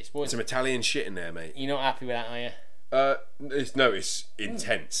shits. Some Italian shit in there, mate. You're not happy with that, are you? It's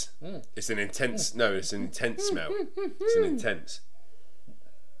intense. It's an intense. No, it's an intense smell. It's an intense.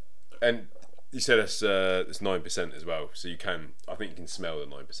 And you said it's 9% as well, so I think you can smell the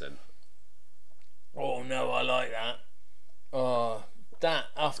 9%. Oh no, I like that. Oh, that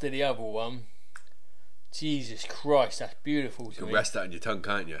after the other one. Jesus Christ, that's beautiful to me. You can rest that on your tongue,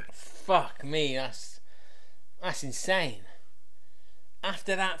 can't you? Fuck me, that's insane.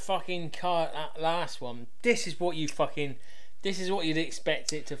 After that fucking that last one, this is what you'd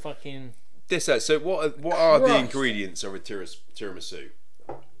expect it to fucking. So what are the ingredients of a tiramisu?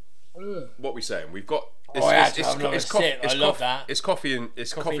 What are we saying? We've got. It's coffee and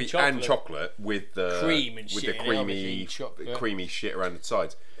chocolate with the cream and with the creamy shit around the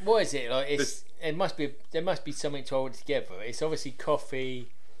sides. What is it like? There must be something to hold it together. It's obviously coffee,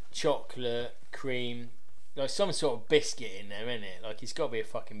 chocolate, cream, like some sort of biscuit in there, isn't it? Like it's got to be a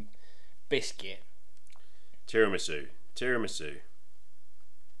fucking biscuit. Tiramisu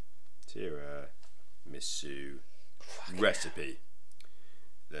recipe.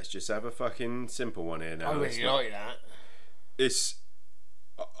 Let's just have a fucking simple one here now. I really like that.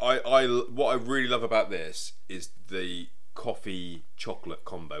 What I really love about this is the coffee chocolate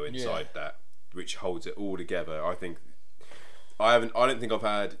combo inside that, which holds it all together. I don't think I've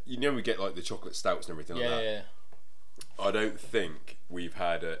had. We get like the chocolate stouts and everything like that. Yeah. I don't think we've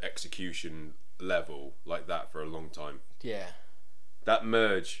had an execution level like that for a long time. Yeah. That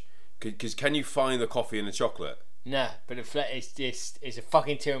merge, because can you find the coffee and the chocolate? Nah, but it's a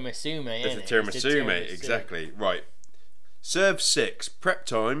fucking tiramisu, mate. It's a tiramisu, mate. Exactly. Right. Serve 6. Prep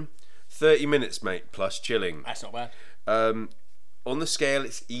time 30 minutes, mate. Plus chilling. That's not bad. On the scale,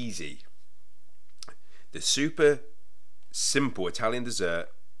 it's easy. The super simple Italian dessert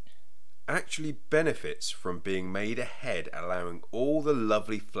actually benefits from being made ahead, allowing all the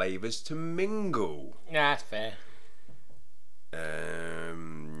lovely flavours to mingle. Nah, that's fair.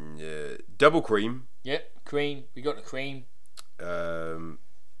 Double cream. Yep, cream. We got the cream.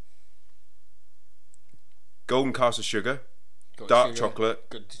 Golden caster sugar. Dark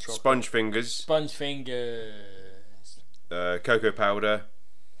chocolate. Sponge fingers. Cocoa powder.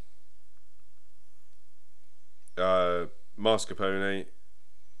 Mascarpone.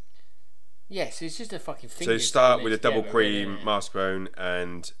 Yes, it's just a fucking finger. So start with a double cream, mascarpone,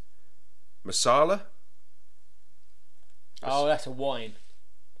 and masala. Oh, that's a wine.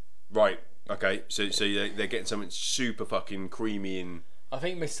 Right. Okay. So they're getting something super fucking creamy and. I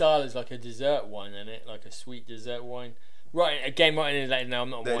think masala's like a dessert wine, isn't it? Like a sweet dessert wine. Right. Again, right in there. No, I'm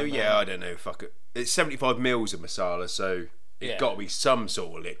not a wine man. I don't know. Fuck it. It's 75 mils of masala, so it's got to be some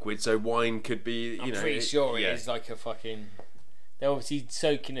sort of liquid. So wine could be. I'm pretty sure it is like a fucking. They're obviously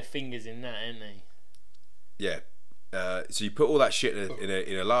soaking the fingers in that, aren't they? Yeah. So you put all that shit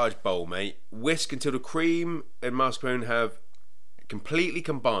in a large bowl, mate. Whisk until the cream and mascarpone have completely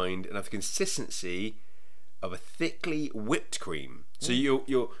combined and have the consistency of a thickly whipped cream. So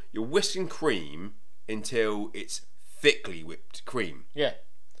you're whisking cream until it's thickly whipped cream. Yeah.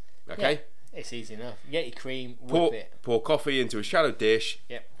 Okay. Yeah, it's easy enough. Get your cream, whip it. Pour coffee into a shallow dish.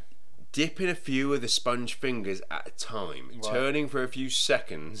 Yep. Dip in a few of the sponge fingers at a time, turning for a few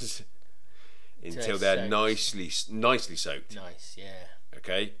seconds until they're nicely soaked. Nice, yeah.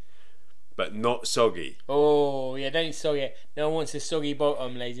 Okay, but not soggy. Oh yeah, don't soggy it. No one wants a soggy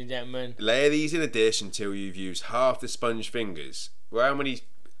bottom, ladies and gentlemen. Layer these in a dish until you've used half the sponge fingers. Well, how many?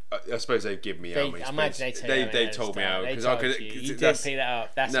 I suppose they've given me how many. I imagine they told me how because I could. You didn't pick that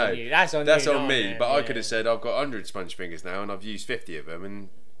up. That's on you. That's on me. But I could have said I've got 100 sponge fingers now, and I've used 50 of them, and.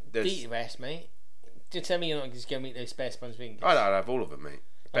 Eat the rest, mate. Just tell me you're not just going to eat those spare sponge fingers. I'd have all of them, mate.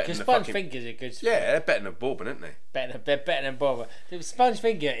 Because sponge fingers are good. Yeah, they're better than bourbon, aren't they? They're better than bourbon. The sponge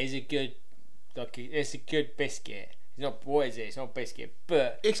finger is a good, it's a good biscuit. It's not, what is it? It's not biscuit,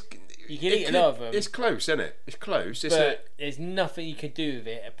 but you can eat a lot of them. It's close, isn't it? It's close. There's nothing you can do with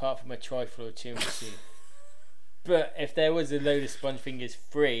it apart from a trifle or tiramisu. But if there was a load of sponge fingers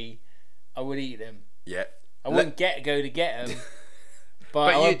free, I would eat them. Yeah. I wouldn't go to get them.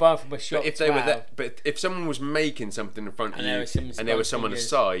 But I won't buy from a shop. But if someone was making something in front of you and there was someone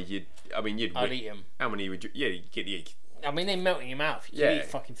aside, I'd eat them. How many would you? Yeah, you could eat. I mean, they melt in your mouth. You could eat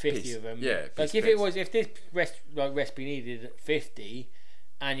fucking 50 of them. Yeah. Like if this recipe needed 50,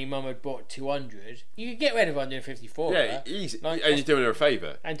 and your mum had bought 200, you could get rid of 154. Yeah, easy. And you're doing her a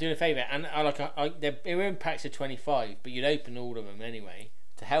favour. And they were in packs of 25, but you'd open all of them anyway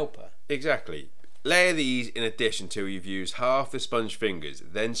to help her. Exactly. Layer these in a dish until you've used half the sponge fingers,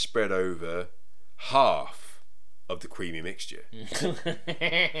 then spread over half of the creamy mixture.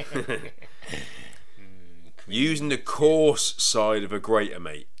 Using the coarse side of a grater,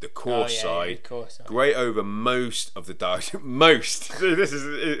 mate. The coarse side. Grate over most of the dark. Most. This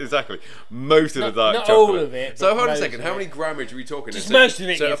is exactly most of the dark not chocolate. All of it. So hold on a second. How many grammage are we talking? Just most of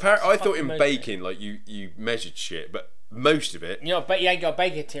it. So I thought in baking, like you measured shit, but most of it. You know, but you ain't got to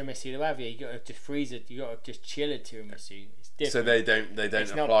bake a tiramisu, have you? You got to just freeze it. You got to just chill a tiramisu. It's different. So they don't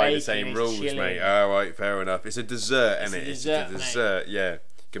apply the same rules, chilling. Mate. All right, fair enough. It's a dessert, isn't it? It's a dessert. Yeah, you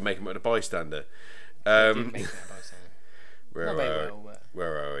can make them with a bystander. Where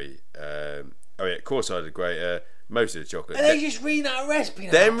are we? Coarse-sided grater, most of the chocolate. And they just read that recipe.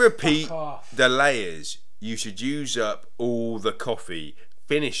 Then repeat the layers. You should use up all the coffee,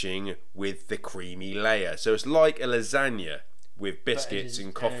 finishing with the creamy layer. So it's like a lasagna with biscuits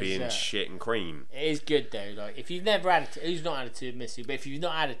and coffee and shit and cream. It is good though. Like if you've never had it, who's not had a tiramisu? But if you've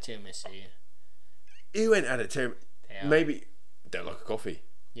not had a tiramisu, who ain't had a tiramisu? Maybe don't like a coffee.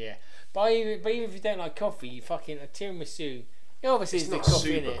 Yeah. But even if you don't like coffee, you fucking a tiramisu. Obviously, it's not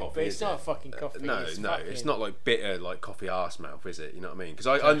coffee in it, coffee, but it's not fucking coffee. It's not like bitter like coffee arse mouth, is it? You know what I mean? Because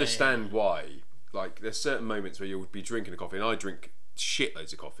I understand why. Like, there's certain moments where you'll be drinking a coffee, and I drink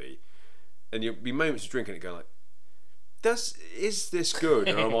shitloads of coffee, and you'll be moments of drinking it going like, is this good,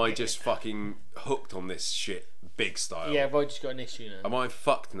 or am I just fucking hooked on this shit big style? Yeah, have I just got an issue now? Am I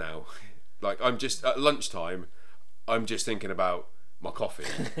fucked now? Like, I'm just at lunchtime, I'm just thinking about my coffee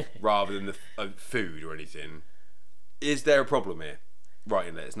rather than the food or anything. Is there a problem here? Right,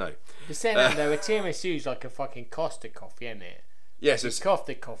 and let us know. But saying that though, a tiramisu's like a fucking Costa coffee, isn't it? Yes, yeah, so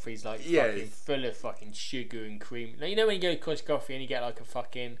Costa coffee's like fucking full of fucking sugar and cream. Like, you know when you go to Costa Coffee and you get like a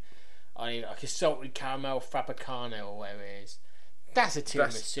fucking, like a salted caramel frappuccino or whatever it is. That's a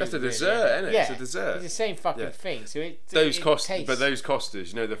tiramisu. That's a dessert, really, isn't it? Yeah, it's a dessert. It's the same fucking thing. So those Costas,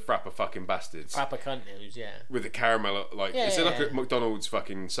 you know, the frappa fucking bastards. Frappuccinos, yeah. With the caramel, like it's like a McDonald's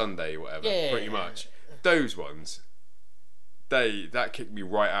fucking sundae or whatever, pretty much. Those ones, that kicked me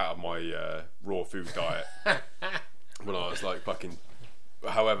right out of my raw food diet when I was like fucking,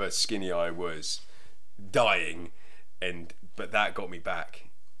 however skinny I was, dying, but that got me back.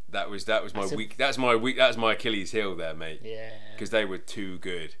 That was my weak. That's my Achilles heel there, mate. Yeah. Because they were too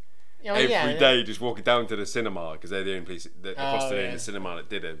good. Every day, just walking down to the cinema because they're the only place that in the cinema that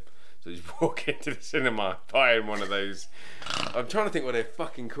did them. So you just walk into the cinema, buying one of those. I'm trying to think what they're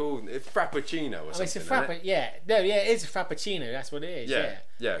fucking called. It's Frappuccino or something. It's a Frappuccino. Yeah, no, yeah, it is a Frappuccino. That's what it is.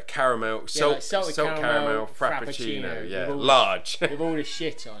 Yeah. Caramel, salt caramel, Frappuccino. Yeah, large with all the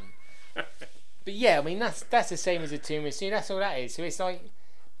shit on. But yeah, I mean that's the same as a tiramisu. That's all that is. So it's like.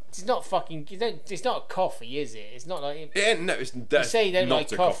 It's not fucking. It's not coffee, is it? It's not like. Yeah, no, it's. You say you don't like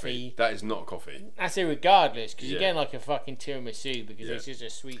coffee. That is not coffee. That's irregardless, because you're getting like a fucking tiramisu because it's just a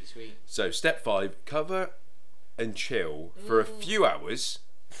sweet. So step 5: cover and chill for a few hours.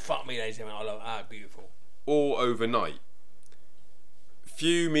 Fuck me, ladies and gentlemen. I love that. Beautiful. Or overnight.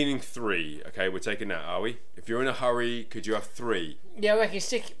 Few meaning 3. Okay, we're taking that, are we? If you're in a hurry, could you have 3? Yeah, I reckon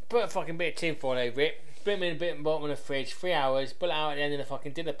put a fucking bit of tinfoil over it. Put them in a bit in the bottom of the fridge, 3 hours, pull it out at the end of the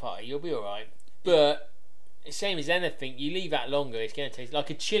fucking dinner party, you'll be alright. But the same as anything, you leave that longer, it's going to taste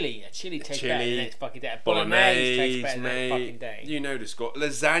like a chili. A chili tastes better the next fucking day. Bolognese tastes better the next fucking day. You know the Scott.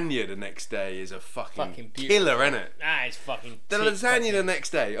 Lasagna the next day is a fucking killer, isn't it? That is fucking. The lasagna the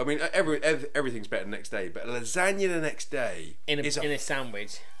next day. I mean, everything's better the next day, but lasagna the next day in a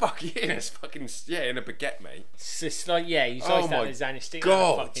sandwich. Fuck yeah, in a fucking in a baguette, mate. It's like you slice that lasagna, stick it in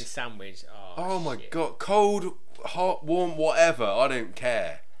a fucking sandwich. Oh my god, cold, hot, warm, whatever. I don't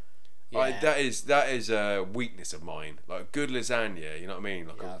care. Yeah. That is a weakness of mine. Like good lasagna, you know what I mean?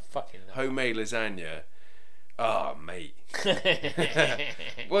 Like homemade lasagna. Oh, mate.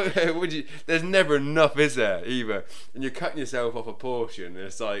 There's never enough, is there? Either, and you're cutting yourself off a portion, and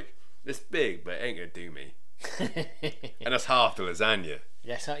it's like it's big, but it ain't gonna do me. And that's half the lasagna.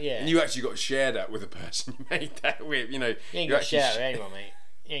 Yes, yeah. And you actually got to share that with the person you made that with. You know, you ain't got to share it with anyone, mate.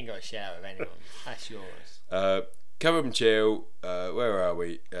 You ain't got to share it with anyone. That's yours. Cover up and chill. Where are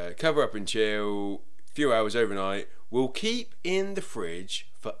we? Cover up and chill. Few hours overnight. We'll keep in the fridge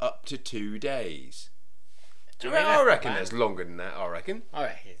for up to 2 days. I reckon there's longer than that. I reckon.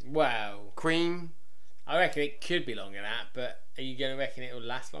 Wow. Cream. I reckon it could be longer than that, but are you going to reckon it will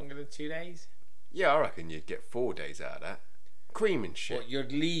last longer than 2 days? Yeah, I reckon you'd get 4 days out of that. Cream and shit. What,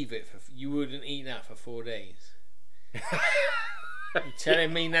 you'd leave it for? You wouldn't eat that for 4 days. You're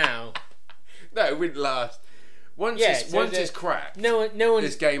telling me now? No, it wouldn't last. Once it's cracked. No one.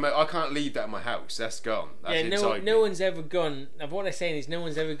 This game, I can't leave that in my house. That's gone. That's no one's ever gone. What they're saying is, no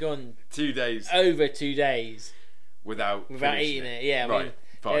one's ever gone 2 days over 2 days without eating it. Yeah, right.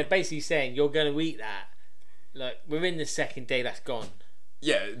 I mean, they're basically saying you're going to eat that like within the second day, that's gone.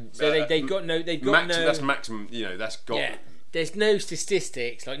 Yeah. So they've got no. That's maximum. That's got. Yeah. There's no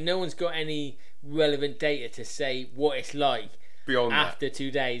statistics. Like no one's got any relevant data to say what it's like beyond after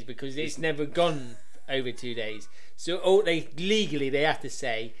 2 days, because it's never gone over 2 days. So legally they have to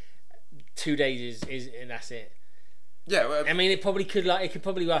say 2 days is and that's it. Yeah, well, I mean, it could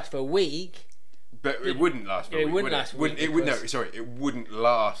probably last for a week, but it wouldn't last for a week. It wouldn't last. It wouldn't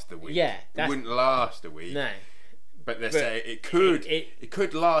last a week. Yeah, it wouldn't last a week. No, but they say it could. It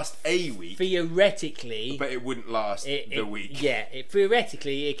could last a week theoretically, but it wouldn't last the week. Yeah,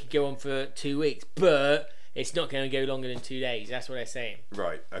 theoretically it could go on for 2 weeks, but it's not going to go longer than 2 days. That's what they're saying.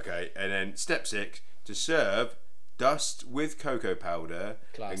 Right. Okay. And then step 6: to serve, dust with cocoa powder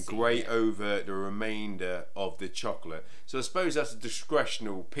and grate over the remainder of the chocolate. So I suppose that's a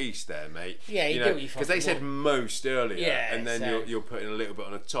discretional piece there, mate. Yeah, you do what you because they said most earlier, yeah, and then you're putting a little bit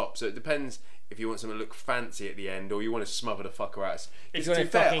on the top. So it depends if you want something to look fancy at the end, or you want to smother the fucker out. If you want to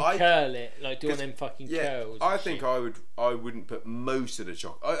fucking curl it, like do one of them fucking curls. I think I wouldn't put most of the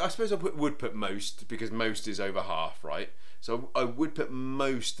chocolate. I suppose I would put most, because most is over half, right? So I would put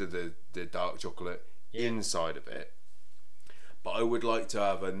most of the dark chocolate inside of it, but I would like to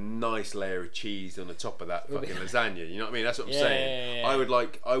have a nice layer of cheese on the top of that fucking lasagna. You know what I mean? That's what I'm saying. Yeah. I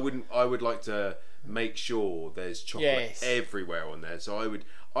would like to make sure there's chocolate everywhere on there. So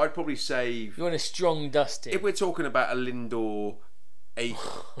I'd probably save. You want a strong dusting. If we're talking about a Lindor 8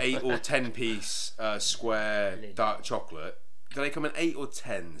 or 10 piece square dark chocolate, do they come in 8 or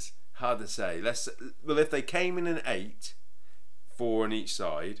 10s? Hard to say. Well, if they came in an 8, 4 on each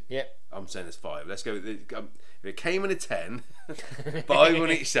side. Yep. I'm saying it's 5. Let's go. If it came in a 10, 5 on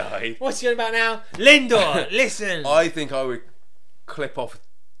each side. What's you on about now, Lindor? Listen. I think I would clip off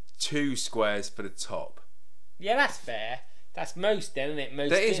 2 squares for the top. Yeah, that's fair. That's most, then, isn't it?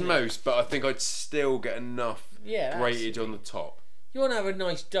 Most. That is most, but I think I'd still get enough gratage on the top. You want to have a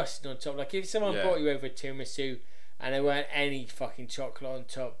nice dusting on top. Like if someone brought you over a tiramisu and there weren't any fucking chocolate on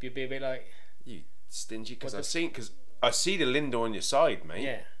top, you'd be a bit like, you stingy. Because I see the Lindor on your side, mate.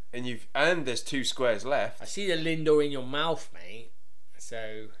 Yeah. And there's 2 squares left. I see the Lindor in your mouth, mate.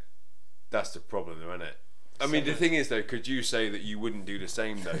 So that's the problem, though, isn't it? I mean, the thing is, though, could you say that you wouldn't do the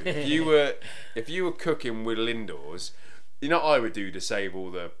same, though? if you were cooking with Lindors, you know what I would do to save all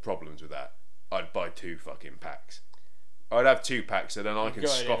the problems with that? I'd buy 2 fucking packs. I'd have 2 packs, so then I can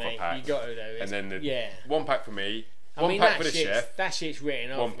scoff a pack. You got to, though. And then 1 pack for me, I mean, pack for the chef. That shit's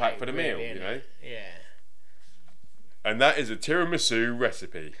written off. 1 pack for the meal, really, you know? Yeah. And that is a tiramisu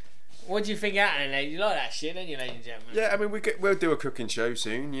recipe. What do you think of that, ladies? You like that shit, don't you, ladies and gentlemen? Yeah, I mean, we'll do a cooking show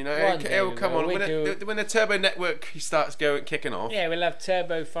soon, you know. It'll come on. When the Turbo Network starts kicking off. Yeah, we'll have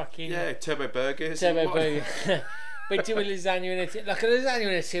turbo fucking... Yeah, turbo burgers. Turbo burgers. But do a lasagna and a lasagna and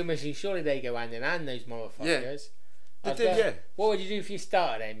a tiramisu, surely they go hand in hand, those motherfuckers. Yeah. What would you do for your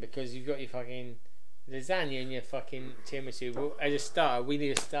starter then? Because you've got your fucking lasagna and your fucking tiramisu. Well, as a starter, we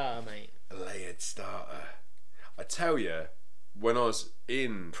need a starter, mate. A layered starter. I tell you, when I was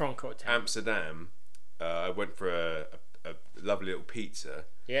in Amsterdam, I went for a lovely little pizza.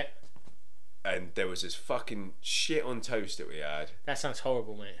 Yeah. And there was this fucking shit on toast that we had. That sounds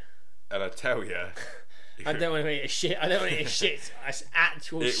horrible, mate. And I tell you, I don't want to eat a shit. I don't want to eat a shit. That's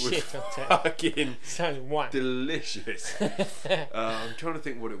actual shit. It was fucking sounds whack. Delicious. I'm trying to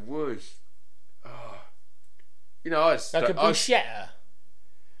think what it was. You know, I was like a bruschetta.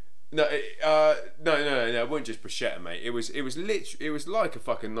 No, it wasn't just bruschetta, mate. It was like a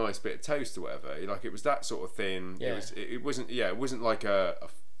fucking nice bit of toast or whatever. Like it was that sort of thing. Yeah. It wasn't like a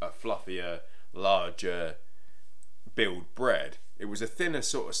fluffier, larger build bread. It was a thinner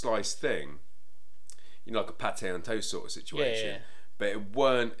sort of sliced thing. You know, like a pate on toast sort of situation. Yeah. But it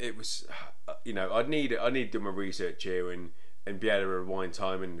weren't. It was. You know, I'd need to do my research here and be able to rewind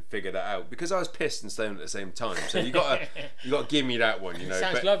time and figure that out, because I was pissed and stoned at the same time. So you got to give me that one, you know.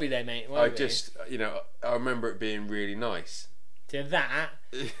 Sounds lovely though, mate. I remember it being really nice. To that,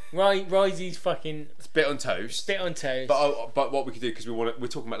 Risey's fucking bit on toast. But what we could do, because we're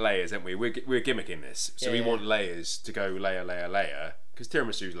talking about layers, aren't we? We're gimmicking this, so we want layers to go layer, because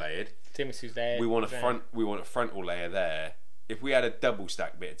tiramisu's layered. We want a frontal layer there. If we had a double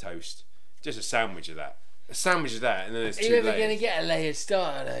stack bit of toast, just a sandwich of that. And then there's 2 layers. Are you ever going to get a layered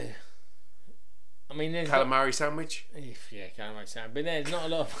starter though? I mean, there's calamari sandwich. Yeah, calamari sandwich. But there's not a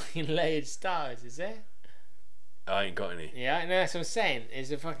lot of fucking layered starters, is there? I ain't got any. Yeah, no, that's what I'm saying.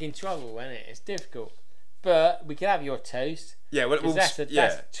 It's a fucking trouble, isn't it? It's difficult. But we could have your toast. Yeah, well, that's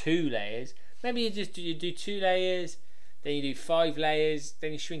 2 layers. Maybe you do 2 layers, then you do 5 layers,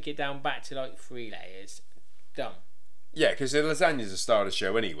 then you shrink it down back to like 3 layers. Done. Yeah, because the lasagna's a star of the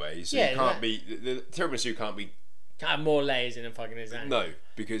show anyway, so you can't be... The tiramisu can't be... Can't have more layers in a fucking lasagna. No,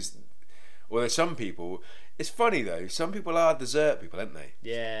 because... Well, there's some people... It's funny, though. Some people are dessert people, aren't they?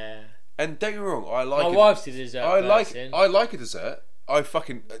 Yeah. And don't get me wrong, I like... My wife's a dessert person. I like a dessert. I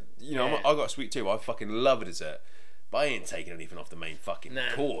fucking... I got a sweet tooth. I fucking love a dessert. But I ain't taking anything off the main fucking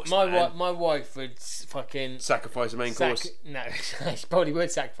course, my wife would fucking... Sacrifice the main course? No, she probably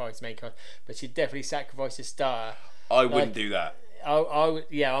would sacrifice the main course, but she'd definitely sacrifice a starter. I wouldn't do that.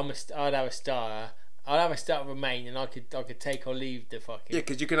 I'd have a starter. I'd have a starter with main, and I could take or leave the fucking... Yeah,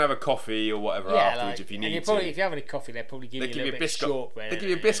 because you can have a coffee or whatever afterwards if you need to. If you're having a coffee, they'll probably give you a little bit of shortbread. They give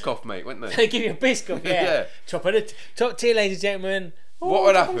you a Biscoff, mate, wouldn't they? They give you a Biscoff, yeah. Top tier, ladies and gentlemen. What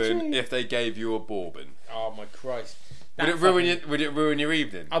would happen if they gave you a bourbon? Oh my Christ! Would it ruin your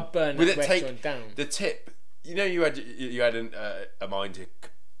evening? I'd burn that restaurant down. The tip, you had a mind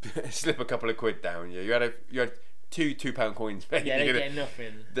to slip a couple of quid down. Yeah, you had £2 coins. Mate. Yeah, they get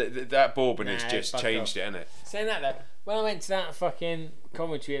nothing. That bourbon has just changed it, hasn't it? Saying that though, when I went to that fucking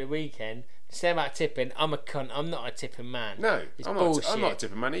commentary at the weekend, say about tipping, I'm a cunt. I'm not a tipping man. No, I'm not a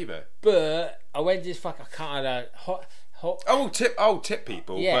tipping man either. But I went to this I can't have a hot. I'll tip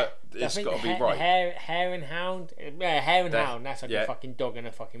people, but it's got to be right. Hare and Hound. Yeah, Hare and Hound. That's like a fucking dog and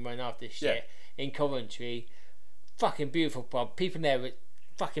a fucking run after shit in Coventry. Fucking beautiful pub. People there were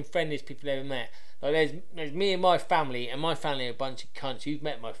fucking friendliest people I ever met. Like there's me and my family are a bunch of cunts. You've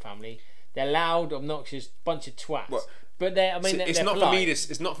met my family. They're loud, obnoxious, bunch of twats. What? But it's they're not polite.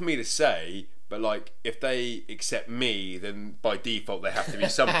 It's not for me to say. But like, if they accept me, then by default they have to be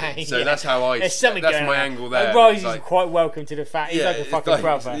something. So that's how I. That's my angle there. Rose is quite welcome to the fact he's like a fucking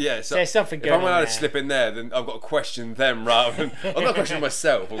brother. Yeah, so there's something going on. If I'm allowed to slip in there, then I've got to question them rather than I'm not questioning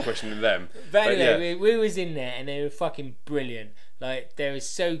myself. I'm questioning them. But anyway, we was in there and they were fucking brilliant. Like they were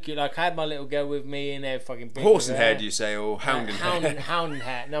so good. Like I had my little girl with me and they were fucking brilliant. Horse and hair, do you say, or hound and hair? Hound and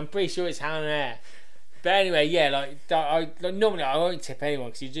hair. No, I'm pretty sure it's hound and hair. But anyway, normally I won't tip anyone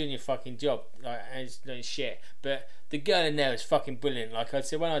because you're doing your fucking job, and it's shit. But the girl in there was fucking brilliant. Like I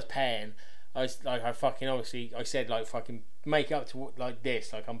said, when I was paying, I said like fucking make up to like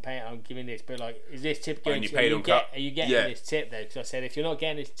this. Like I'm giving this, but like is this tip going? Are you getting this tip though? Because I said if you're not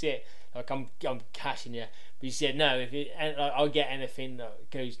getting this tip, like I'm cashing you. But you said no. I'll get anything that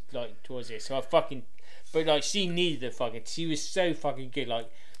goes like towards this. So but like she needed the fucking. She was so fucking good.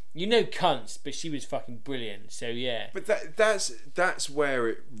 Like. Cunts, but she was fucking brilliant. So yeah. But that's where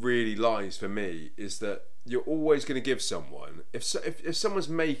it really lies for me. Is that you're always going to give someone if someone's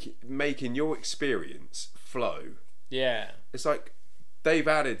making your experience flow. Yeah. It's like they've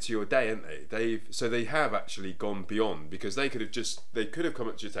added to your day, haven't they? They have actually gone beyond because they could have come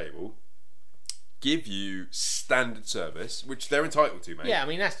up to your table. Give you standard service, which they're entitled to, mate. Yeah, I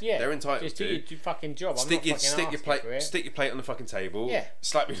mean they're entitled just to. Just do your fucking job. Stick your plate on the fucking table. Yeah.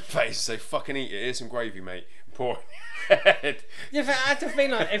 Slap me in the face. Say fucking eat it. Here's some gravy, mate. Pour it in your head. Yeah, but I had to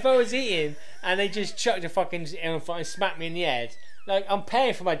think like if I was eating and they just chucked a fucking and smacked me in the head. Like I'm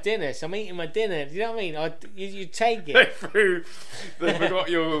paying for my dinner, so I'm eating my dinner. Do you know what I mean? You take it. They forgot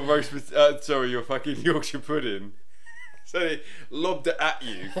your your fucking Yorkshire pudding. So they lobbed it at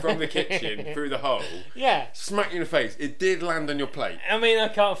you from the kitchen through the hole. Yeah. Smacked you in the face. It did land on your plate. I mean, I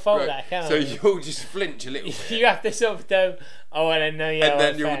can't fault that, can I? So you'll just flinch a little bit. You have to sort of go, oh, I don't know, and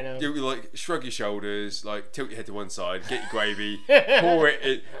then you'll like shrug your shoulders, like tilt your head to one side, get your gravy, pour it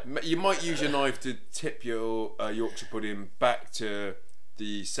in. You might use your knife to tip your Yorkshire pudding back to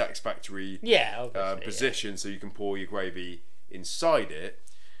the satisfactory position so you can pour your gravy inside it.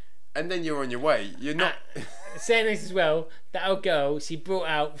 And then you're on your way. You're not saying this as well. That old girl, she brought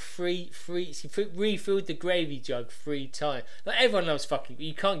out she refilled the gravy jug 3 times. Like everyone loves fucking.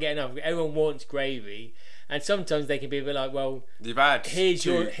 You can't get enough. Everyone wants gravy, and sometimes they can be a bit like, well, here's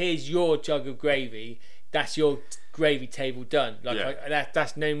your jug of gravy. That's your gravy table done.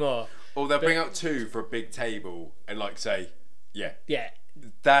 That's no more. Or they'll bring out 2 for a big table and like say,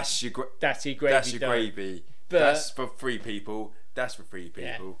 that's your gravy. That's your gravy. But that's for 3 people. That's for 3 people.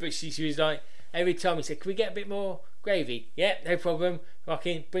 Yeah, but she was like, every time he said, can we get a bit more gravy? Yeah, no problem.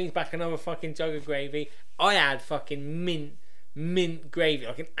 Fucking brings back another fucking jug of gravy. I had fucking mint gravy,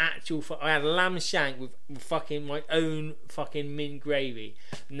 like an actual. I had lamb shank with fucking my own fucking mint gravy.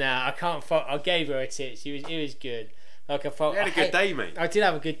 Nah, I can't. I gave her a tip. It was good. Like I thought, you had a good day, mate. I did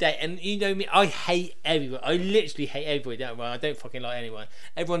have a good day, and you know me, I hate everyone. I literally hate everybody. I don't fucking like anyone.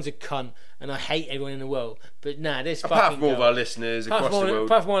 Everyone's a cunt, and I hate everyone in the world. But nah, this apart from all of our listeners across the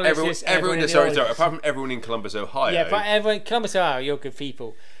world, apart from everyone in Columbus, Ohio. Yeah, but everyone in Columbus, Ohio, you're good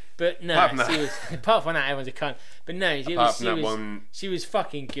people. But no, apart from that, everyone's a cunt. But no, she was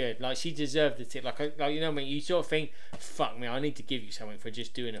fucking good. Like, she deserved the tip. Like you know what I mean? You sort of think, fuck me, I need to give you something for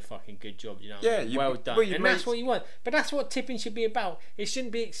just doing a fucking good job. You know what I mean? Well done. Well, and that's what you want. But that's what tipping should be about. It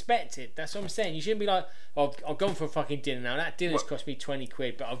shouldn't be expected. That's what I'm saying. You shouldn't be like, oh, I've gone for a fucking dinner now. That dinner's cost me 20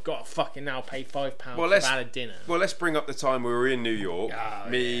 quid, but I've got to fucking now pay £5 for a dinner. Well, let's bring up the time we were in New York.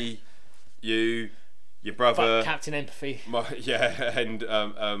 Me, you, your brother, fuck Captain Empathy. And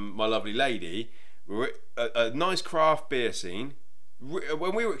my lovely lady. We were at a nice craft beer scene.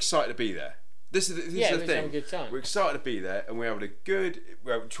 When we were excited to be there. This is the thing. Having a good time. We're excited to be there, and we're having a good.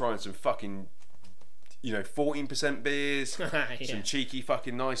 We're trying some fucking, 14% beers, some cheeky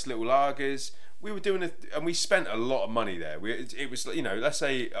fucking nice little lagers. We were doing and we spent a lot of money there. It was let's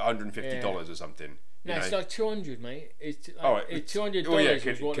say $150 or something. No, it's like 200, mate. It's $200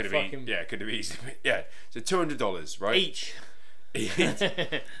 was what the fucking... Yeah, could have easily... Yeah, so $200, right? Each.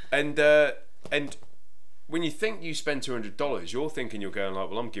 And when you think you spend $200, you're thinking you're going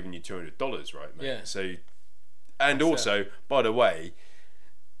like, well, I'm giving you $200, right, mate? Yeah. So, and also, by the way,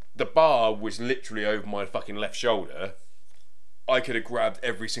 the bar was literally over my fucking left shoulder. I could have grabbed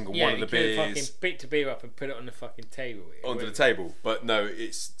every single one of the beers. Yeah, you could have fucking picked a beer up and put it on the fucking table. Onto the table. But no,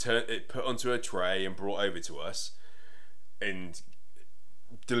 it put onto a tray and brought over to us and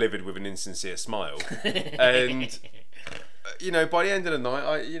delivered with an insincere smile. And, by the end of the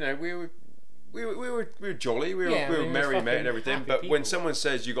night, we were jolly, we were merry, mate, and everything. But when someone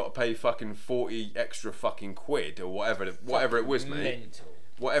says you got to pay fucking 40 extra fucking quid or whatever it was, mate,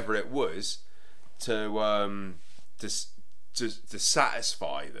 whatever it was, to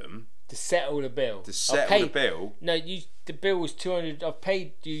satisfy them, to settle the bill, No, the bill was 200. I've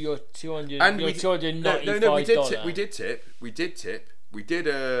paid you your 200. And your $295. No, we did tip. We did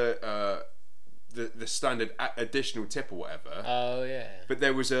the standard additional tip or whatever. Oh yeah. But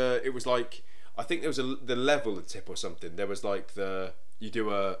there was it was like, I think there was the level of tip or something. There was like you do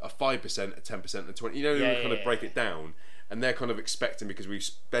a 5%, a 10%, and 20. Break it down, and they're kind of expecting, because we've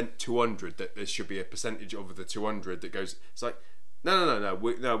spent 200, that there should be a percentage of the 200 that goes. It's like, no.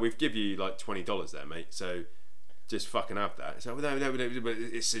 We've give you like $20 there, mate. So just fucking have that. So no, but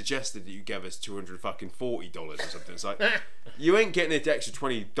it's suggested that you give us $240 or something. It's like, you ain't getting the extra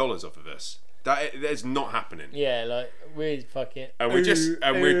 $20 off of us. That's not happening. Yeah, like we're fucking. And we're just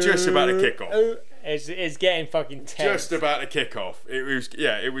about to kick off. It's getting fucking tense. Just about to kick off. It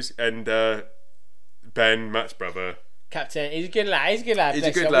was, and Ben, Matt's brother. Captain, he's a good lad. He's a good lad. He's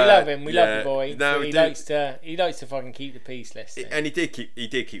a good lad. We love him. We love the boy. No, he likes to fucking keep the peace. And he did keep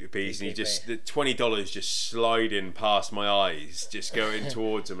the peace. And the $20 just sliding past my eyes, just going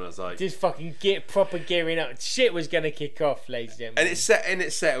towards him. And I was like, just fucking get proper gearing up. Shit was gonna kick off, ladies and gentlemen. And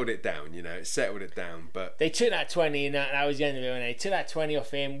it settled it down. It settled it down. But they took that 20, and that was the end of it. When they took that 20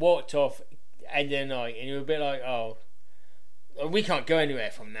 off him, walked off, end of the night, and you were a bit like, oh. We can't go anywhere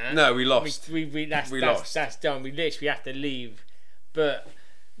from that. No, we lost. That's done. We literally have to leave. But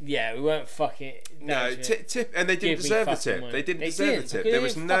yeah, we weren't fucking. No, tip, and they didn't deserve the tip. They didn't deserve the tip. There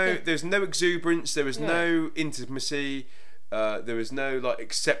was no exuberance. There was no intimacy. There was no like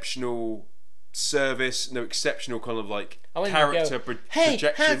exceptional service. No exceptional kind of like character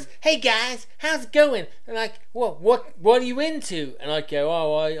projection. Hey guys, how's it going? And like, what are you into? And I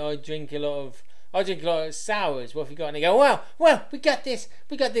go, I drink a lot of sours. What have you got? And they go, well, we got this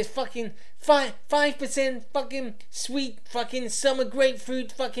fucking 5% fucking sweet fucking summer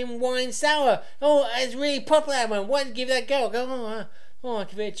grapefruit fucking wine sour. Oh, it's really popular. I went, why did you give that a go? I go, I'll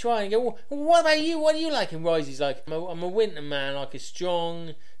give it a try. And go, well, what about you? What do you like? And Risey's like, I'm a winter man, like a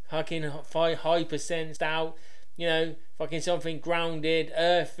strong fucking high percent stout. Fucking something grounded,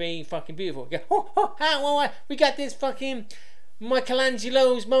 earthy, fucking beautiful. I go, we got this fucking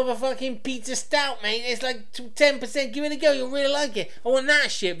Michelangelo's motherfucking pizza stout, mate. It's like 10%. Give it a go. You'll really like it. I want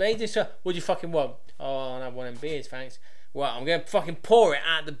that shit, mate. Just what do you fucking want? Oh, I'll have one of them beers, thanks. Well, I'm gonna fucking pour it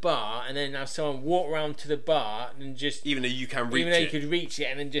at the bar, and then have someone walk around to the bar and just, even though you could reach it,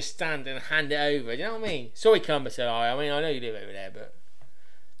 and then just stand and hand it over. Do you know what I mean? Sorry, Columbus. I know you live over there, but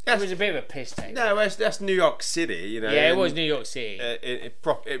it was a bit of a piss take. No, that's New York City, Yeah, it was New York City. It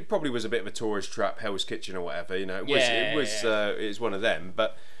probably was a bit of a tourist trap, Hell's Kitchen or whatever. It was one of them.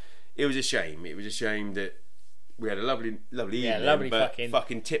 But it was a shame. It was a shame that we had a lovely evening. But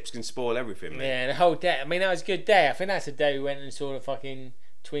fucking tips can spoil everything, mate. Yeah, the whole day. I mean, that was a good day. I think that's the day we went and saw the fucking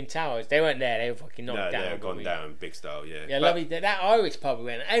Twin Towers. They weren't there. They were fucking knocked down. No, they were gone down big style. Yeah. Yeah, lovely. That Irish pub we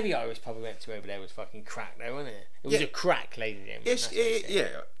went. Every Irish pub we went to over there was fucking crack, though, wasn't it? It was a crack, lady.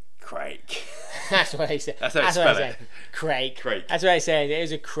 Crack. That's what they said. That's how you spell it. Crake. Crake. That's what I said. It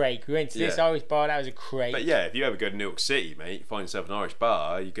was a crake. We went to this Irish bar. That was a crake. But yeah, if you ever go to New York City, mate, find yourself an Irish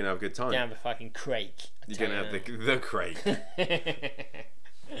bar, you're gonna have a good time. You're gonna have a fucking crake. You're gonna have the crake.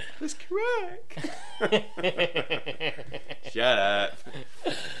 Let's crack. Shut up.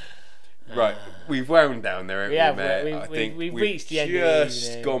 Right, we've wound down there, haven't we, mate? I think we've reached the end of the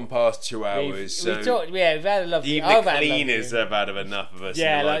evening. Gone past 2 hours. We've had a lovely. Even the cleaners have had enough of us.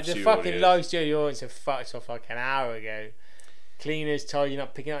 Yeah, like the fucking live studio audience have fucked off like an hour ago. Cleaners tidying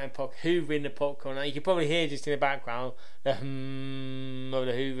up, picking up in popcorn, hoovering the popcorn. You can probably hear just in the background the of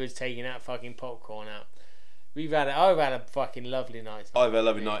the hoovers taking that fucking popcorn out. I've had a fucking lovely night. I've had a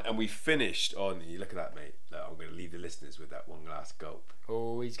lovely night, and we finished on. You look at that, mate. Look, I'm going to leave the listeners with that one last gulp.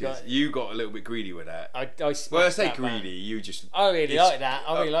 Oh, you got a little bit greedy with that. I say greedy. Man. You just. I really like that.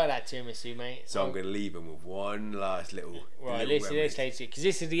 I really like that tiramisu, mate. So I'm going to leave them with one last little. Right, listen to this, ladies, because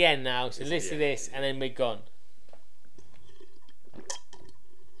this is the end now. So listen to this, and then we're gone.